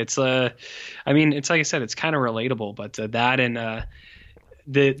like it. It's I mean, it's like I said, it's kind of relatable, but that and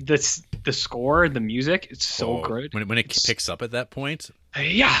the score, the music, it's so good. When it picks up at that point.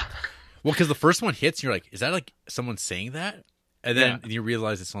 Yeah. Well, because the first one hits, and you're like, is that like someone saying that? And then you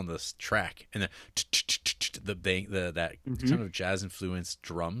realize it's on this track, and then the bang, that kind of jazz influenced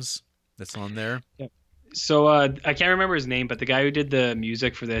drums that's on there. Yeah. So I can't remember his name, but the guy who did the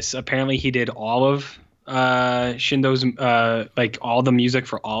music for this, apparently he did all of Shindo's like all the music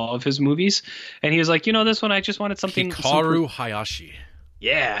for all of his movies, and he was like, this one I just wanted something. Hikaru Hayashi.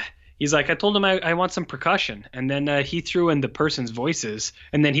 Yeah. He's like, I told him I want some percussion, and then he threw in the person's voices,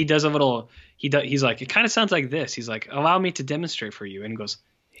 and then he does a little. He's like, it kind of sounds like this. He's like, allow me to demonstrate for you, and he goes,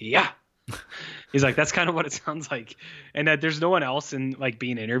 yeah. He's like, that's kind of what it sounds like, and there's no one else in like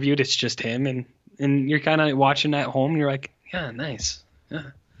being interviewed. It's just him, and you're kind of watching at home, and you're like, yeah, nice, yeah,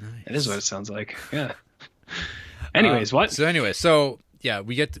 nice. It is what it sounds like, yeah. Anyways, what? So yeah,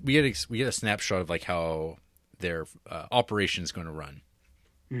 we get a snapshot of like how their operation is going to run.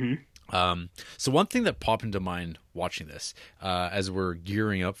 So one thing that popped into mind watching this, as we're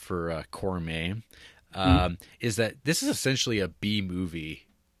gearing up for Cormier, is that this is essentially a B movie.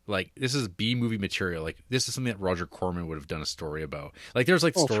 Like, this is B movie material. Like, this is something that Roger Corman would have done a story about. Like, there's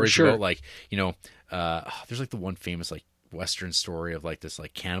like stories about like, there's like the one famous like Western story of like this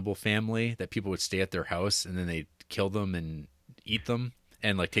like cannibal family that people would stay at their house and then they'd kill them and eat them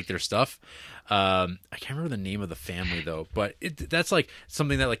and like take their stuff. I can't remember the name of the family though, but that's like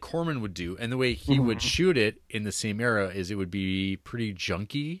something that like Corman would do, and the way he would shoot it in the same era is it would be pretty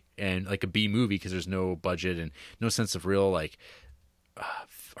junky and like a B movie because there's no budget and no sense of real like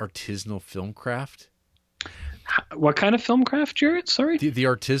artisanal film craft. What kind of film craft, Jared? Sorry, the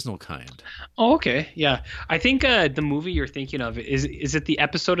artisanal kind. Oh, okay, yeah. I think the movie you're thinking of is it the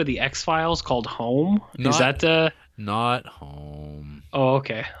episode of the X-Files called Home? Is that not Home? Oh,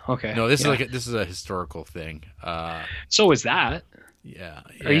 okay. No, this is a historical thing. So is that? Yeah.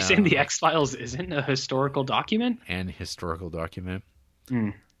 Are you saying the X-Files isn't a historical document? And historical document.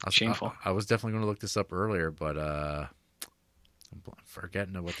 Shameful. I was definitely going to look this up earlier, but I'm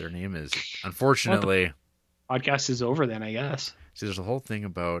forgetting what their name is. Unfortunately. Podcast is over then, I guess. See, there's a whole thing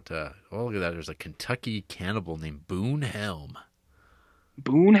about look at that. There's a Kentucky cannibal named Boone Helm.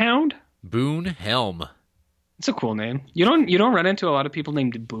 Boone Helm. It's a cool name. You don't run into a lot of people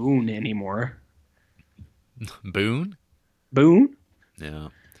named Boone anymore. Boone? Yeah.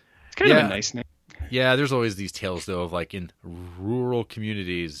 It's kind of a nice name. Yeah, there's always these tales though of like in rural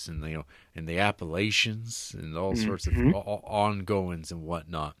communities and in the Appalachians and all sorts of ongoings and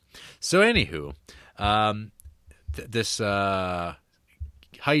whatnot. So anywho, this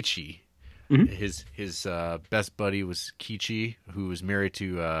Haichi, his best buddy was Kichi, who was married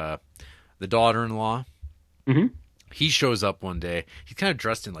to the daughter-in-law. He shows up one day. He's kind of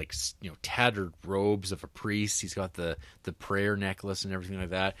dressed in like tattered robes of a priest. He's got the prayer necklace and everything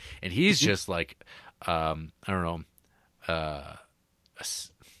like that, and he's just like I don't know,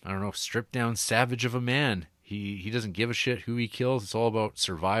 stripped down savage of a man. He doesn't give a shit who he kills. It's all about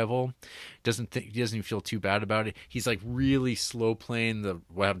survival. He doesn't even feel too bad about it. He's like really slow playing the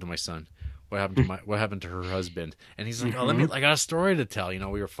what happened to my son? What happened to her husband? And he's like, I got a story to tell.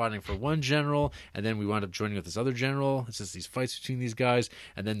 We were fighting for one general, and then we wound up joining with this other general. It's just these fights between these guys,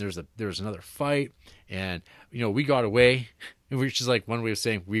 and then there was another fight, and we got away, which is like one way of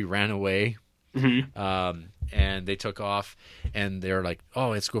saying we ran away. And they took off, and they're like, oh,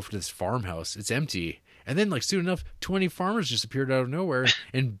 let's go for this farmhouse. It's empty. And then, like, soon enough, 20 farmers just appeared out of nowhere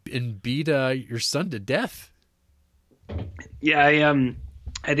and beat your son to death. Yeah,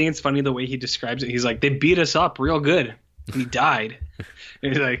 I think it's funny the way he describes it. He's like, they beat us up real good. And he died.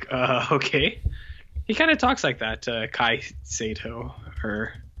 And he's like, okay. He kind of talks like that, Kai Sato.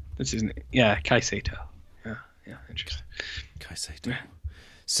 Or, what's his name? Yeah, Kai Sato. Yeah, interesting. Kai Sato.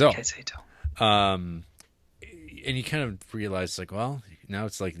 So, Kai Sato. And you kind of realize, like, well, now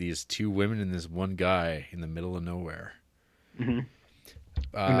it's like these two women and this one guy in the middle of nowhere. And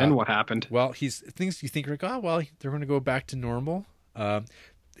then what happened? Well, you think like, oh, well, they're going to go back to normal.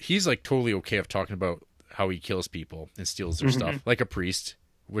 He's like totally okay of talking about how he kills people and steals their stuff, like a priest,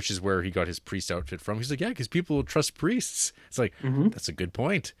 which is where he got his priest outfit from. He's like, yeah, because people will trust priests. It's like, that's a good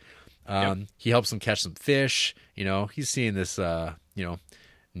point. He helps them catch some fish. He's seeing this,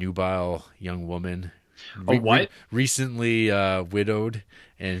 nubile young woman. Recently widowed,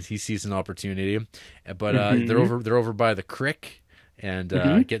 and he sees an opportunity. But they're over by the creek and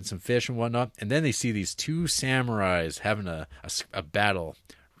getting some fish and whatnot. And then they see these two samurais having a battle,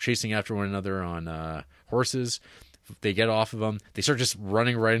 chasing after one another on horses. They get off of them. They start just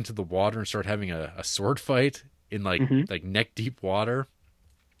running right into the water and start having a sword fight in like neck deep water.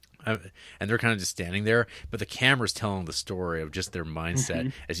 And they're kind of just standing there, but the camera's telling the story of just their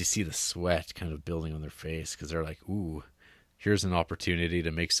mindset as you see the sweat kind of building on their face because they're like, ooh, here's an opportunity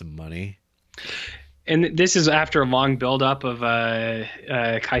to make some money. And this is after a long build-up of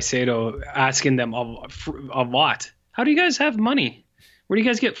Caicedo asking them a lot. How do you guys have money? Where do you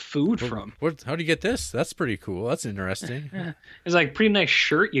guys get food from? How do you get this? That's pretty cool. That's interesting. It's like, pretty nice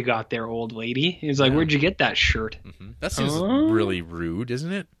shirt you got there, old lady. He's like, where'd you get that shirt? Mm-hmm. That seems really rude,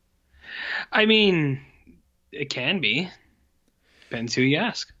 isn't it? I mean, it can be. Depends who you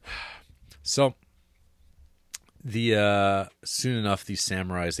ask. So, soon enough, these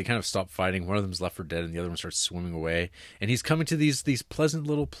samurais, they kind of stop fighting. One of them's left for dead, and the other one starts swimming away. And he's coming to these pleasant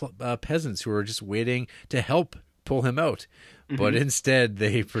little peasants who are just waiting to help pull him out. But instead,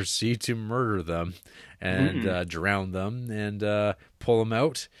 they proceed to murder them and drown them and pull them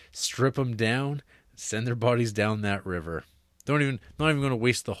out, strip them down, send their bodies down that river. Not even going to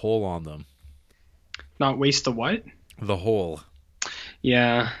waste the hole on them. Not waste the what? The hole.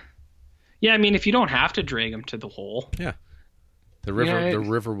 Yeah. Yeah, I mean, if you don't have to drag them to the hole. Yeah. The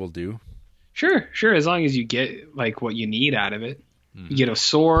river will do. Sure. As long as you get like what you need out of it. You get a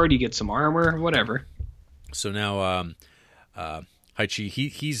sword, you get some armor, whatever. So now Haichi,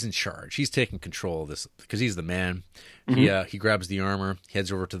 he's in charge. He's taking control of this because he's the man. He grabs the armor,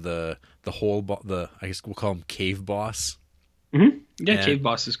 heads over to the hole, I guess we'll call him cave boss. Yeah, and cave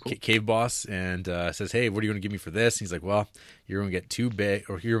boss is cool. Cave boss, and says, "Hey, what are you going to give me for this?" And he's like, "Well, you're going to get you're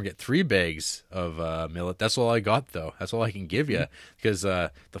going to get 3 bags of millet. That's all I got, though. That's all I can give you because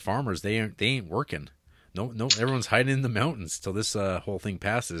the farmers they ain't working. No, everyone's hiding in the mountains till this whole thing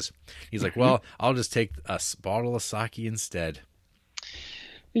passes." He's like, "Well, I'll just take a bottle of sake instead."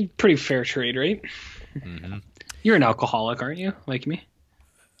 Pretty fair trade, right? Mm-hmm. You're an alcoholic, aren't you? Like me.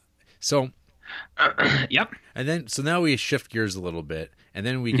 So. Yep. And then, so now we shift gears a little bit, and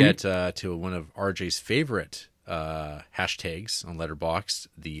then we get to one of RJ's favorite hashtags on Letterboxd,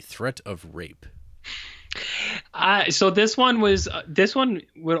 the threat of rape. So this one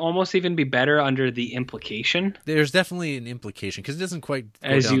would almost even be better under the implication. There's definitely an implication because it doesn't quite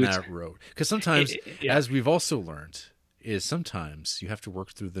go down that road. Because sometimes, as we've also learned, is sometimes you have to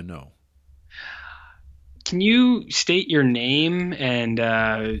work through the no. Can you state your name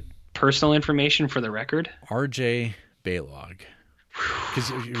and personal information for the record? RJ Baylog.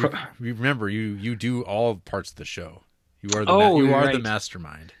 Because remember, you do all parts of the show. You are the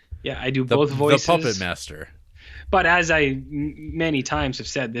mastermind. Yeah, I do both voices. The puppet master. But as I many times have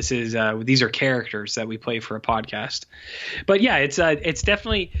said, these are characters that we play for a podcast. But yeah, it's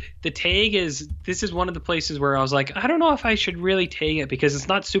definitely, the tag is, this is one of the places where I was like, I don't know if I should really tag it because it's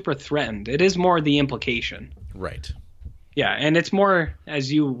not super threatened. It is more the implication. Right. Yeah, and it's more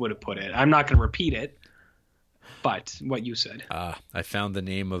as you would have put it. I'm not going to repeat it, but what you said. I found the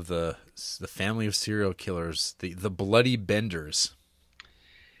name of the family of serial killers, the Bloody Benders.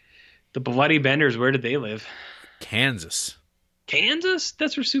 The Bloody Benders, where did they live? Kansas. Kansas?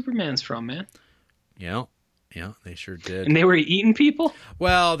 That's where Superman's from, man. Yeah, they sure did. And they were eating people?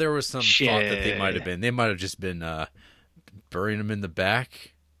 Well, there was some thought that they might have been. They might have just been burying them in the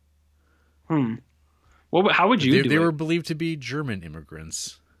back. Well, how would you do it? They were believed to be German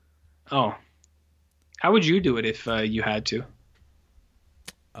immigrants. Oh. How would you do it if you had to?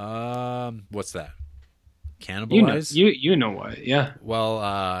 What's that? Cannibalize? You know what, yeah. Well,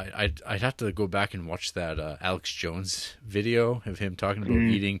 I'd have to go back and watch that Alex Jones video of him talking about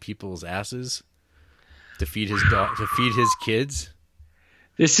eating people's asses to feed his to feed his kids.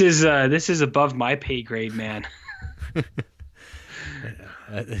 This is above my pay grade, man.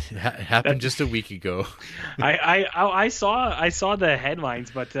 It happened just a week ago. I saw the headlines,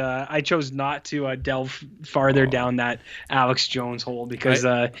 but I chose not to delve farther down that Alex Jones hole because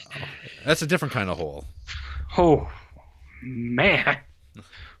that's a different kind of hole. Oh man,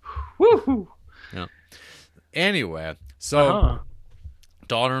 woohoo! Yeah. Anyway, so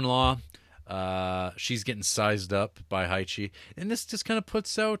daughter-in-law, she's getting sized up by Haichi, and this just kind of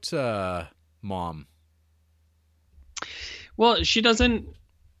puts out mom. Well, she doesn't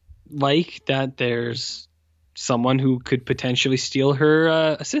like that there's someone who could potentially steal her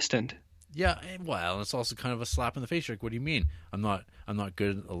assistant. Yeah, well, it's also kind of a slap in the face. Like, what do you mean? I'm not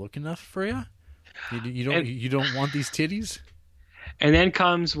good look enough for you? You don't want these titties? And then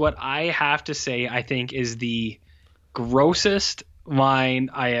comes what I have to say, I think, is the grossest line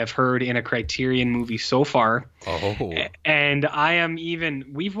I have heard in a Criterion movie so far. Oh. And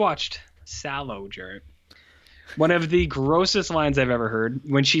we've watched Sallow, Jarrett. One of the grossest lines I've ever heard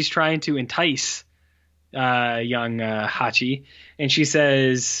when she's trying to entice young Hachi, and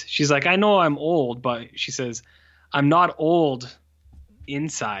she's like, I know I'm old, but she says, I'm not old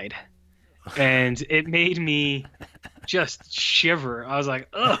inside. And it made me just shiver. I was like,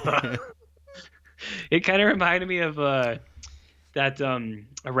 ugh. It kind of reminded me of that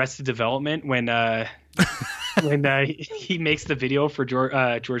Arrested Development when he makes the video for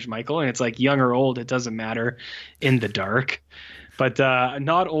George Michael, and it's like young or old, it doesn't matter in the dark, but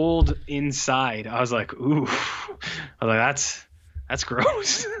not old inside. I was like, ooh, I was like, that's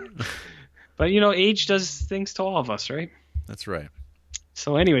gross. But age does things to all of us, right? That's right.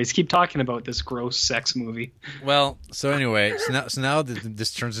 So anyways, keep talking about this gross sex movie. Well, so anyway, so now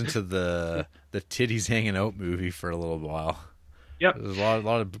this turns into the titties hanging out movie for a little while. Yep. There's a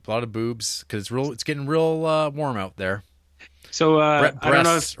lot of boobs because it's getting real warm out there. So breasts I don't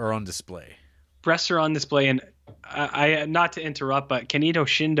know if are on display. Breasts are on display, and I not to interrupt, but Kenito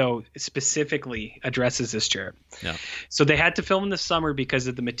Shindo specifically addresses this, Jared. Yeah. So they had to film in the summer because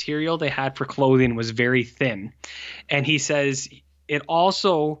of the material they had for clothing was very thin, and he says it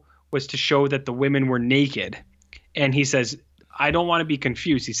also was to show that the women were naked, and he says, I don't want to be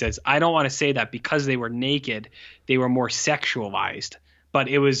confused. He says, I don't want to say that because they were naked, they were more sexualized, but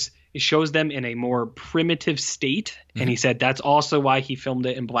it shows them in a more primitive state. And he said that's also why he filmed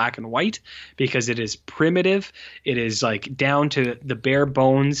it in black and white, because it is primitive. It is like down to the bare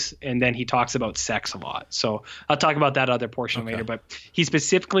bones. And then he talks about sex a lot. So I'll talk about that other portion later, but he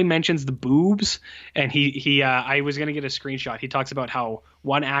specifically mentions the boobs. And I was going to get a screenshot. He talks about how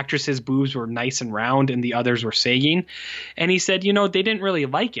one actress's boobs were nice and round and the others were sagging. And he said, they didn't really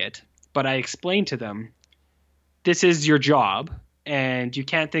like it, but I explained to them, this is your job. And you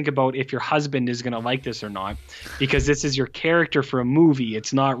can't think about if your husband is going to like this or not, because this is your character for a movie.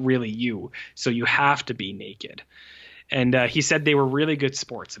 It's not really you. So you have to be naked. And he said they were really good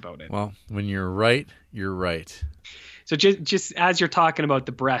sports about it. Well, when you're right, you're right. So just as you're talking about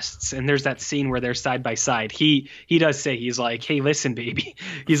the breasts, and there's that scene where they're side by side, he does say, he's like, hey, listen, baby.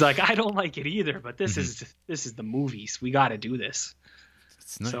 He's like, I don't like it either, but this is the movies. We got to do this.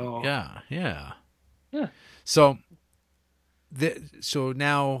 It's not, so yeah. So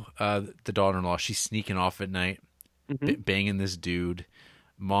now the daughter-in-law, she's sneaking off at night, banging this dude.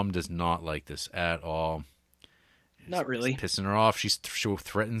 Mom does not like this at all. Not really. It's pissing her off. She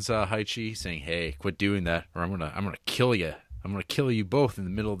threatens Haichi, saying, "Hey, quit doing that, or I'm gonna kill you. I'm gonna kill you both in the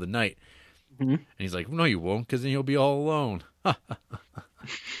middle of the night." And he's like, "No, you won't, because then you'll be all alone."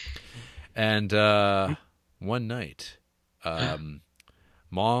 And one night,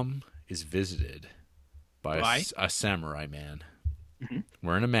 Mom is visited by a samurai man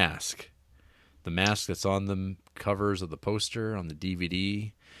wearing a mask. The mask that's on the covers of the poster on the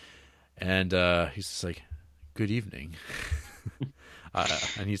DVD. And he's just like, good evening. I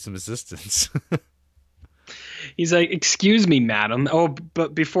need some assistance. He's like, excuse me, madam. Oh,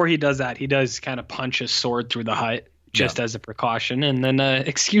 but before he does that, he does kind of punch his sword through the hut just as a precaution. And then,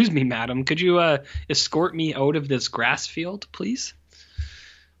 excuse me, madam, could you escort me out of this grass field, please?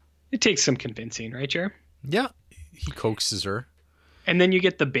 It takes some convincing, right, Jer? Yeah, he coaxes her. And then you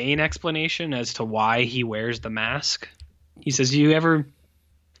get the Bane explanation as to why he wears the mask. He says, you ever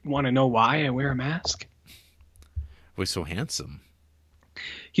want to know why I wear a mask? Well, he's so handsome.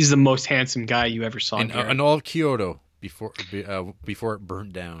 He's the most handsome guy you ever saw. In all of Kyoto before it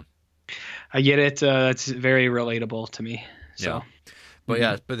burned down. I get it. It's very relatable to me. So. Yeah.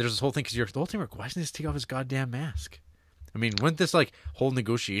 But but there's this whole thing, because the whole thing, why doesn't he just take off his goddamn mask? I mean, wouldn't this whole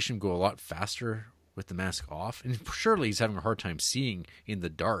negotiation go a lot faster with the mask off? And surely he's having a hard time seeing in the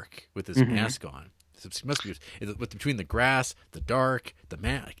dark with his mask on. It must be between the grass, the dark, the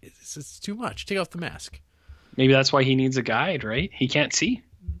mask. It's too much. Take off the mask. Maybe that's why he needs a guide, right? He can't see.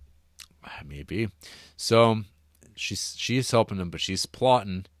 Maybe. So she's helping him, but she's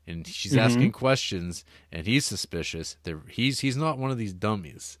plotting and she's asking questions, and he's suspicious. He's not one of these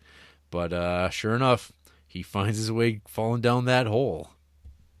dummies. But sure enough, he finds his way falling down that hole.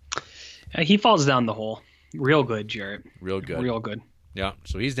 He falls down the hole. Real good, Jarrett. Real good. Real good. Yeah.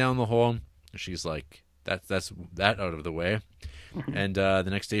 So he's down the hole. And she's like, that's that out of the way. And the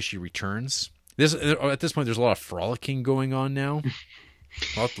next day she returns. At this point, there's a lot of frolicking going on now.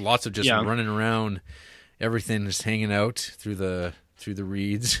 Lots of just running around. Everything is hanging out through the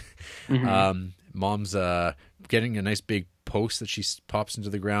reeds. Mom's getting a nice big post that she pops into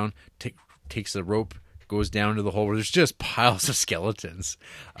the ground. Takes the rope, goes down to the hole where there's just piles of skeletons.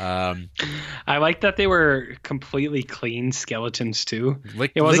 I like that they were completely clean skeletons too.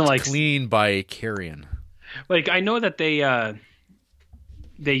 It wasn't like clean by carrion. Like, I know that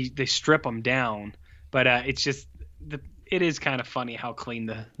they strip them down, but it's just it is kind of funny how clean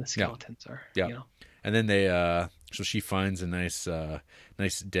the skeletons are. Yeah. You know? And then so she finds a nice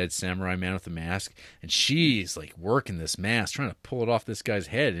dead samurai man with a mask, and she's like working this mask, trying to pull it off this guy's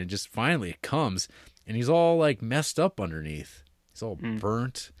head, and just finally it comes, and he's all like messed up underneath. He's all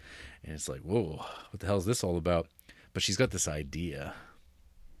burnt, and it's like, whoa, what the hell is this all about? but she's got this idea.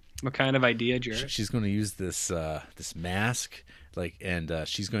 What kind of idea, Jared? She's going to use this this mask, and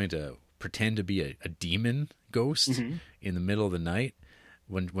she's going to pretend to be a demon ghost in the middle of the night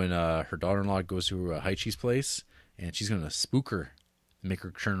when her daughter-in-law goes to Haichi's place, and she's going to spook her, make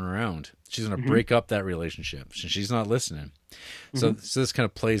her turn around. She's going to break up that relationship. She's not listening. So this kind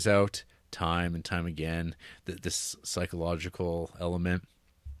of plays out time and time again. This psychological element.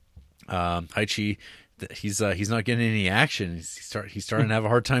 Haichi, he's not getting any action. He's starting to have a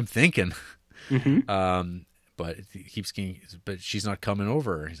hard time thinking. But he keeps getting, but she's not coming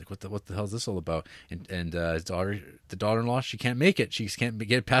over. He's like, what the hell is this all about? And his daughter-in-law, she can't make it. She can't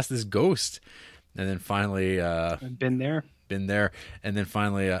get past this ghost. And then finally, been there. And then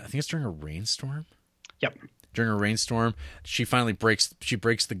finally, I think it's during a rainstorm. Yep. During a rainstorm, she finally breaks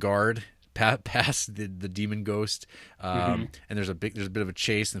the guard past the demon ghost. And there's a bit of a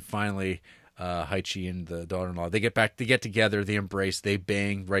chase. And finally, Haichi and the daughter-in-law, they get together, they embrace, they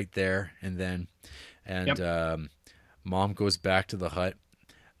bang right there. And mom goes back to the hut.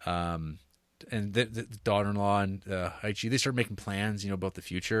 And the daughter-in-law and Haichi, they start making plans, about the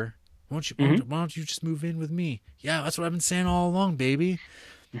future. Why don't you just move in with me? Yeah, that's what I've been saying all along, baby.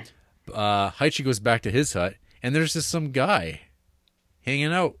 Haichi goes back to his hut, and there's just some guy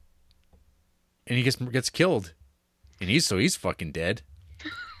hanging out, and he gets killed, and he's fucking dead.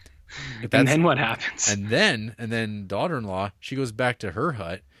 And then what happens? And then daughter-in-law, she goes back to her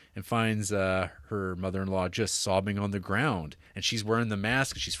hut and finds her mother-in-law just sobbing on the ground, and she's wearing the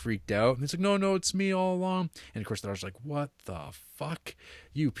mask and she's freaked out, and it's like, no, it's me all along. And of course the daughter's like, what the fuck,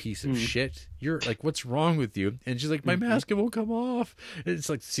 you piece of shit, you're like, what's wrong with you? And she's like, my mask, it won't come off. And it's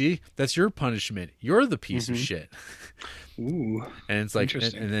like, see, that's your punishment, you're the piece of shit. Ooh. And it's like,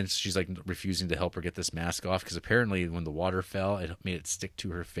 and then she's like refusing to help her get this mask off, because apparently when the water fell, it made it stick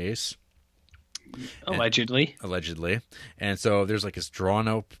to her face. Allegedly. And so there's like this drawn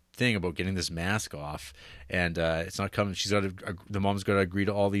out thing about getting this mask off, and it's not coming. The mom's got to agree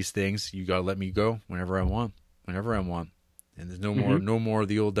to all these things. You got to let me go whenever I want, and there's no more of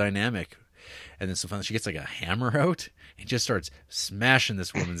the old dynamic. And then so finally she gets like a hammer out and just starts smashing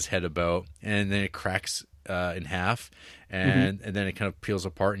this woman's head about, and then it cracks in half, and then it kind of peels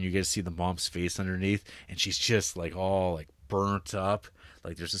apart, and you get to see the mom's face underneath, and she's just like all like burnt up.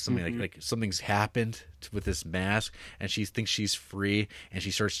 Like there's just something like something's happened with this mask, and she thinks she's free, and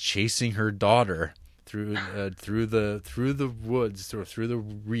she starts chasing her daughter through the woods, or through the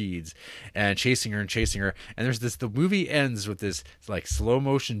reeds, and chasing her. And the movie ends with this like slow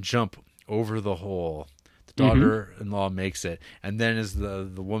motion jump over the hole. The daughter-in-law makes it, and then as the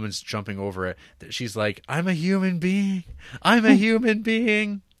woman's jumping over it, she's like, I'm a human being. And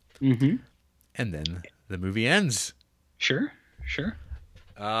then the movie ends. Sure.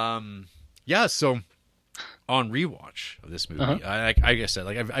 So on rewatch of this movie, I said,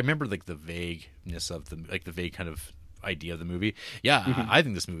 like, I remember like the vagueness of the vague kind of idea of the movie. I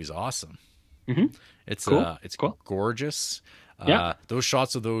think this movie's awesome. It's cool. It's cool. Gorgeous. Those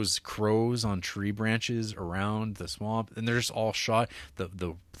shots of those crows on tree branches around the swamp, and they're just all shot.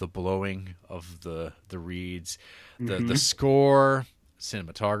 The blowing of the reeds, the score,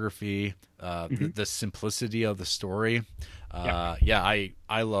 cinematography, the simplicity of the story.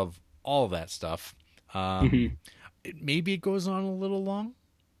 I love all of that stuff. Maybe it goes on a little long,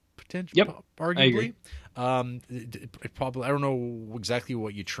 potentially, arguably. It probably, I don't know exactly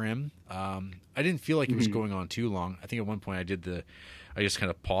what you trim. I didn't feel like it was going on too long. I think at one point I just kind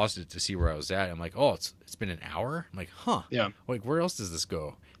of paused it to see where I was at. I'm like, oh, it's been an hour. I'm like, huh. Yeah. Like, where else does this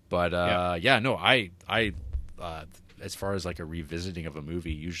go? But I as far as like a revisiting of a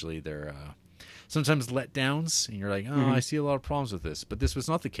movie, usually they're sometimes letdowns, and you're like, oh, I see a lot of problems with this. But this was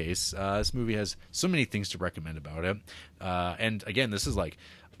not the case. This movie has so many things to recommend about it. And again, this is like,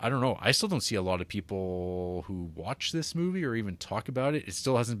 I don't know, I still don't see a lot of people who watch this movie or even talk about it. It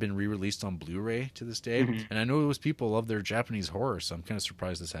still hasn't been re-released on Blu-ray to this day. And I know those people love their Japanese horror, so I'm kind of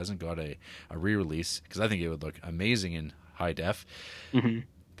surprised this hasn't got a re-release, because I think it would look amazing in high def.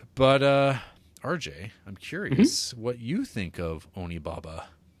 But RJ, I'm curious what you think of Onibaba.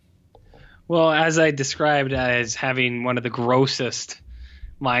 Well, as I described as having one of the grossest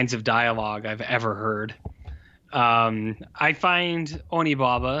lines of dialogue I've ever heard, I find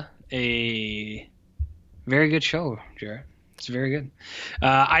Onibaba a very good show, Jared. It's very good.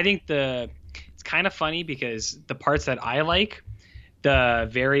 I think it's kind of funny because the parts that I like, the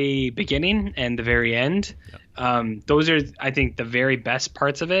very beginning and the very end, those are, I think, the very best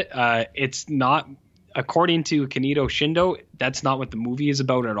parts of it. It's not, according to Kaneto Shindo, that's not what the movie is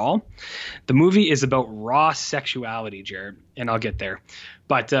about at all. The movie is about raw sexuality, Jared, and I'll get there.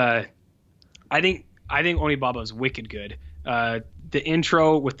 But I think I think Onibaba is wicked good. The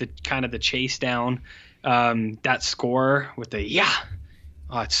intro with the kind of the chase down, that score with the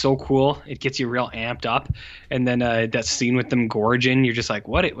it's so cool. It gets you real amped up. And then that scene with them gorging, you're just like,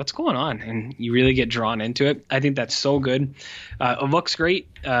 what's going on? And you really get drawn into it. I think that's so good. It looks great.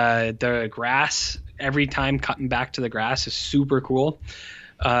 The grass, every time cutting back to the grass is super cool.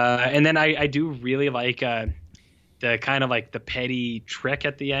 And then I do really like the kind of like the petty trick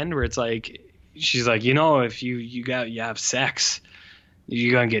at the end where it's like, she's like, if you have sex,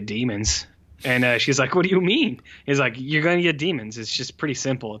 you're going to get demons. And she's like, what do you mean? He's like, you're going to get demons. It's just pretty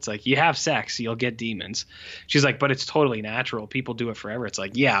simple. It's like, you have sex, you'll get demons. She's like, but it's totally natural. People do it forever. It's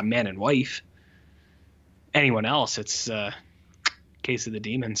like, yeah, man and wife. Anyone else, it's case of the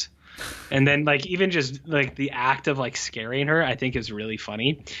demons. And then like even just like the act of like scaring her, I think is really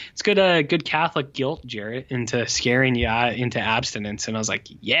funny. It's good Catholic guilt, Jarrett, into scaring you into abstinence. And I was like,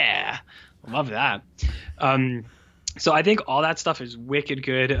 yeah, love that. So I think all that stuff is wicked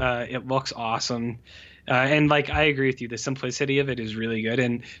good. It looks awesome. And like, I agree with you. The simplicity of it is really good.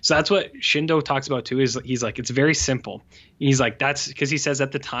 And so that's what Shindo talks about too, is he's like, it's very simple. He's like, that's because he says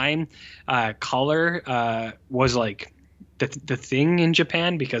at the time, color was like the thing in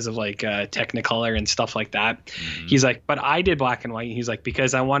Japan because of like Technicolor and stuff like that. Mm-hmm. He's like, but I did black and white. He's like,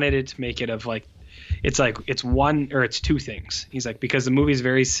 because I wanted it to make it of like, it's like it's one or it's two things. He's like, because the movie is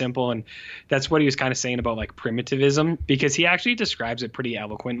very simple, and that's what he was kind of saying about like primitivism, because he actually describes it pretty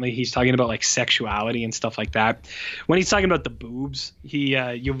eloquently. He's talking about like sexuality and stuff like that. When he's talking about the boobs, he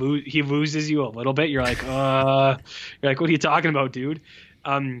loses you a little bit. You're like, what are you talking about, dude?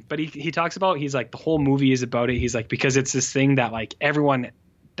 But he talks about, he's like, the whole movie is about it. He's like, because it's this thing that like everyone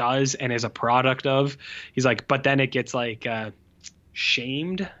does and is a product of. He's like, but then it gets like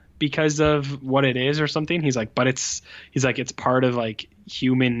shamed because of what it is or something. He's like, but it's part of like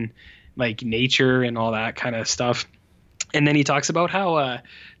human like nature and all that kind of stuff. And then he talks about how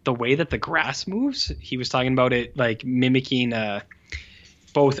the way that the grass moves, he was talking about it like mimicking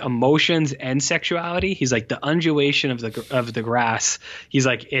both emotions and sexuality. He's like, the undulation of the grass, he's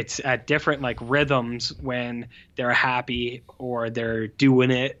like, it's at different like rhythms when they're happy or they're doing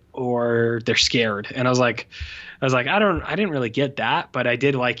it or they're scared. And I was like, I didn't really get that, but I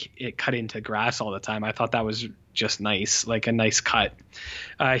did like it cut into grass all the time. I thought that was just nice, like a nice cut.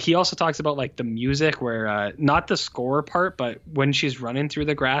 He also talks about like the music where not the score part, but when she's running through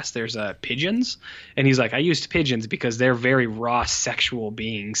the grass, there's pigeons. And he's like, I used pigeons because they're very raw sexual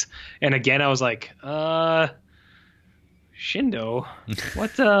beings. And again, I was like, Shindo,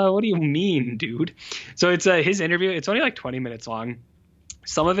 what do you mean, dude? So it's his interview. It's only like 20 minutes long.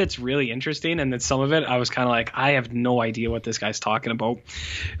 Some of it's really interesting, and then some of it I was kind of like, I have no idea what this guy's talking about.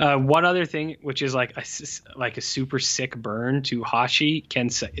 One other thing, which is like a super sick burn to Hashi Ken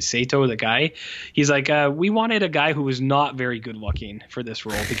Sato, the guy. He's like, we wanted a guy who was not very good looking for this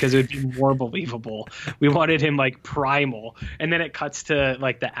role because it would be more believable. We wanted him like primal, and then it cuts to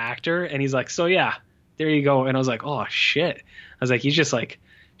like the actor, and he's like, so yeah, there you go. And I was like, oh shit. I was like, he's just like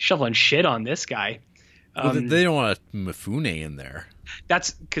shoveling shit on this guy. Well, they don't want a Mifune in there.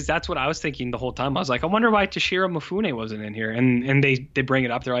 That's because that's what I was thinking the whole time. I was like, I wonder why Toshiro Mifune wasn't in here. And they bring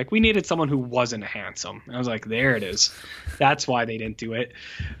it up. They're like, we needed someone who wasn't handsome. And I was like, there it is. That's why they didn't do it.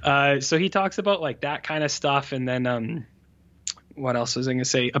 So he talks about like that kind of stuff. And then what else was I going to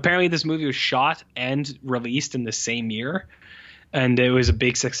say? Apparently this movie was shot and released in the same year. And it was a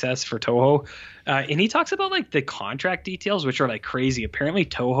big success for Toho. And he talks about like the contract details, which are like crazy. Apparently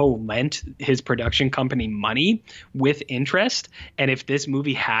Toho lent his production company money with interest. And if this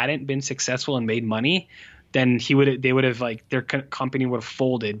movie hadn't been successful and made money, then they would have like their company would have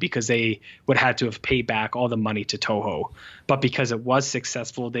folded because they would have had to have paid back all the money to Toho. But because it was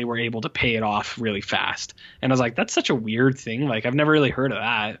successful, they were able to pay it off really fast. And I was like, that's such a weird thing. Like I've never really heard of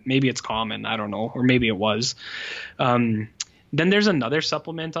that. Maybe it's common. I don't know. Or maybe it was. Then there's another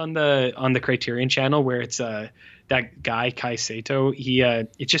supplement on the Criterion channel where it's that guy Kai Sato.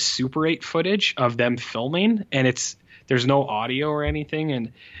 It's just Super 8 footage of them filming, and there's no audio or anything.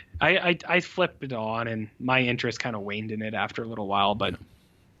 And I flipped it on, and my interest kind of waned in it after a little while, but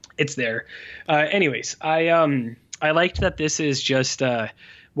it's there. Anyways, I liked that this is just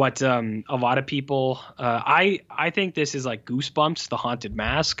what a lot of people I think this is like Goosebumps, The Haunted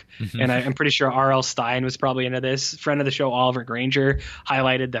Mask. Mm-hmm. And I'm pretty sure R.L. Stein was probably into this. Friend of the show Oliver Granger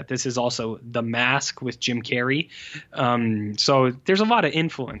highlighted that this is also The Mask with Jim Carrey. So there's a lot of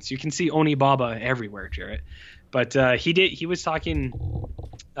influence. You can see Onibaba everywhere, Jarrett. But he was talking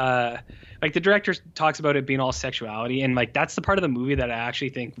like the director talks about it being all sexuality, and like that's the part of the movie that I actually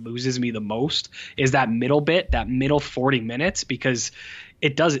think loses me the most is that middle bit, that middle 40 minutes, because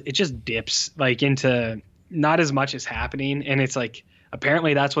it does, it just dips like into not as much is happening, and it's like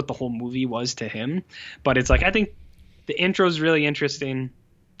apparently that's what the whole movie was to him. But it's like I think the intro is really interesting,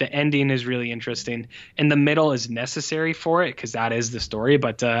 the ending is really interesting, and the middle is necessary for it because that is the story.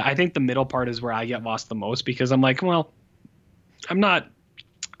 But I think the middle part is where I get lost the most, because I'm like, well, I'm not,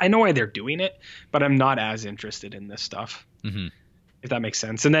 I know why they're doing it, but I'm not as interested in this stuff, if that makes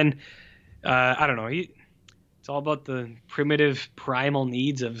sense. And then I don't know, it's all about the primitive primal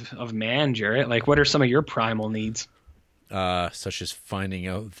needs of man, Jarrett. Like, what are some of your primal needs? Such as finding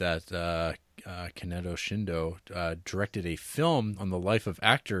out that Kaneto Shindo directed a film on the life of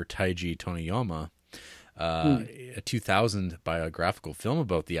actor Taiji Toniyama, a 2000 biographical film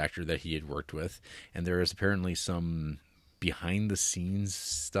about the actor that he had worked with. And there is apparently some behind-the-scenes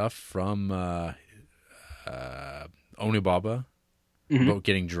stuff from Onibaba about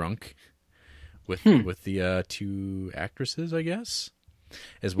getting drunk with the two actresses, I guess.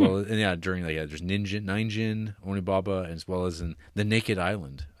 As well as, and yeah, during like there's Ninjin, Onibaba, as well as in The Naked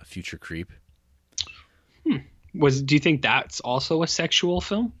Island, a future creep. Do you think that's also a sexual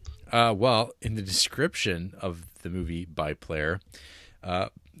film? Well, in the description of the movie by Player,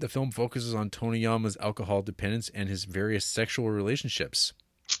 the film focuses on Toniyama's alcohol dependence and his various sexual relationships,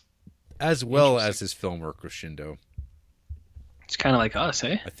 as well as his film work with Shindo. It's kind of like us,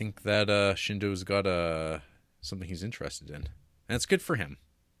 eh? I think that Shindo's got something he's interested in. And it's good for him.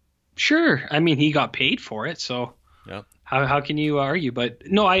 Sure. I mean, he got paid for it, so yeah. How can you argue? But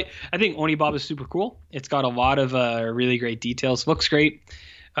no, I think Onibaba is super cool. It's got a lot of really great details. Looks great.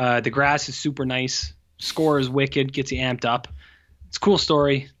 The grass is super nice. Score is wicked. Gets you amped up. It's a cool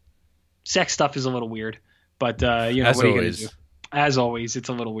story. Sex stuff is a little weird, but you know, as what are you always. gonna do? As always, it's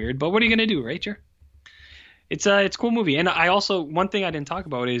a little weird. But what are you gonna do, right, Jer? It's a cool movie. And I also, one thing I didn't talk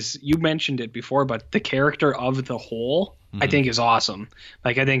about is, you mentioned it before, but the character of the Hole, I think is awesome.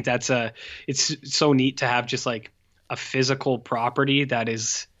 Like, I think that's it's so neat to have just like a physical property that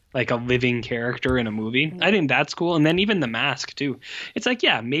is like a living character in a movie. I think that's cool. And then even the mask too. It's like,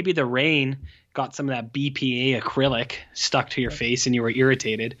 yeah, maybe the rain got some of that BPA acrylic stuck to your face and you were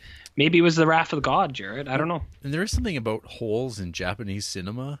irritated. Maybe it was the wrath of God, Jared. I don't know. And there is something about holes in Japanese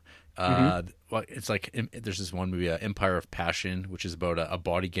cinema. Well, it's like there's this one movie, Empire of Passion, which is about a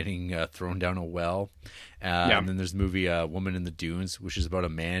body getting thrown down a well. And then there's the movie Woman in the Dunes, which is about a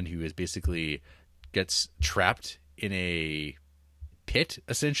man who is basically gets trapped in a pit,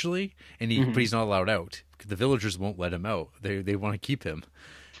 essentially, and but he's not allowed out. The villagers won't let him out. They want to keep him.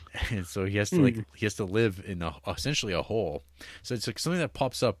 And so he has to live in essentially a hole. So it's like something that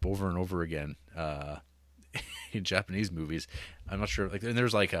pops up over and over again in Japanese movies. I'm not sure. Like, and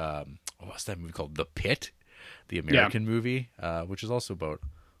there's like what's that movie called? The Pit, the American movie, which is also about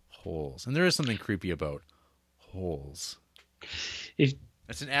holes. And there is something creepy about holes.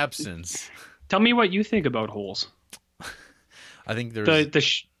 It's an absence. Tell me what you think about holes. I think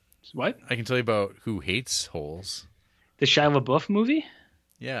there's what? I can tell you about who hates holes. The Shia LaBeouf movie?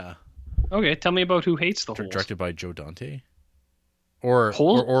 Yeah. Okay, tell me about who hates the holes. Directed by Joe Dante. Or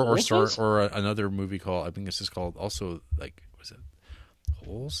another movie called, I think this is called also, like, was it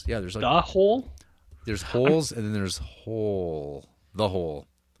Holes? Yeah, there's like The Hole? There's Holes and then there's The Hole.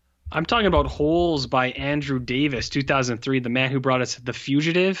 I'm talking about Holes by Andrew Davis, 2003, the man who brought us The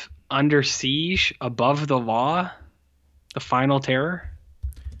Fugitive, Under Siege, Above the Law, The Final Terror.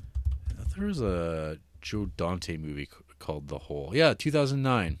 I thought there was a Joe Dante movie called The Hole. Yeah,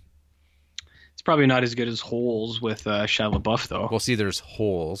 2009. It's probably not as good as Holes with Shia LaBeouf, though. Well, see, there's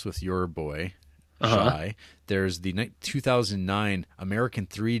Holes with your boy, Shy. There's the 2009 American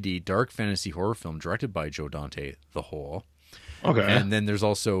 3D dark fantasy horror film directed by Joe Dante, The Hole. Okay. And then there's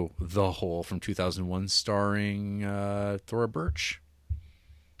also The Hole from 2001 starring Thora Birch.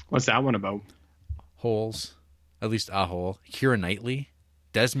 What's that one about? Holes. At least a hole. Keira Knightley.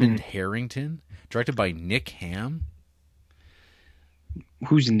 Desmond Harrington. Directed by Nick Ham.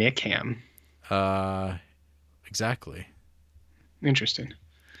 Who's Nick Ham? Exactly. Interesting.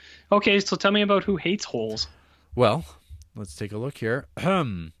 Okay, so tell me about who hates holes. Well, let's take a look here.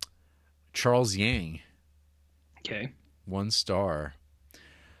 Charles Yang. Okay. 1 star.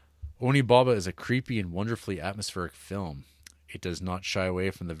 Onibaba is a creepy and wonderfully atmospheric film. It does not shy away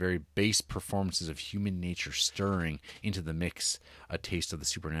from the very base performances of human nature stirring into the mix a taste of the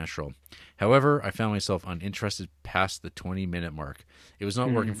supernatural. However, I found myself uninterested past the 20-minute mark. It was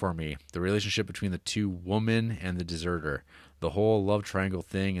not working for me. The relationship between the two women and the deserter, the whole love triangle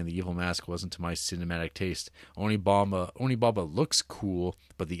thing and the evil mask wasn't to my cinematic taste. Onibaba looks cool,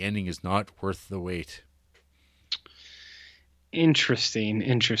 but the ending is not worth the wait. Interesting.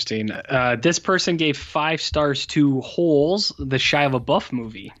 This person gave 5 stars to Holes, the Shia LaBeouf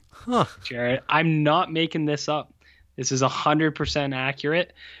movie. Huh. Jared, I'm not making this up. This is 100%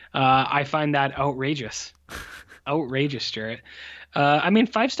 accurate. I find that outrageous. Outrageous, Jared. I mean,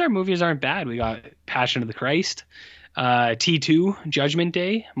 5-star movies aren't bad. We got Passion of the Christ, T2, Judgment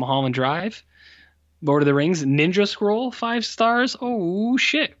Day, Mulholland Drive, Lord of the Rings, Ninja Scroll, 5 stars. Oh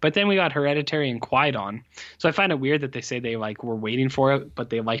shit! But then we got Hereditary and Qui-Gon. So I find it weird that they say they like were waiting for it, but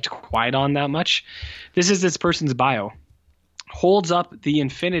they liked Qui-Gon that much. This is this person's bio. Holds up the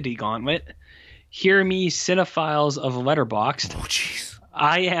Infinity Gauntlet. Hear me, cinephiles of Letterboxd. Oh jeez.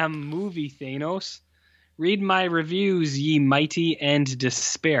 I am movie Thanos. Read my reviews, ye mighty and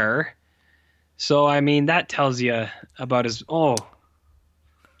despair. So I mean that tells you about his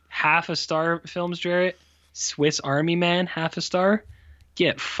half a star films, Jarrett. Swiss Army Man, half a star.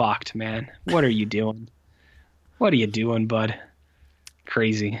 Get fucked, man. What are you doing? What are you doing, bud?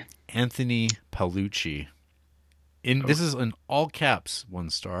 Crazy. Anthony Paolucci. This is in all caps, 1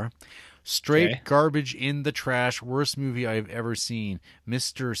 star. Straight garbage in the trash. Worst movie I've ever seen.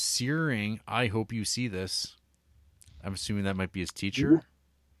 Mr. Searing, I hope you see this. I'm assuming that might be his teacher.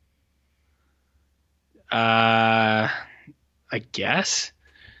 I guess.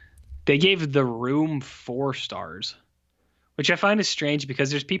 They gave The Room 4 stars, which I find is strange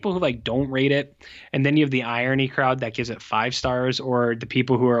because there's people who like don't rate it, and then you have the irony crowd that gives it 5 stars, or the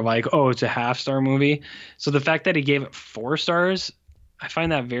people who are like, oh, it's a half-star movie. So the fact that he gave it 4 stars, I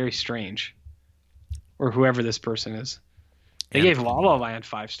find that very strange. Or whoever this person is. They gave La La Land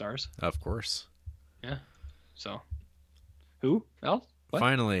 5 stars. Of course. Yeah. So, who else? What?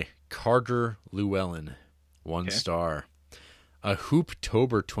 Finally, Carter Llewellyn, 1 star. A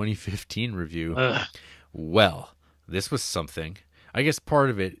Hooptober 2015 review. Ugh. Well, this was something. I guess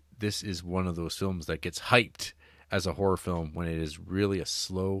part of it, this is one of those films that gets hyped as a horror film when it is really a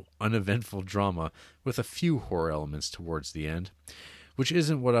slow, uneventful drama with a few horror elements towards the end, which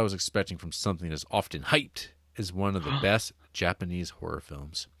isn't what I was expecting from something as often hyped as one of the best Japanese horror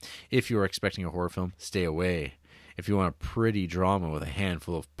films. If you are expecting a horror film, stay away. If you want a pretty drama with a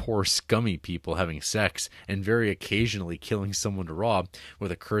handful of poor, scummy people having sex and very occasionally killing someone to rob,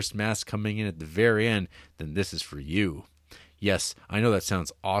 with a cursed mask coming in at the very end, then this is for you. Yes, I know that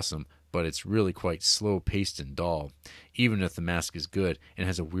sounds awesome, but it's really quite slow-paced and dull, even if the mask is good and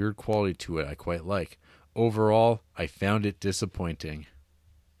has a weird quality to it I quite like. Overall, I found it disappointing.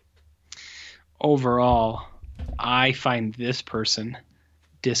 Overall, I find this person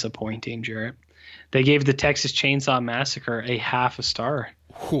disappointing, Jarrett. They gave the Texas Chainsaw Massacre a half a star.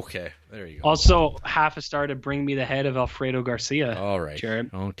 Okay, there you go. Also, half a star to Bring Me the Head of Alfredo Garcia. All right,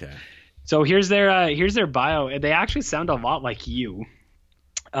 Jarrett. Okay. So here's their bio. They actually sound a lot like you.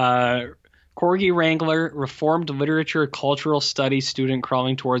 Corgi Wrangler, reformed literature, cultural studies student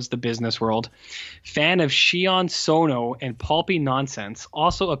crawling towards the business world. Fan of Shion Sono and pulpy nonsense.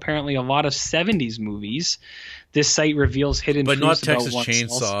 Also, apparently, a lot of 70s movies. This site reveals hidden but not truths about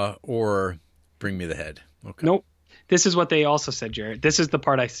Texas Chainsaw or Bring Me the Head. Okay. Nope. This is what they also said, Jared. This is the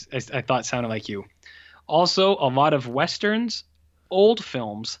part I thought sounded like you. Also, a lot of Westerns, old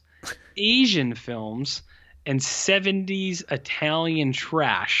films, Asian films, and 70s Italian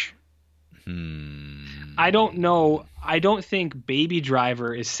trash. I don't know. I don't think Baby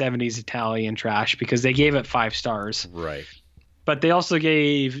Driver is 70s Italian trash because they gave it 5 stars. Right. But they also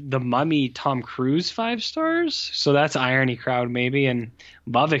gave The Mummy Tom Cruise 5 stars. So that's irony crowd maybe. And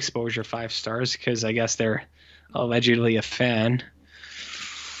Love Exposure 5 stars because I guess they're allegedly a fan.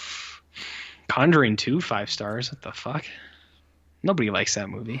 Conjuring 2 5 stars. What the fuck? Nobody likes that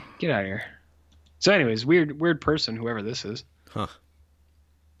movie. Get out of here. So anyways, weird person, whoever this is. Huh.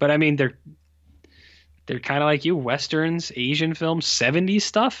 But I mean, they're kind of like you, Westerns, Asian films, 70s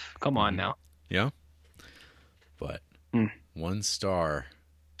stuff. Come on now. Yeah. But 1 star.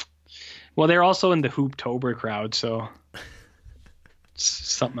 Well, they're also in the Hooptober crowd, so it's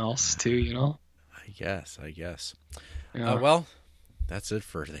something else too, you know? I guess. Yeah. Well, that's it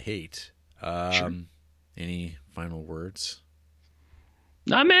for the hate. Sure. Any final words?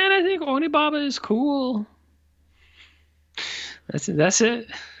 Nah, man, I think Onibaba is cool. That's it.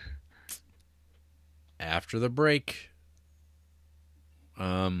 After the break,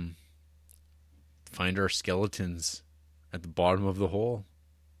 find our skeletons at the bottom of the hole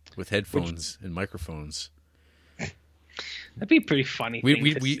with headphones and microphones. That'd be a pretty funny.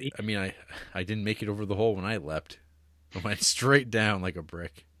 I mean, I didn't make it over the hole when I leapt. I went straight down like a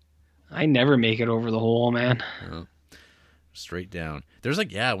brick. I never make it over the hole, man. Oh, straight down. There's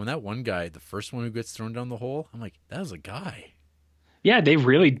like, when that one guy, the first one who gets thrown down the hole, I'm like, that was a guy. Yeah, they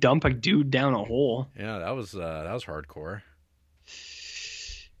really dump a dude down a hole. Yeah, that was hardcore.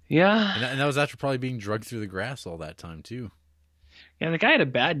 Yeah. And that was after probably being drugged through the grass all that time, too. Yeah, the guy had a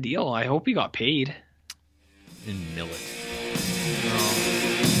bad deal. I hope he got paid. In millet.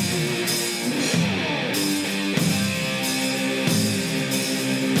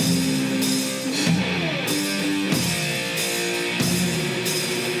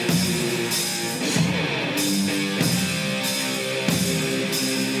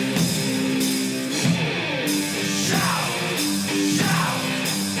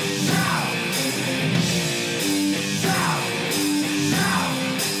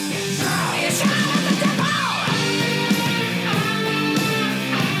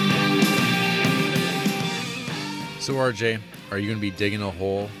 So RJ, are you going to be digging a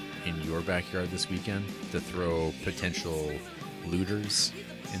hole in your backyard this weekend to throw potential looters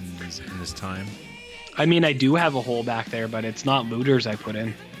in this time? I mean, I do have a hole back there, but it's not looters I put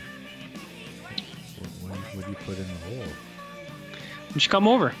in. What do you put in the hole? You should come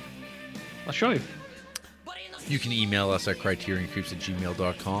over. I'll show you. You can email us at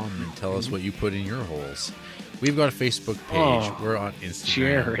criterioncreeps@gmail.com and tell us what you put in your holes. We've got a Facebook page. Oh, We're on Instagram.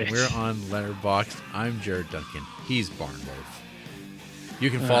 Jared. We're on Letterboxd. I'm Jared Duncan. He's Barnloaf. You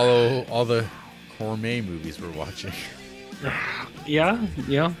can follow all the gourmet movies we're watching. Yeah.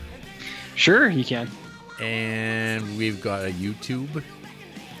 Sure, you can. And we've got a YouTube.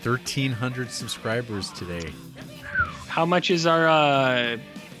 1,300 subscribers today. How much is our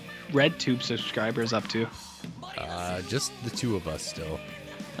RedTube subscribers up to? Just the two of us still.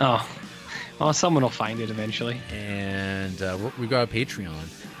 Oh. Well, someone will find it eventually. And we've got a Patreon.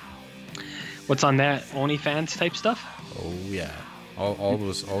 What's on that? OnlyFans type stuff? Oh yeah,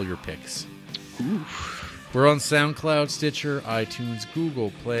 all your picks. Ooh. We're on SoundCloud, Stitcher, iTunes,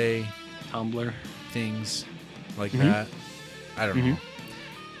 Google Play, Tumblr. things like that. I don't know.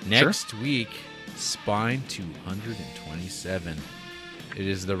 Next week, Spine 227. It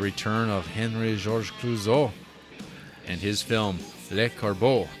is the return of Henry Georges Clouzot and his film Le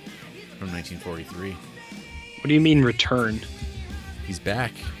Corbeau from 1943. What do you mean return? He's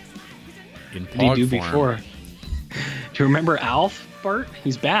back in What did he Pog do form. before? Do you remember Alf, Bart?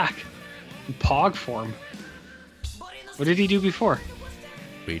 He's back in Pog form. What did he do before?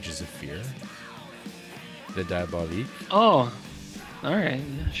 Wages of Fear. The Diabolique. Oh, all right.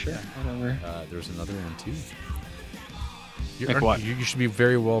 Yeah, sure. Whatever. There's another one too. Like what? You should be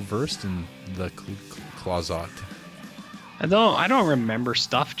very well versed in the Closet. I don't remember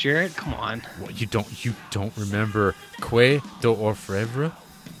stuff, Jared. Come on. What, you don't remember Quai d'Orfèvre?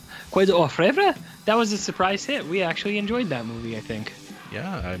 Quai d'Orfèvre? That was a surprise hit. We actually enjoyed that movie, I think.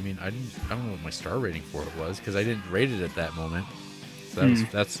 Yeah, I mean, I don't know what my star rating for it was because I didn't rate it at that moment. So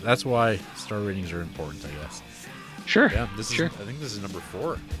that's why star ratings are important, I guess. Sure. Yeah, I think this is number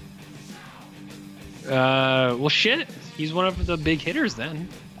 4. Well, shit. He's one of the big hitters then.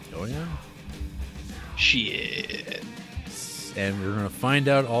 Oh yeah. Shit. And we're gonna find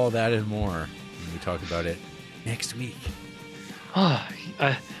out all that and more when we talk about it next week. Oh,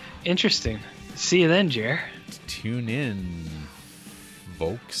 interesting. See you then, Jer. Tune in,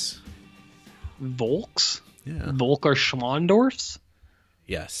 folks. Volks? Yeah. Volker Schwandorfs?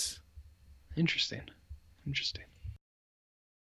 Yes. Interesting.